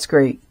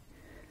great.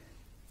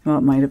 Well,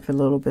 it might have a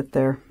little bit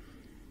there.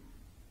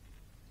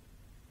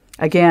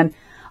 Again,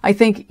 I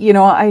think,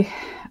 I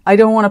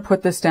don't want to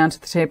put this down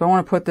to the tape. I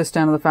want to put this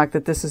down to the fact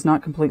that this is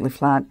not completely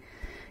flat.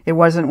 It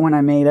wasn't when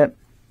I made it.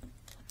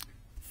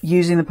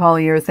 Using the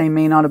polyurethane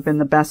may not have been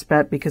the best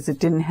bet because it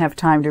didn't have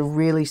time to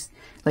really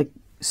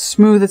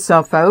smooth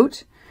itself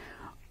out.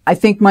 I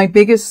think my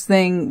biggest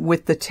thing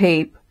with the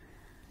tape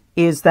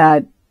is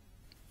that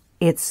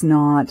it's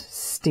not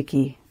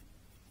sticky,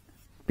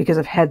 because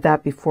I've had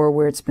that before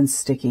where it's been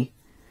sticky.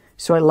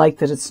 So I like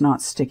that it's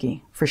not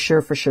sticky. For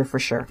sure, for sure, for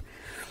sure.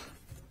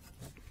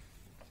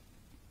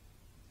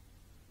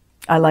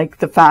 I like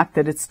the fact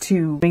that it's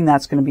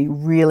that's going to be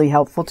really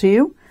helpful to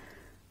you.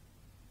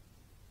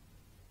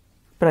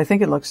 But I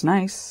think it looks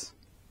nice.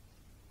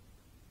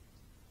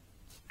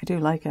 I do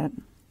like it.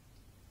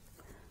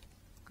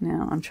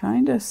 Now I'm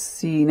trying to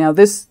see. Now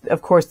this,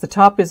 of course, the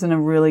top isn't a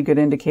really good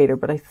indicator,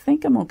 but I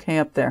think I'm okay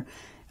up there.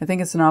 I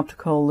think it's an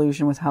optical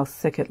illusion with how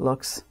thick it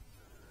looks.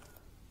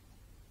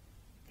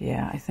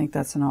 Yeah, I think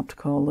that's an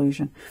optical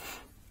illusion.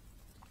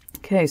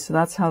 Okay, so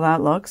that's how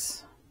that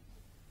looks.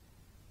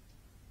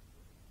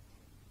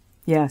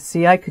 Yeah,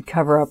 see, I could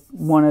cover up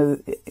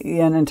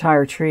an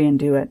entire tree and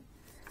do it.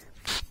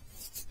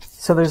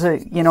 So there's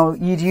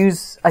you'd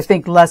use, I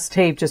think, less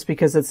tape just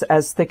because it's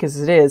as thick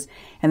as it is.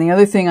 And the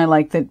other thing I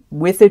like, that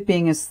with it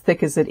being as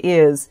thick as it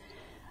is,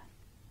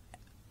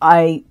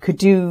 I could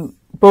do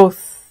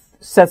both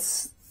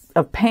sets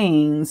of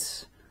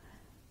panes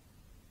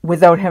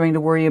without having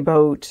to worry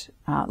about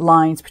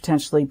lines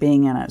potentially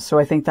being in it. So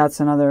I think that's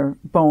another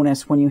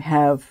bonus when you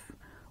have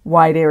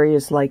wide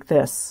areas like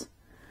this.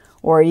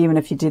 Or even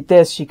if you did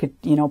this, you could,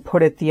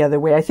 put it the other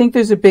way. I think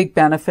there's a big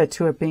benefit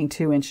to it being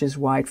 2 inches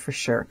wide for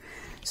sure.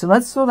 So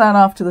let's throw that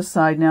off to the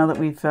side now that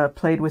we've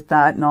played with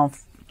that, and I'll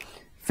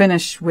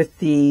finish with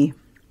the,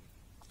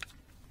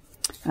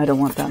 I don't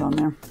want that on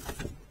there.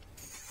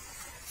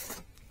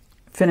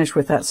 Finish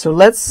with that. So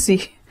let's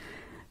see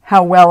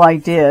how well I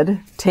did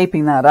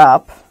taping that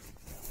up.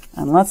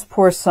 And let's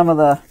pour some of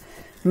the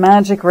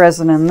magic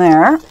resin in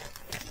there.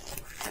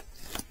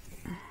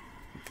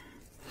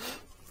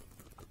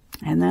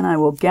 And then I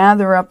will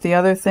gather up the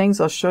other things.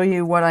 I'll show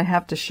you what I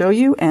have to show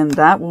you, and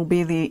that will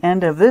be the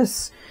end of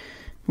this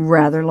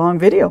rather long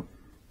video.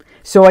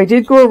 So I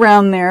did go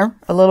around there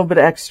a little bit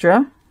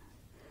extra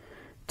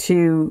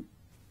to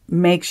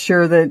make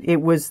sure that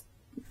it was,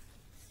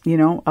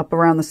 up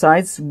around the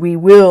sides. We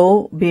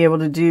will be able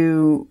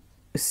to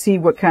see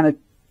what kind of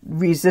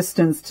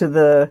resistance to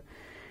the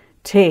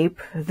tape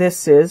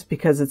this is,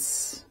 because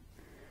it's,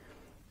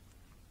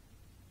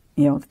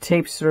 the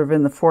tape's sort of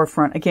in the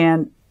forefront.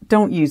 Again,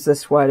 don't use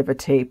this wide of a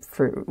tape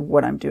for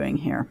what I'm doing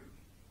here.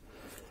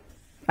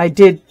 I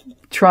did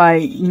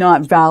try,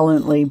 not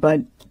valiantly,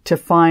 but to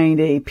find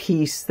a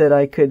piece that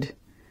I could,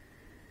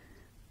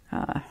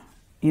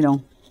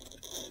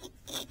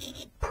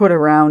 put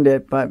around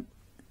it, but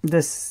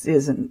this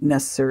isn't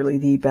necessarily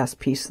the best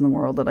piece in the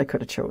world that I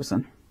could have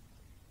chosen.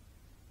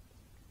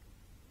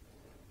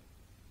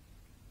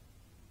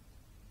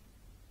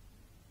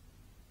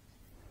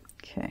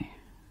 Okay,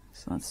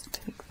 so let's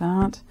take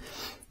that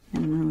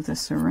and move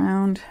this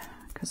around,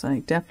 because I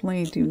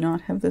definitely do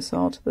not have this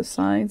all to the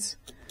sides.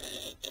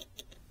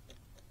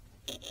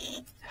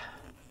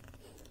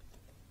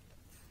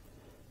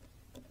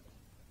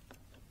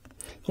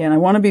 Yeah, and I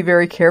want to be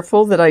very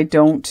careful that I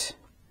don't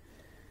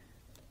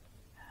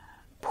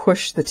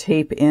push the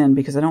tape in,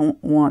 because I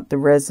don't want the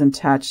resin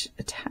attached.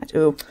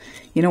 Oh,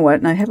 you know what?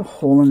 And I have a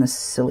hole in this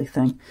silly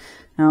thing.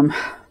 Oh,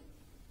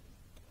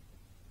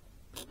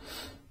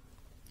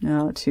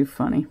 too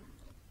funny.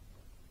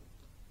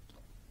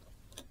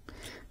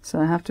 So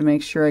I have to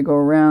make sure I go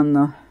around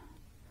the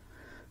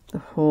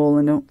hole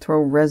and don't throw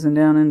resin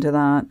down into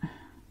that.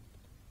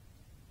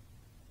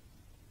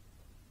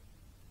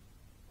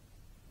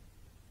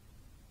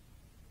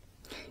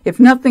 If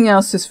nothing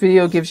else, this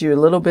video gives you a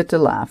little bit to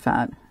laugh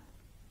at.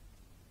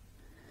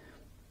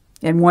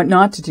 And what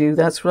not to do.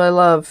 That's what I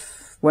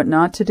love. What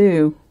not to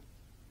do.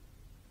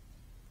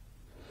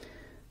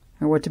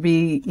 Or what to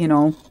be,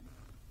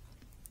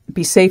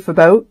 be safe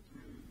about.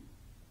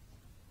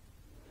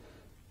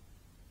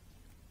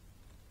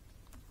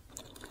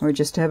 Or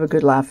just to have a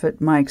good laugh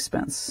at my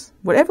expense.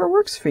 Whatever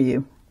works for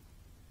you.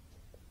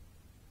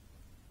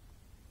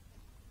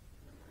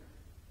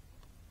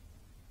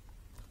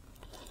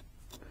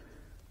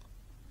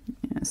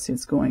 Yeah, see,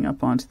 it's going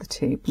up onto the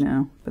tape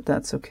now, but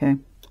that's okay.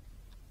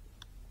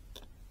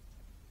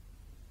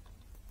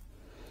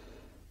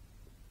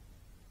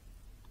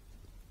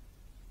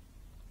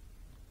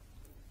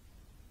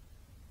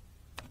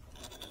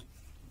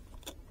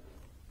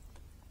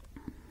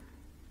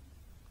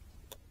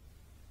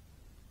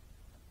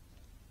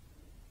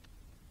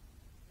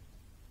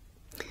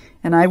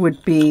 And I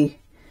would be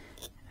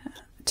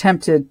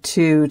tempted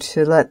to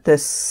let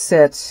this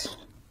sit,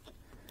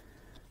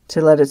 to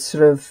let it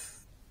sort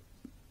of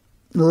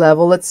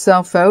level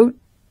itself out.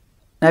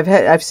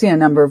 I've seen a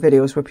number of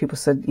videos where people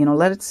said,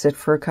 let it sit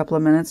for a couple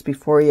of minutes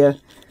before you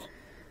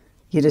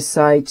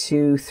decide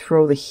to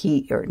throw the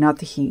heat, or not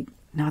the heat,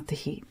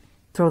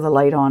 throw the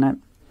light on it.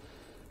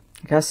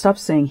 I gotta stop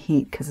saying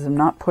heat, because I'm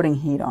not putting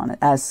heat on it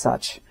as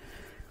such.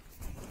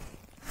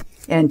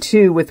 And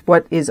two, with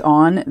what is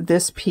on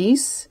this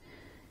piece,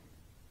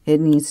 it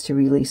needs to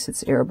release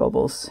its air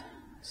bubbles.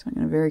 So I'm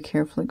going to very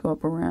carefully go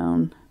up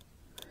around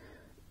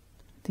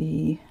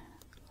the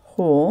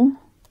hole.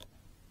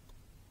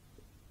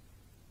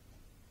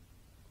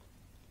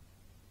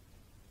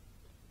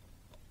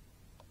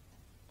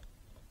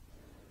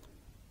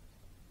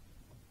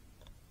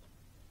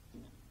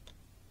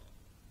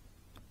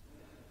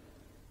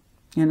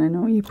 And I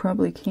know you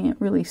probably can't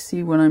really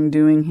see what I'm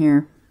doing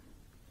here.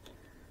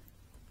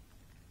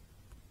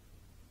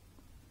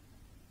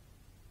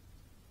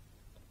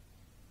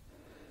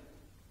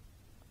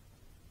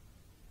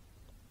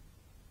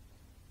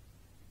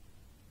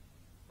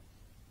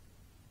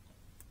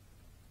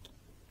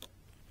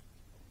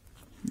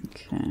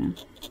 Okay.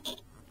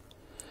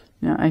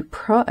 Now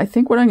I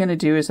think what I'm going to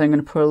do is I'm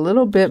going to put a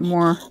little bit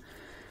more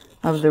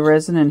of the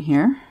resin in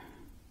here,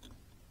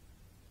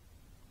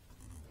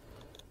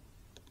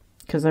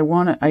 because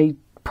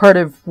part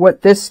of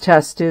what this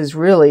test is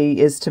really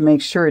is to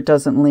make sure it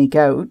doesn't leak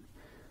out,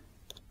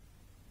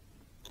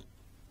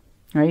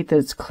 right? That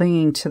it's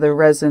clinging to the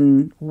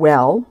resin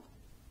well.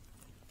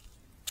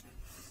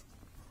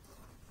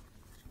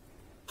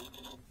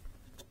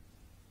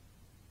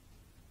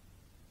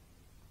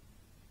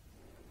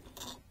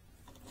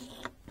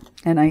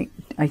 And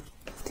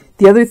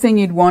the other thing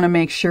you'd want to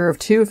make sure of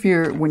too,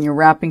 when you're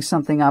wrapping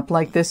something up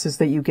like this, is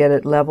that you get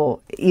it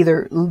level,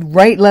 either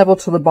right level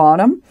to the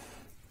bottom,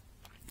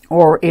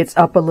 or it's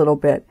up a little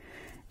bit,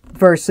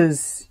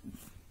 versus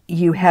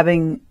you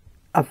having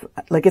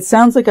like, it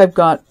sounds like I've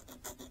got,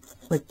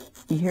 like,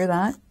 you hear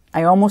that?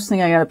 I almost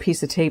think I got a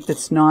piece of tape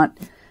that's not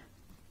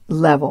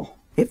level,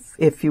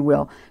 if you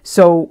will.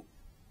 So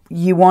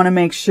you want to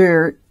make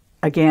sure,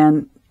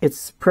 again,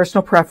 it's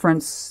personal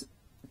preference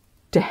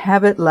to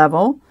have it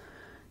level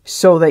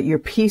so that your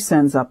piece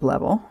ends up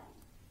level.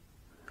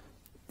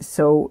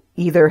 So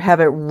either have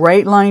it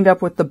right lined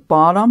up with the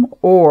bottom,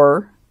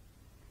 or,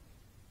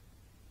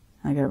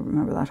 I gotta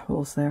remember that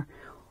hole's there,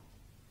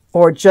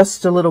 or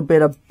just a little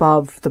bit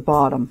above the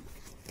bottom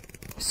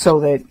so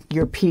that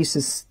your piece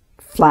is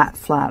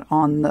flat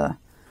on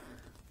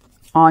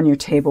your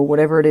table,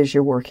 whatever it is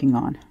you're working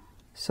on.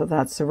 So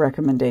that's the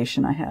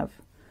recommendation I have.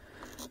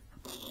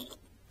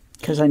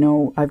 Because I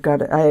know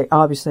I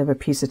obviously have a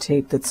piece of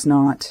tape that's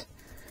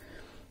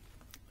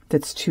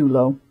too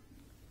low.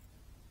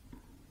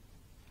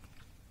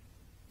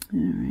 All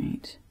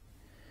right.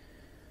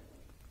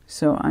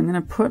 So I'm going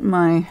to put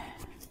I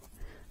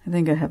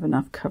think I have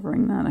enough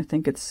covering that. I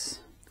think it's,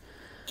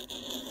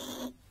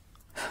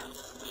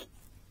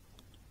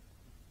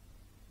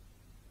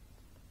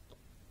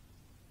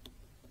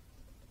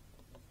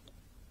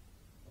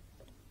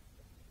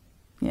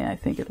 yeah, I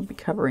think it'll be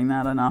covering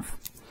that enough.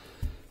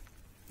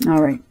 All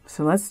right,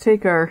 so let's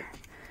take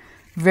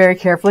very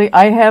carefully.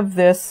 I have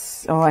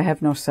this, I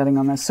have no setting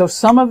on this. So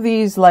some of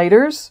these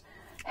lighters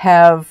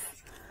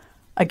have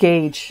a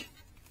gauge.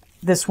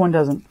 This one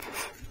doesn't.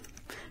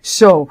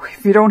 So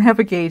if you don't have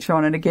a gauge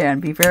on it, again,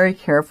 be very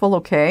careful,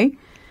 okay?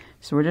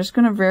 So we're just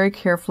going to very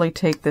carefully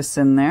take this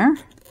in there.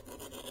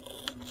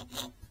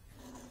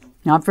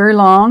 Not very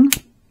long.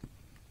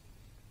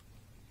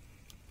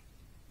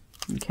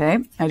 Okay,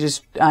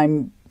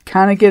 I'm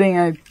kind of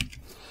getting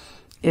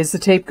is the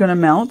tape going to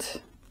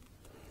melt?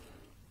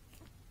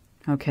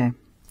 Okay,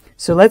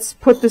 so let's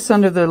put this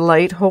under the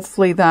light.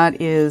 Hopefully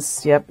that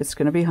is, yep, it's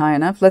going to be high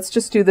enough. Let's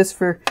just do this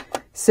for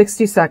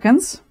 60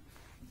 seconds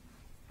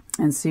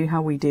and see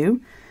how we do.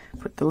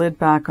 Put the lid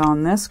back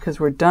on this because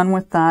we're done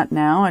with that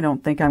now. I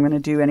don't think I'm going to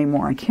do any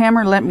more on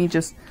camera. Let me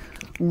just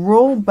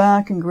roll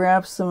back and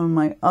grab some of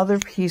my other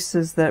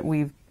pieces that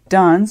we've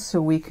done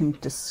so we can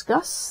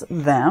discuss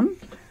them.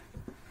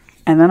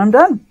 And then I'm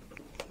done.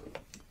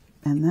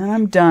 And then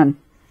I'm done.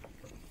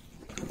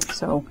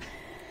 So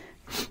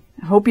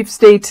I hope you've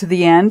stayed to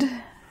the end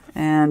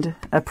and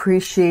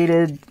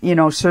appreciated,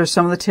 sort of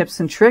some of the tips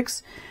and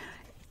tricks,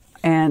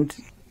 and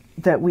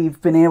that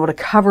we've been able to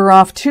cover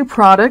off 2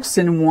 products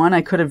in one.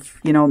 I could have,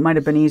 it might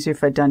have been easier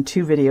if I'd done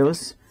 2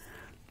 videos,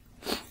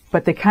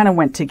 but they kind of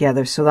went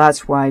together. So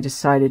that's why I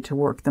decided to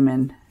work them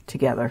in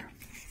together.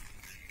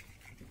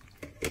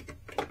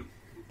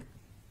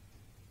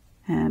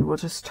 And we'll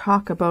just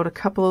talk about a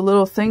couple of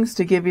little things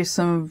to give you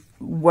some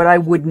what I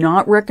would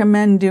not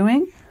recommend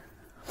doing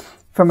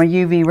from a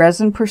UV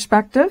resin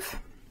perspective.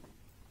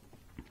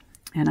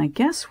 And I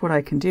guess what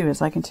I can do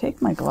is I can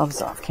take my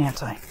gloves off,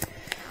 can't I?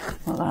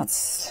 Well,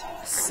 that's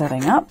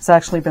setting up. It's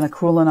actually been a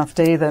cool enough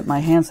day that my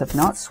hands have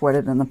not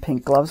sweated in the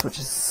pink gloves, which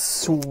is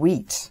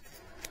sweet.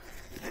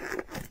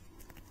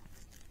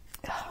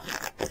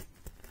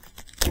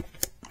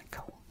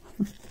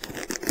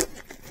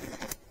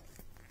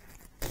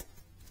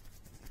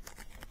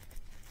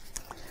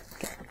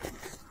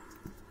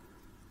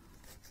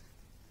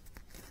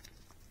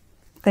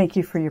 Thank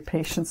you for your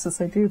patience as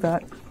I do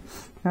that.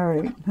 All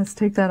right, let's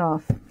take that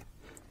off.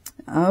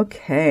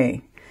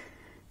 Okay,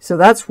 so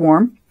that's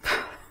warm.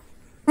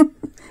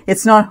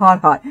 It's not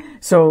hot.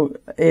 So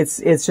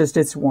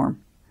it's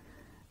warm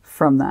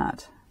from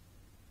that.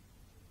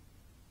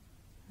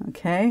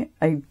 Okay,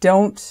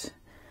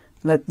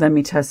 let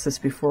me test this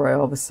before I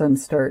all of a sudden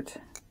start.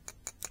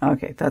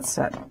 Okay, that's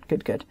set.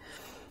 Good.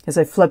 As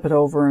I flip it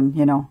over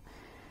and,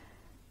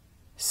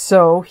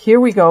 So here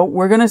we go.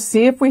 We're going to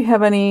see if we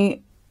have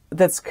any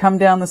that's come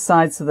down the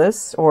sides of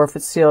this, or if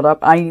it's sealed up.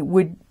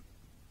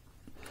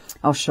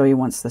 I'll show you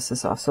once this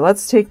is off. So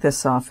let's take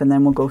this off and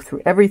then we'll go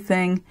through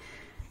everything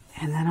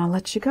and then I'll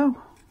let you go.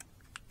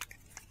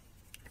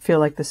 I feel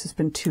like this has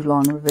been too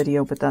long of a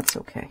video, but that's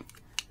okay.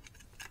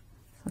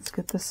 Let's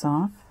get this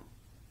off.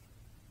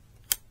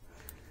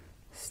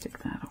 Stick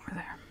that over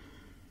there.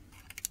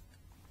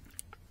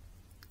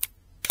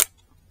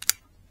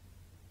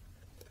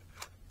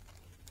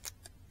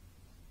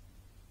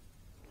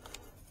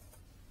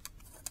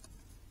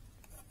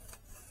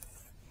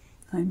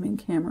 I'm in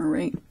camera,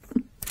 right?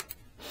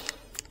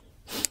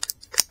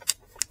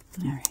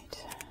 All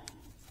right.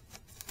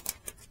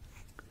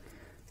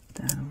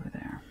 That over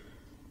there.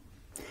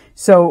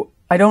 So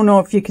I don't know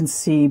if you can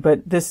see,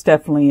 but this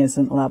definitely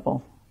isn't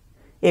level.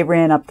 It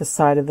ran up the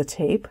side of the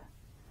tape.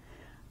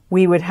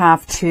 We would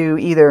have to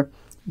either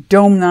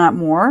dome that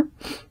more,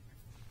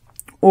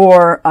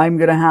 or I'm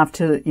going to have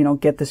to, you know,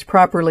 get this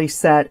properly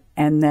set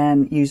and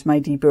then use my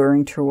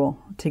deburring tool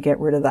to get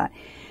rid of that.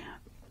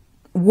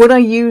 Would I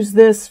use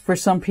this for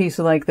some piece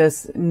like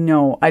this?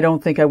 No, I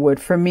don't think I would.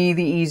 For me,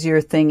 the easier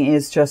thing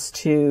is just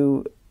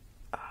to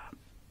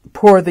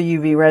pour the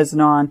UV resin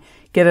on,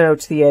 get it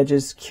out to the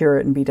edges, cure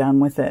it, and be done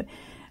with it.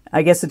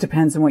 I guess it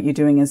depends on what you're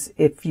doing. Is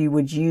if you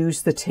would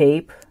use the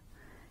tape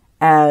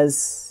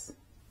as,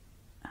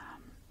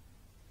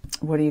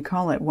 what do you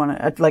call it?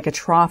 Like a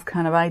trough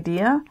kind of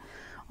idea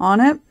on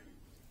it.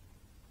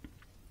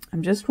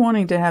 I'm just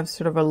wanting to have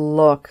sort of a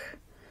look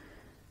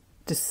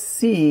to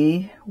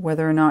see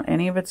whether or not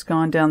any of it's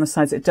gone down the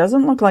sides. It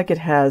doesn't look like it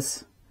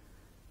has.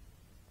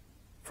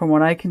 From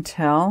what I can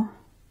tell,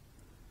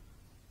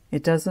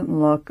 it doesn't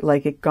look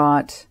like it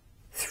got,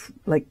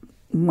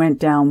 went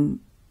down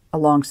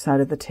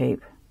alongside of the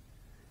tape.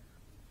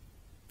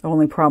 The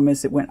only problem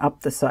is it went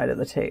up the side of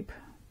the tape.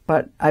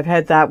 But I've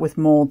had that with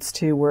molds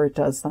too, where it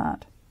does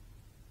that.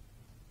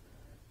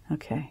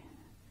 Okay.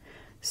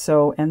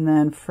 So, and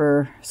then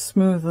for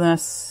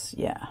smoothness,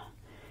 yeah.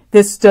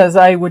 This does,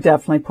 I would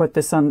definitely put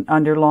this on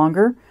under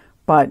longer,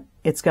 but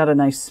it's got a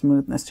nice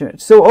smoothness to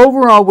it. So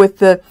overall with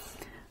the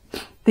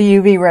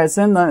UV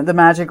resin, the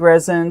Magic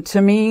Resin,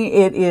 to me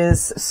it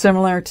is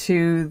similar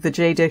to the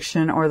J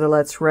Diction or the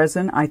Let's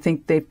Resin. I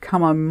think they've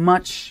come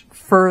much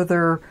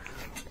further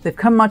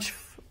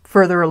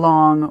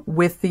along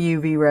with the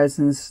UV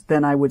resins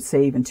than I would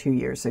say even 2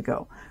 years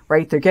ago,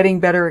 right? They're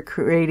getting better at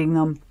creating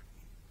them,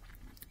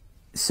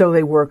 so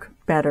they work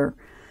better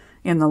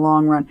in the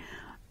long run.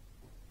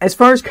 As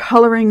far as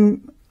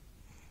coloring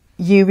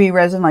UV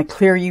resin, like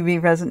clear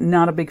UV resin,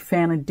 not a big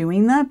fan of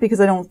doing that because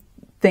I don't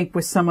think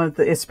with some of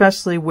the,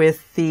 especially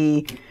with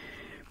the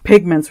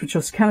pigments, which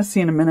you'll kind of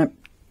see in a minute,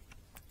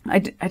 I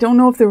don't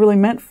know if they're really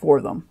meant for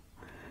them.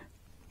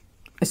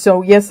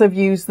 So yes, I've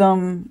used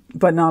them,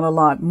 but not a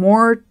lot.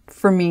 More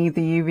for me,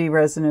 the UV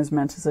resin is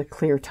meant as a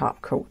clear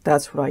top coat.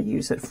 That's what I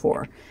use it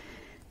for.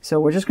 So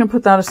we're just going to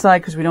put that aside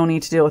because we don't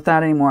need to deal with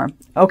that anymore.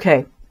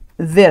 Okay,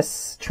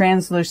 this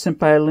translucent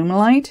by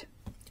Illuminate.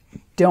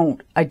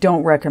 I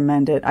don't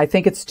recommend it. I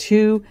think it's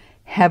too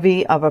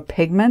heavy of a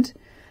pigment.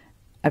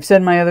 I've said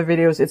in my other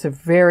videos, it's a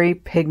very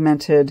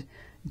pigmented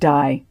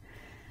dye.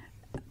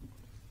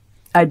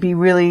 I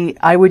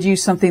would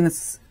use something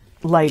that's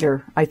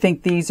lighter. I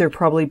think these are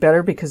probably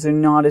better because they're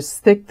not as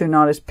thick, they're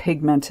not as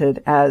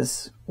pigmented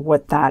as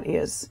what that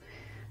is.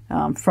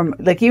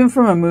 Even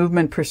from a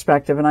movement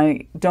perspective, and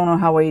I don't know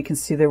how well you can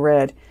see the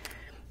red,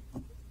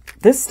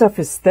 this stuff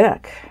is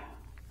thick.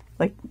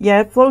 Like,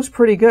 yeah, it flows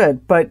pretty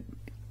good, but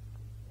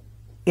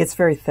it's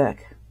very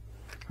thick,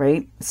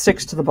 right? It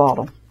sticks to the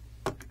bottle.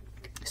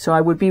 So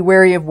I would be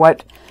wary of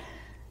what,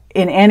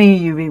 in any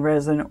UV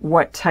resin,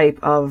 what type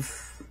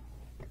of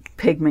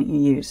pigment you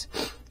use.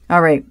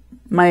 All right,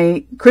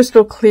 my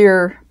crystal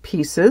clear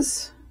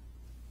pieces.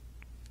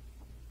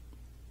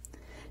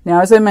 Now,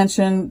 as I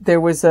mentioned,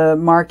 there was a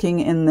marking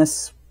in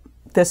this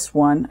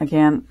one.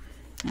 Again,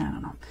 I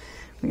don't know.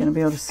 We're going to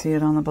be able to see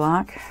it on the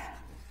black.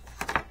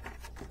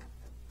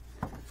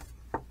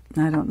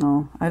 I don't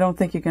know. I don't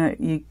think you're gonna.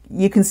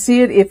 You can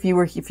see it if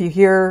you're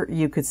here.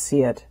 You could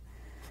see it.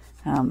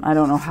 I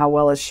don't know how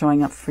well it's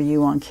showing up for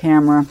you on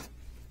camera.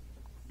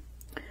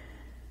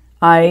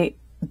 I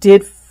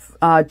did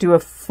do a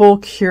full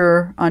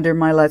cure under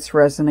my Let's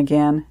Resin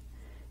again,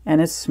 and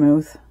it's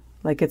smooth.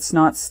 Like, it's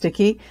not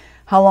sticky.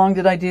 How long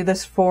did I do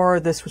this for?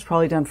 This was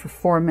probably done for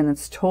 4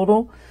 minutes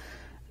total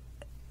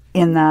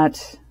in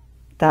that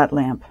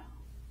lamp.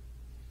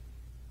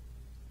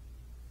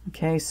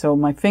 Okay, so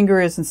my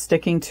finger isn't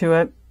sticking to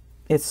it.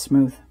 It's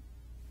smooth.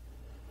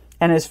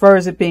 And as far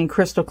as it being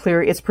crystal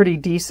clear, it's pretty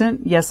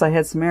decent. Yes, I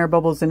had some air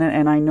bubbles in it,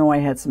 and I know I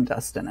had some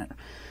dust in it.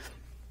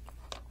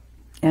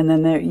 And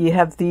then there you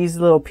have these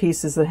little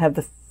pieces that have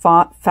the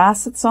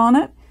facets on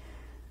it,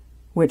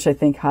 which I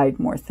think hide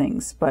more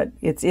things, but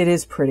it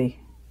is pretty.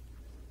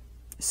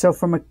 So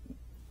from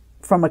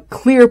a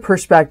clear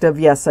perspective,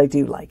 yes, I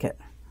do like it.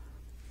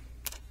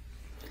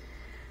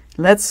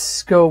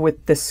 Let's go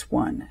with this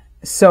one.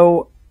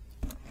 So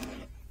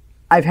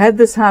I've had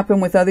this happen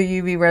with other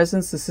UV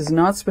resins. This is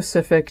not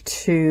specific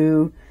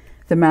to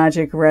the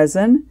Magic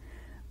Resin,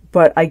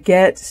 but I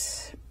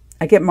get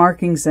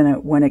markings in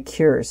it when it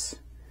cures.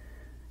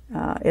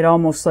 It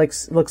almost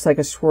looks like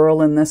a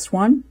swirl in this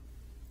one.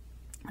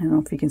 I don't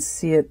know if you can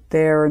see it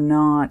there or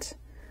not,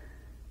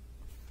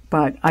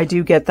 but I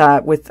do get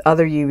that with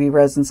other UV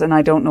resins, and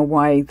I don't know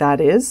why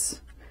that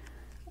is.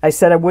 I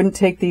said I wouldn't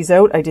take these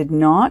out. I did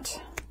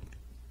not.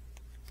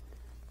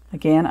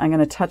 Again, I'm going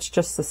to touch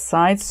just the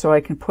sides so I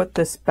can put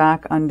this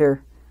back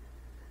under.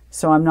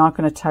 So I'm not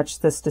going to touch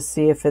this to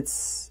see if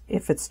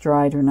it's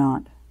dried or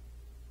not.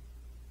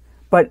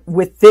 But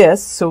with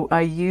this, so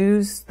I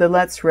use the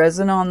Let's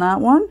Resin on that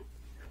one,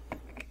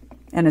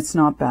 and it's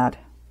not bad.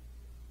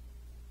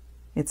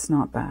 It's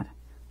not bad,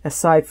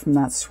 aside from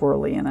that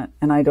swirly in it.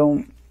 And I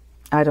don't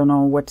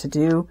know what to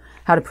do,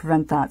 how to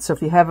prevent that. So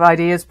if you have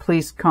ideas,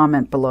 please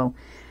comment below.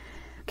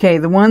 Okay,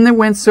 the one that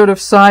went sort of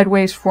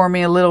sideways for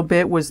me a little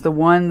bit was the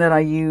one that I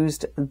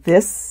used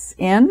this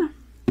in.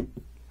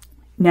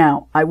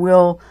 Now, I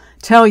will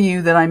tell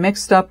you that I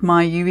mixed up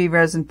my UV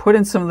resin, put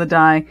in some of the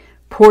dye,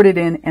 poured it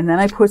in, and then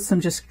I put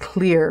some just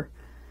clear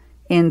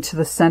into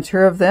the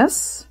center of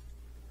this.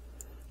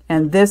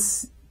 And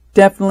this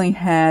definitely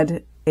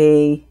had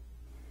a,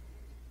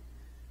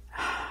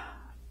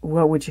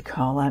 what would you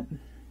call it?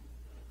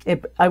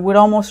 I would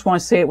almost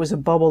want to say it was a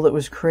bubble that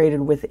was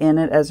created within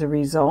it as a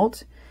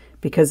result,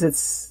 because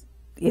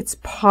it's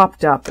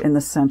popped up in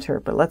the center.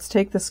 But let's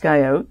take this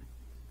guy out.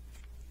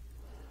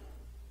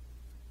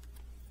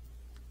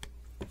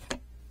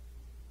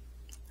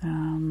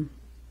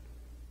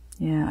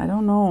 Yeah, I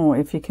don't know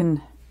if you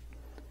can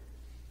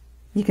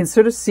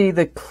sort of see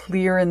the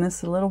clear in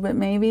this a little bit,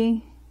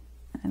 maybe.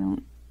 I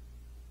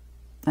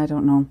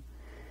don't know.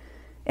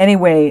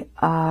 Anyway,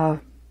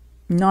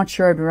 not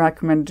sure I'd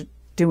recommend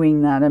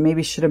doing that. I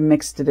maybe should have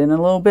mixed it in a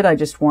little bit. I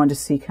just wanted to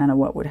see kind of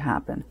what would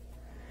happen.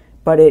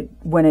 But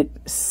when it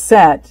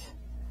set,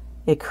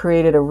 it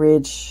created a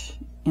ridge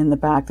in the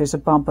back. There's a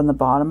bump on the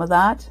bottom of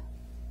that.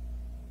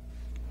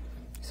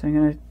 So I'm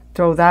going to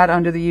throw that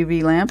under the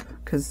UV lamp,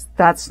 because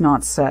that's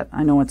not set.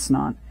 I know it's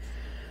not.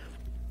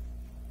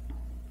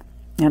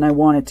 And I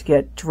want it to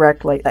get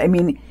direct light. I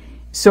mean,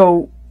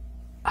 so,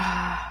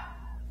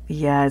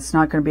 yeah, it's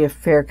not going to be a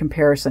fair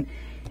comparison.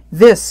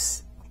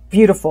 This,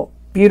 beautiful,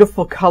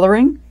 beautiful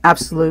coloring,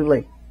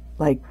 absolutely.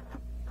 Like,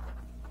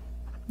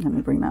 let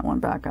me bring that one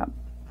back up.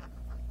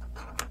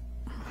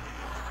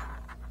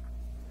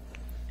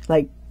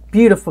 Like,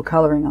 beautiful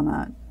coloring on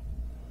that.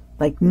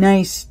 Like,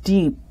 nice,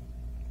 deep,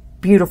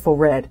 beautiful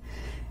red.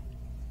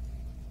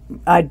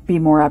 I'd be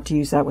more apt to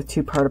use that with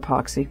 2-part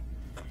epoxy.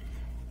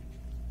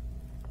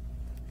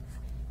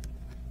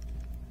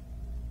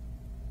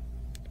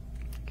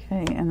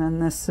 Okay, and then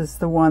this is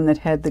the one that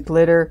had the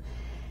glitter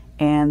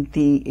and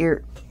the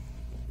ear.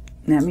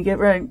 Let me get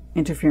right,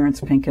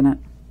 interference pink in it.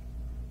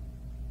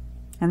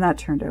 And that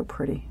turned out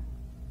pretty.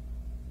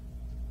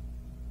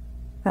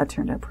 That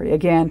turned out pretty.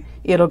 Again,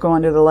 it'll go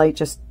under the light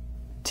just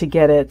to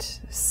get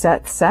it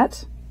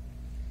set.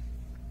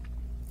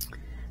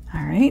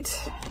 All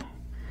right,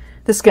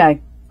 this guy.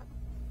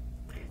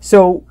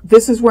 So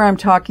this is where I'm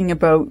talking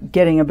about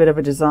getting a bit of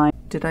a design.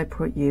 Did I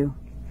put you?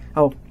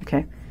 Oh,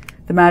 okay.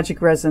 The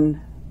Magic Resin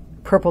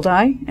purple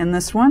dye in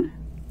this one.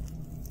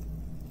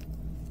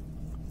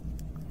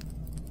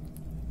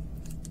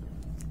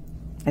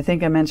 I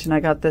think I mentioned I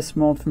got this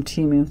mold from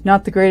Temu.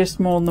 Not the greatest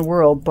mold in the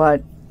world,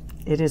 but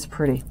it is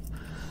pretty.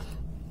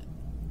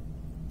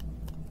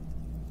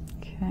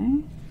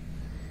 Okay.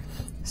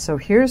 So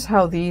here's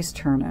how these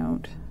turn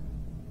out.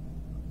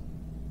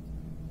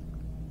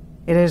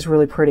 It is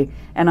really pretty,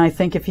 and I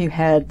think if you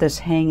had this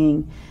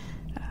hanging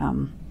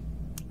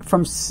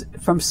from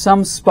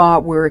some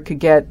spot where it could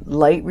get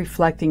light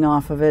reflecting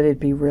off of it, it'd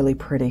be really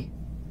pretty.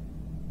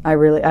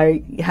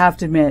 I have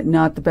to admit,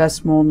 not the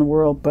best mold in the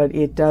world, but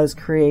it does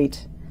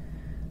create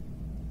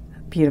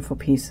beautiful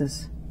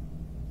pieces.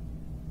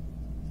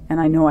 And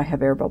I know I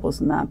have air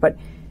bubbles in that, but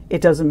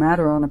it doesn't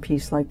matter on a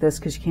piece like this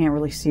because you can't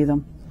really see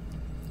them.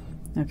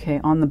 Okay,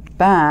 on the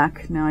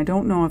back, now I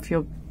don't know if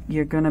you're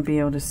going to be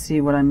able to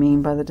see what I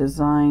mean by the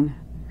design.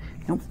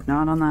 Nope,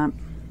 not on that.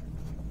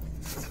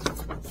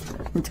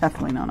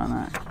 Definitely not on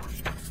that.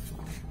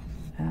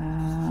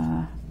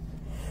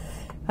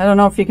 I don't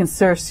know if you can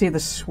sort of see the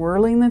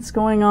swirling that's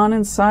going on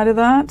inside of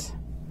that.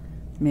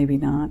 Maybe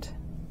not.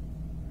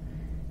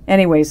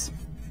 Anyways,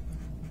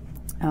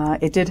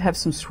 it did have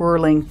some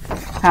swirling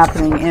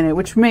happening in it,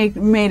 which made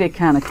it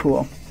kind of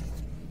cool.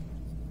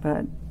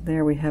 But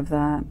there we have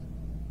that.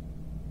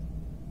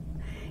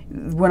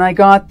 When I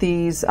got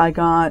these, I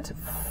got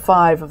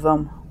 5 of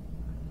them.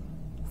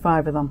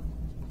 5 of them.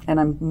 And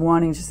I'm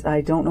wanting to,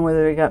 I don't know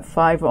whether I got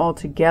 5 all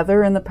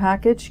together in the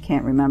package.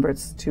 Can't remember,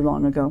 it's too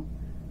long ago.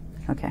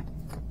 Okay.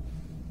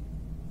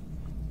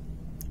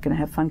 Gonna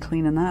have fun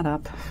cleaning that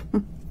up.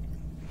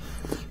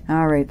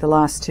 All right, the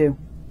last 2.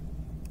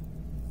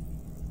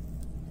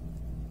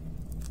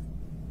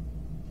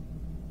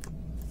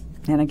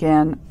 And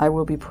again, I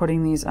will be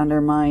putting these under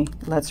my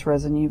Let's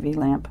Resin UV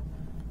lamp.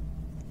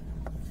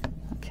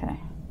 Okay.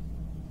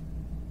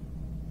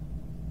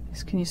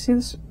 Can you see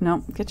this?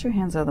 No, get your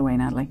hands out of the way,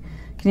 Natalie.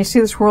 Can you see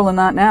the swirl in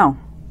that now?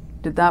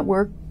 Did that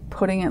work,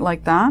 putting it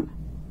like that?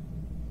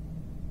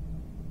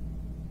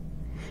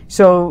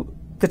 So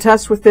the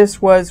test with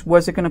this was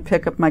it going to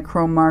pick up my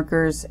chrome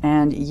markers?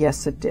 And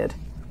yes, it did.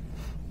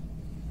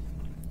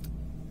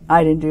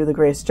 I didn't do the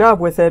greatest job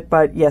with it,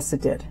 but yes,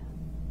 it did.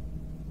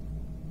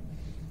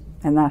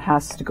 And that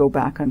has to go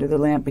back under the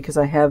lamp because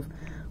I have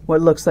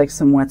what looks like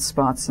some wet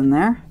spots in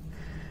there.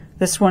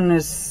 This one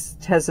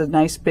has a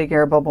nice big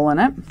air bubble in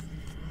it.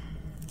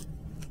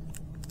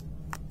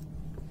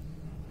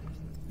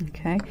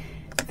 Okay,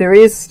 There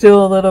is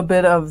still a little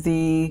bit of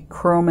the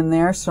chrome in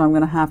there, so I'm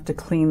going to have to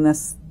clean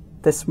this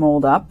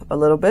mold up a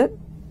little bit.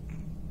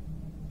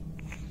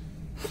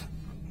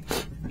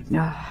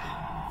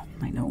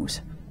 My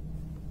nose.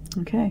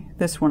 Okay,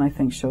 this one I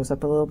think shows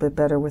up a little bit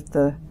better with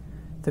the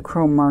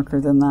chrome marker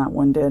than that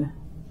one did.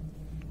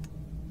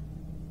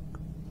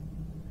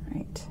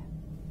 Right.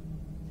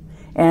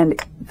 And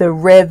the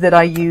red that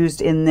I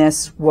used in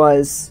this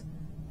was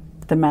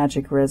the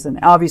magic resin.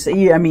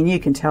 Obviously, I mean, you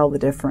can tell the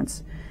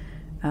difference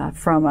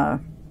from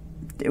a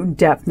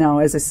depth now,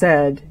 as I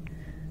said,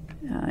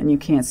 and you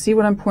can't see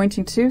what I'm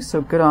pointing to, so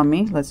good on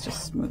me. Let's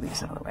just move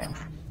these out of the way.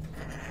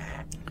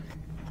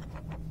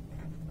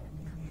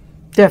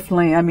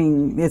 Definitely, I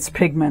mean, it's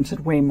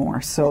pigmented way more,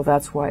 so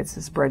that's why it's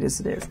as bright as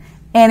it is.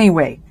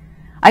 Anyway,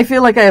 I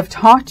feel like I have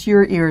talked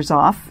your ears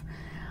off,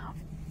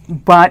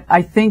 but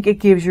I think it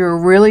gives you a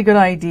really good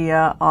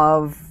idea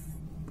of,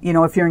 you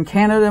know, if you're in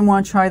Canada and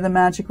want to try the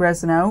magic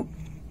resin out,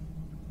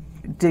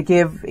 to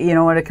give, you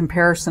know, a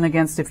comparison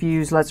against if you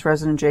use Let's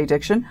Resin and J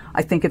Diction.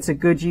 I think it's a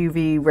good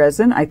UV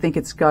resin. I think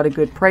it's got a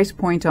good price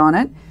point on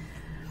it.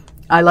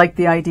 I like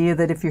the idea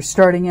that if you're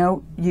starting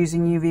out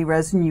using UV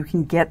resin, you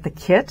can get the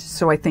kit.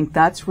 So I think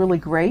that's really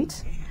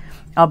great.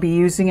 I'll be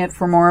using it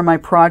for more of my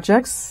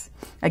projects.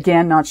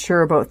 Again, not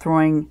sure about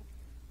throwing,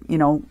 you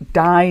know,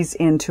 dyes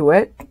into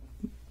it,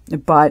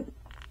 but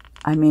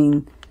I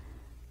mean,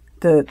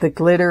 the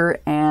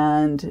glitter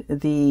and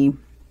the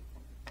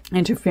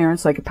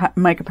interference, like a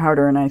mica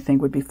powder, and I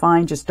think would be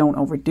fine. Just don't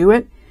overdo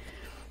it.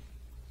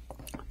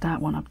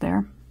 That one up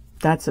there.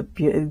 That's a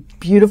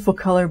beautiful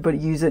color, but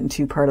use it in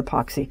 2-part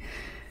epoxy.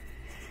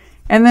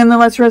 And then the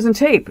Let's Resin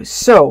tape.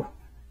 So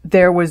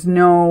there was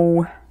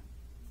no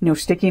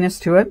stickiness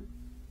to it.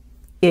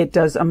 It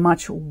does a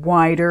much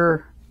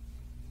wider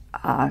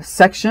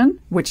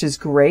section, which is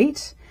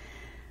great.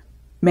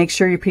 Make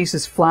sure your piece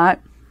is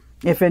flat.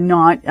 If it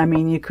not, I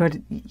mean, you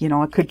could, you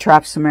know, it could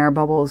trap some air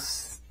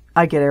bubbles.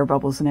 I get air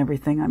bubbles and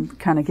everything. I'm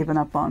kind of giving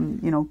up on,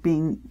 you know,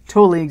 being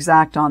totally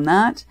exact on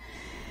that.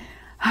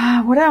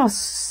 What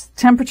else?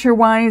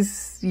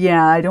 Temperature-wise,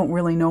 yeah, I don't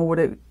really know what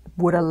it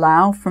would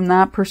allow from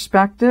that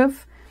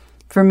perspective.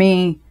 For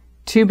me,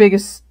 2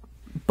 biggest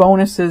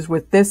bonuses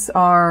with this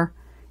are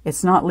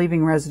it's not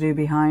leaving residue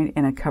behind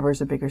and it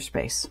covers a bigger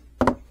space.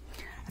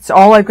 That's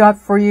all I've got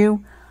for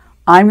you.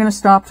 I'm going to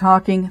stop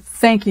talking.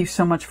 Thank you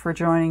so much for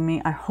joining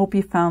me. I hope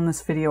you found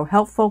this video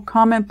helpful.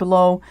 Comment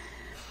below,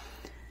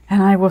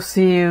 and I will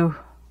see you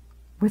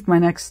with my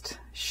next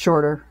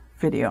shorter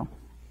video.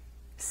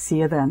 See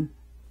you then.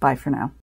 Bye for now.